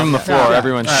right, give him the floor. Yeah.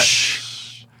 Everyone, All right.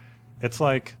 shh. It's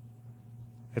like,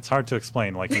 it's hard to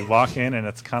explain. Like you walk in and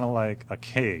it's kind of like a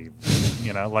cave.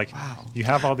 You know, like Wow. you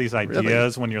have all these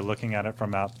ideas when you're looking at it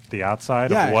from the outside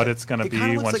Yeah, of what it's going to it kinda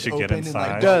be looks once like you get open and, like,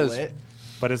 inside. It does. lit.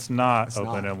 But it's not It's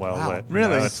open not. and well Wow. lit. you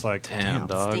Really? know? It's like Damn,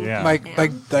 dog. Yeah.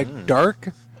 Like dark.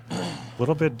 a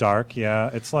little bit dark. Yeah,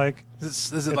 it's like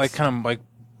Is it like It's- kind of like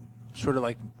sort of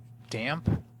like damp?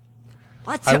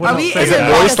 What? I Are wouldn't we say in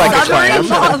that. a Voiced like a submarine?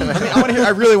 clam. I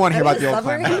really want to hear Are about we the in a old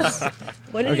Clam submarine? House.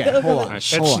 When did Okay, it go hold from- on.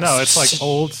 It's- Hold on. no, it's like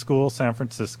old school San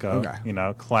Francisco. Okay. You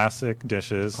know, classic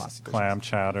dishes, Classic dishes. clam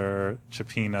chowder,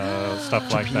 cipino,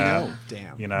 stuff like that. Chipino?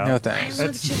 Damn. You know, No I thanks. love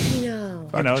It's- Chipino.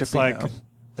 you know, Fuck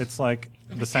it's like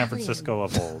the San Francisco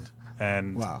of old,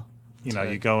 and Wow. you know,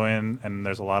 you go in and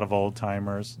there's a lot of old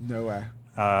timers, No way.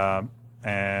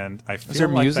 and I there feel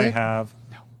like they music? have.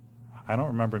 I don't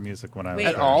remember music when I was Wait,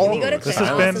 At there. all? can we go to This has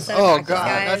Clear been- House instead of Oh Cactus god,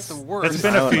 Guys? that's the worst. It's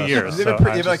been a few years. They So have,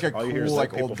 I like just- a all you hear cool is,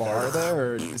 like like, old people bar fart. there,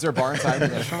 or is there a bar inside the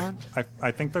restaurant?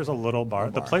 I think there's a little bar.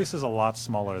 The bar. place is a lot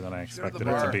smaller than I expected it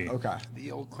to bar. be. Okay.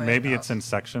 The old clan Maybe house. it's in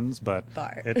sections, but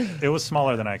Bar. it was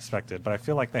smaller than I expected. But I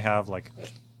feel like they have like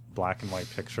black and white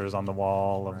pictures on the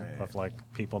wall of, Right. of like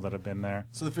people that have been there.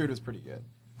 So the food was pretty good.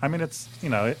 I mean, it's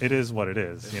it is what it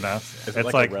is. You know, Is it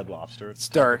it's like a Red Lobster? It's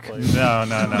dark. no,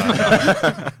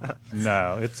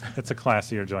 no. It's a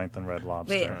classier joint than Red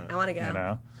Lobster. Wait, I want to go. You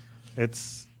know,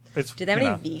 it's. Do they have you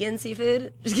any know, vegan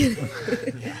seafood? Just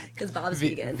kidding. Because Bob's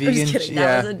vegan. I'm vegan, just kidding.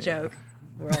 yeah. That was a joke.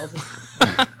 We're all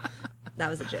just... That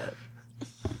was a joke.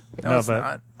 No, it's but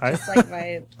not. It's like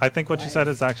my... I think what you said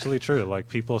is actually true. Like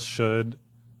people should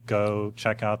go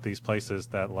check out these places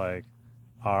that like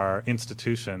are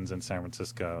institutions in San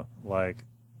Francisco, like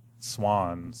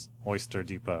Swan's, Oyster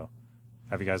Depot.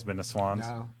 Have you guys been to Swan's?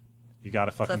 No. You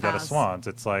gotta fucking Cliff go to House. Swan's.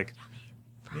 It's like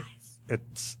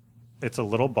it's a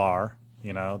little bar,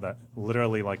 you know, that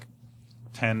literally like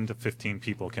 10 to 15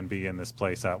 people can be in this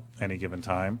place at any given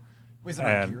time. Wait, is that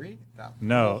on And- Geary? That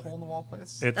no. hole in the wall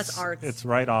place? It's That's arts. It's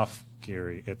right off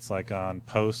Geary. It's like on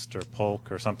Post or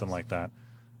Polk or something like that.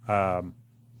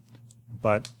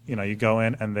 But you know, you go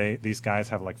in and these guys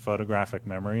have like photographic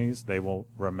memories. They will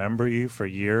remember you for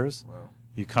years. Whoa.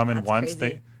 You come in That's once,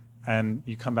 crazy. and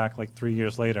you come back like 3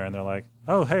 years later, and they're like,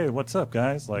 "Oh, hey, what's up,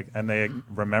 guys?" Like, and they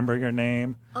remember your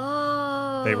name.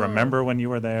 Oh. They remember when you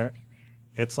were there.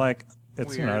 It's like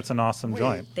it's Weird. it's an awesome Wait,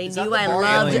 joint. They is that knew the I bar?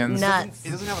 loved Aliens. nuts.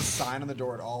 It doesn't have a sign on the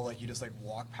door at all. Like you just like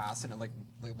walk past it and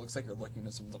it looks like you're looking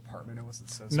into someone's apartment. It was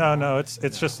so No, small. no, it's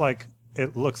just like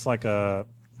it looks like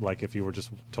if you were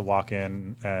just to walk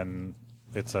in and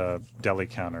it's a deli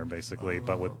counter basically,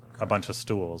 but with a bunch of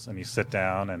stools, and you sit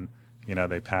down and you know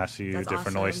they pass you That's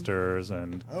different awesome. oysters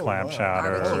and Oh, clam wow.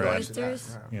 chowder, Barbecue and,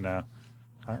 oysters? you know,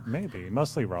 maybe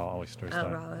mostly raw oysters Oh, though.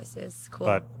 raw oysters. Cool.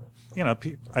 But you know,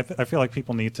 I feel like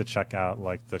people need to check out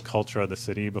like the culture of the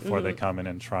city before they come in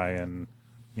and try and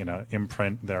you know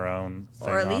imprint their own thing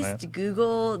or at on least it.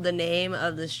 Google the name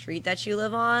of the street that you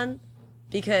live on,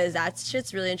 because that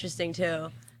shit's really interesting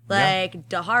too. Like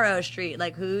Daharo Street,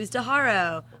 like who's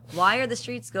Daharo? Why are the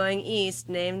streets going east?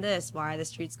 Name this. Why are the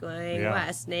streets going Yeah.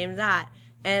 west? Name that.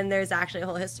 And there's actually a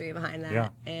whole history behind that. Yeah.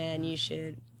 And you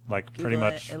should Like Google pretty it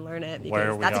much and learn it, where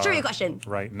because we that's a are trivia question.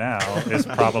 right now is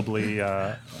probably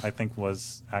I think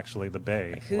was actually the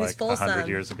Bay Who's like Folsom? 100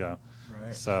 years ago.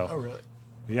 Right. So Oh really?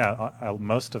 yeah,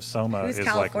 most of Soma Who's is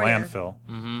California? like landfill.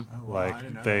 Mm-hmm. Oh, wow, I Like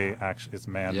didn't know they that. actually it's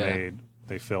man-made.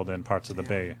 They filled in parts of the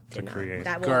bay to Did not- create.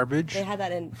 that will- Garbage? They had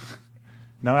that in.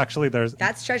 No, actually, there's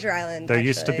That's Treasure Island. there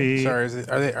used to actually. be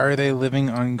Sorry, are they living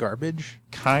on garbage?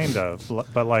 kind of,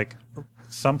 but like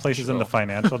some places in the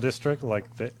financial district, like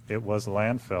it was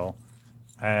landfill,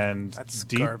 and That's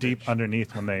deep garbage.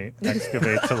 underneath when they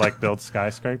excavate to like build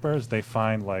skyscrapers, they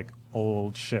find like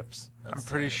old ships I'm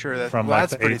pretty sure that from well, like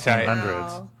that's the pretty tight. 1800s.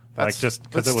 Wow. Like That's- just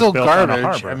but because it was still built on a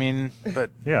garbage. harbor. I mean, but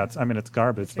yeah, it's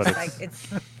garbage, but It's it's like it's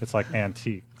it's like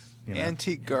antiques. You know?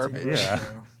 antique garbage. Yeah.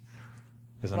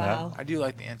 Isn't wow. I do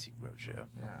like the Antique Roadshow.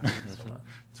 Yeah.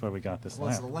 that's where we got this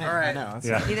What's the lamp. lamp? All right. I know. That's-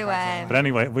 Yeah. Either way. But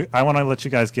anyway, I want to let you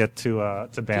guys get to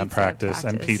band Pizza practice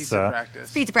and practice. Pizza pizza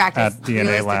practice. Pizza practice. at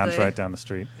DNA Lounge realistically. right down the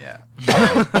street. Yeah.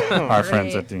 Our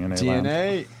friends at DNA Lounge.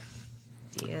 DNA.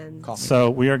 And Call me. So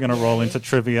we are going to roll into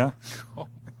trivia.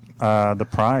 The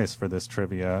prize for this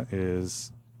trivia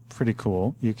is pretty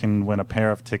cool. You can win a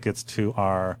pair of tickets to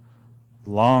our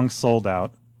long sold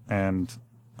out and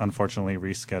unfortunately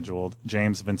rescheduled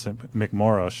James Vincent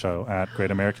McMorrow show at Great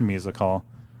American Music Hall.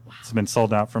 It's been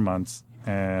sold out for months,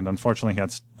 and unfortunately he had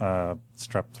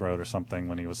strep throat or something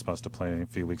when he was supposed to play a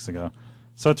few weeks ago.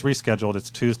 So it's rescheduled.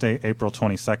 It's Tuesday, April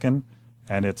 22nd,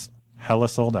 and it's hella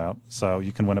sold out. So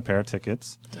you can win a pair of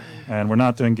tickets. And we're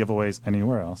not doing giveaways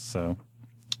anywhere else, so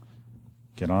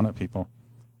get on it, people.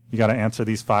 You got to answer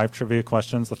these 5 trivia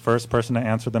questions. The first person to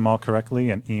answer them all correctly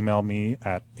and email me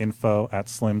at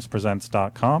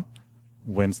info@slimspresents.com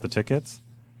wins the tickets.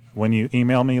 When you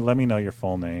email me, let me know your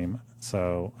full name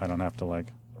so I don't have to like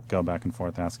go back and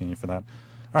forth asking you for that.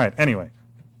 All right, anyway,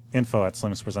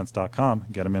 info@slimspresents.com.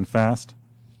 Get them in fast.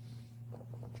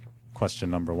 Question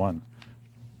number 1.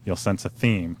 You'll sense a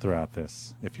theme throughout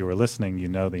this. If you were listening, you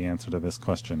know the answer to this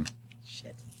question.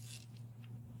 shit.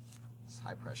 It's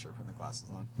high pressure putting the glasses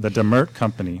on. The Demert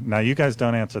Company. Now, you guys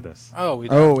don't answer this. Oh, we.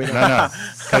 Oh, we No, no.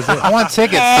 Because I want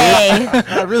tickets, dude.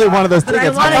 I really wanted those But I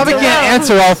tickets. wanted Probably to can't know.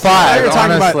 answer all I thought 5. you were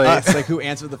talking honestly. about us, like who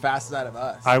answered the fastest out of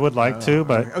us. I would like to,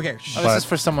 but Okay. Oh, this is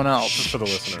for someone else. Just for the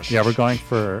listeners. yeah, we're going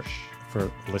for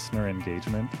listener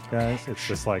engagement, guys. It's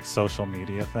just like social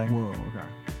media thing. Whoa. Okay.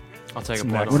 I'll take a It's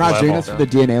plug. next We're not doing level. this for the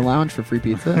DNA Lounge for free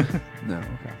pizza? No,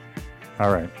 okay.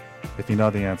 All right. If you know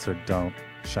the answer, don't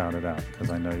shout it out because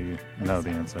I know you know the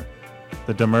answer.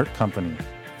 The Demert Company,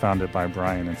 founded by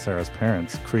Brian and Sarah's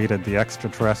parents, created the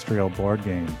extraterrestrial board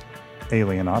game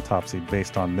Alien Autopsy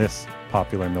based on this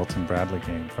popular Milton Bradley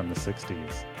game from the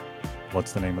 60s.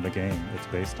 What's the name of the game it's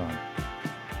based on?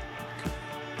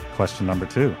 Question number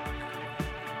 2.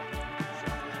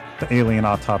 The Alien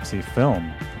Autopsy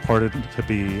film purported to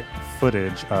be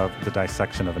footage of the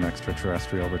dissection of an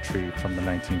extraterrestrial retrieved from the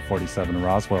 1947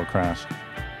 Roswell crash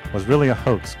was really a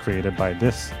hoax created by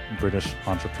this British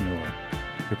entrepreneur.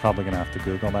 You're probably going to have to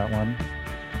Google that one.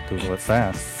 Google it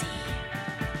fast.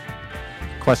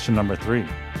 Question number 3.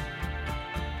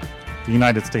 The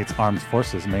United States Armed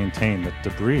Forces maintain that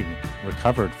debris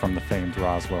recovered from the famed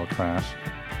Roswell crash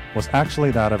was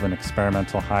actually that of an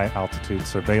experimental high-altitude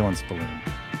surveillance balloon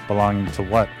belonging to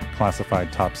what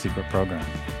classified top-secret program?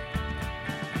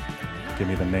 Give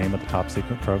me the name of the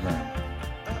top-secret program.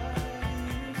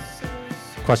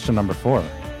 Question number 4.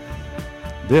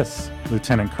 This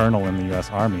lieutenant colonel in the U.S.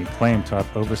 Army claimed to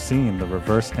have overseen the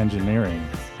reverse engineering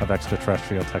of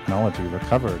extraterrestrial technology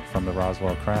recovered from the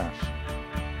Roswell crash.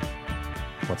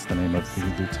 What's the name of the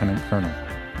lieutenant colonel?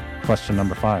 Question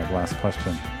number 5, last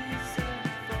question.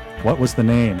 What was the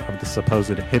name of the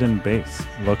supposed hidden base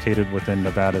located within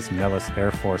Nevada's Nellis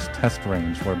Air Force Test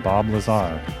Range where Bob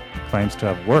Lazar claims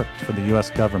to have worked for the U.S.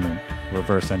 government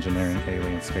reverse engineering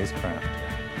alien spacecraft?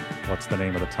 What's the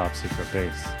name of the top secret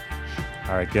base?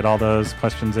 All right, get all those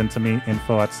questions into me,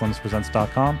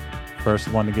 info@slimspresents.com. First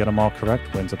one to get them all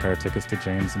correct wins a pair of tickets to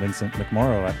James Vincent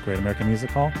McMorrow at Great American Music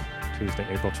Hall, Tuesday,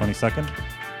 April 22nd.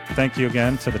 Thank you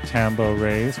again to the Tambo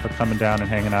Rays for coming down and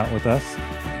hanging out with us.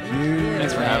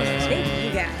 Thanks for having us.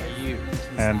 Thank you guys.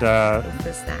 And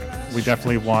The snacks. we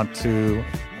definitely want to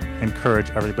encourage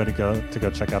everybody to go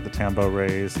check out the Tambo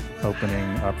Rays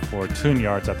opening up for Tune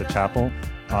Yards at the Chapel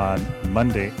on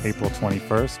Monday, April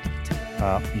 21st.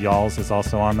 Y'all's is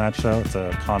also on that show. It's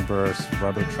a Converse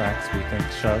Rubber Tracks, we think,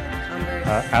 show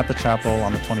at the Chapel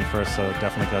on the 21st, so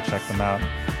definitely go check them out.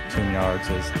 Tune Yards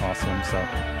is awesome. So,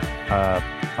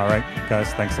 all right,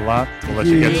 guys, thanks a lot. We'll let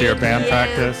you get to your band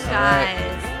practice.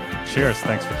 Guys. Cheers.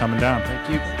 Thanks for coming down. Thank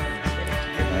you.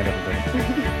 Good night,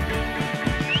 everybody.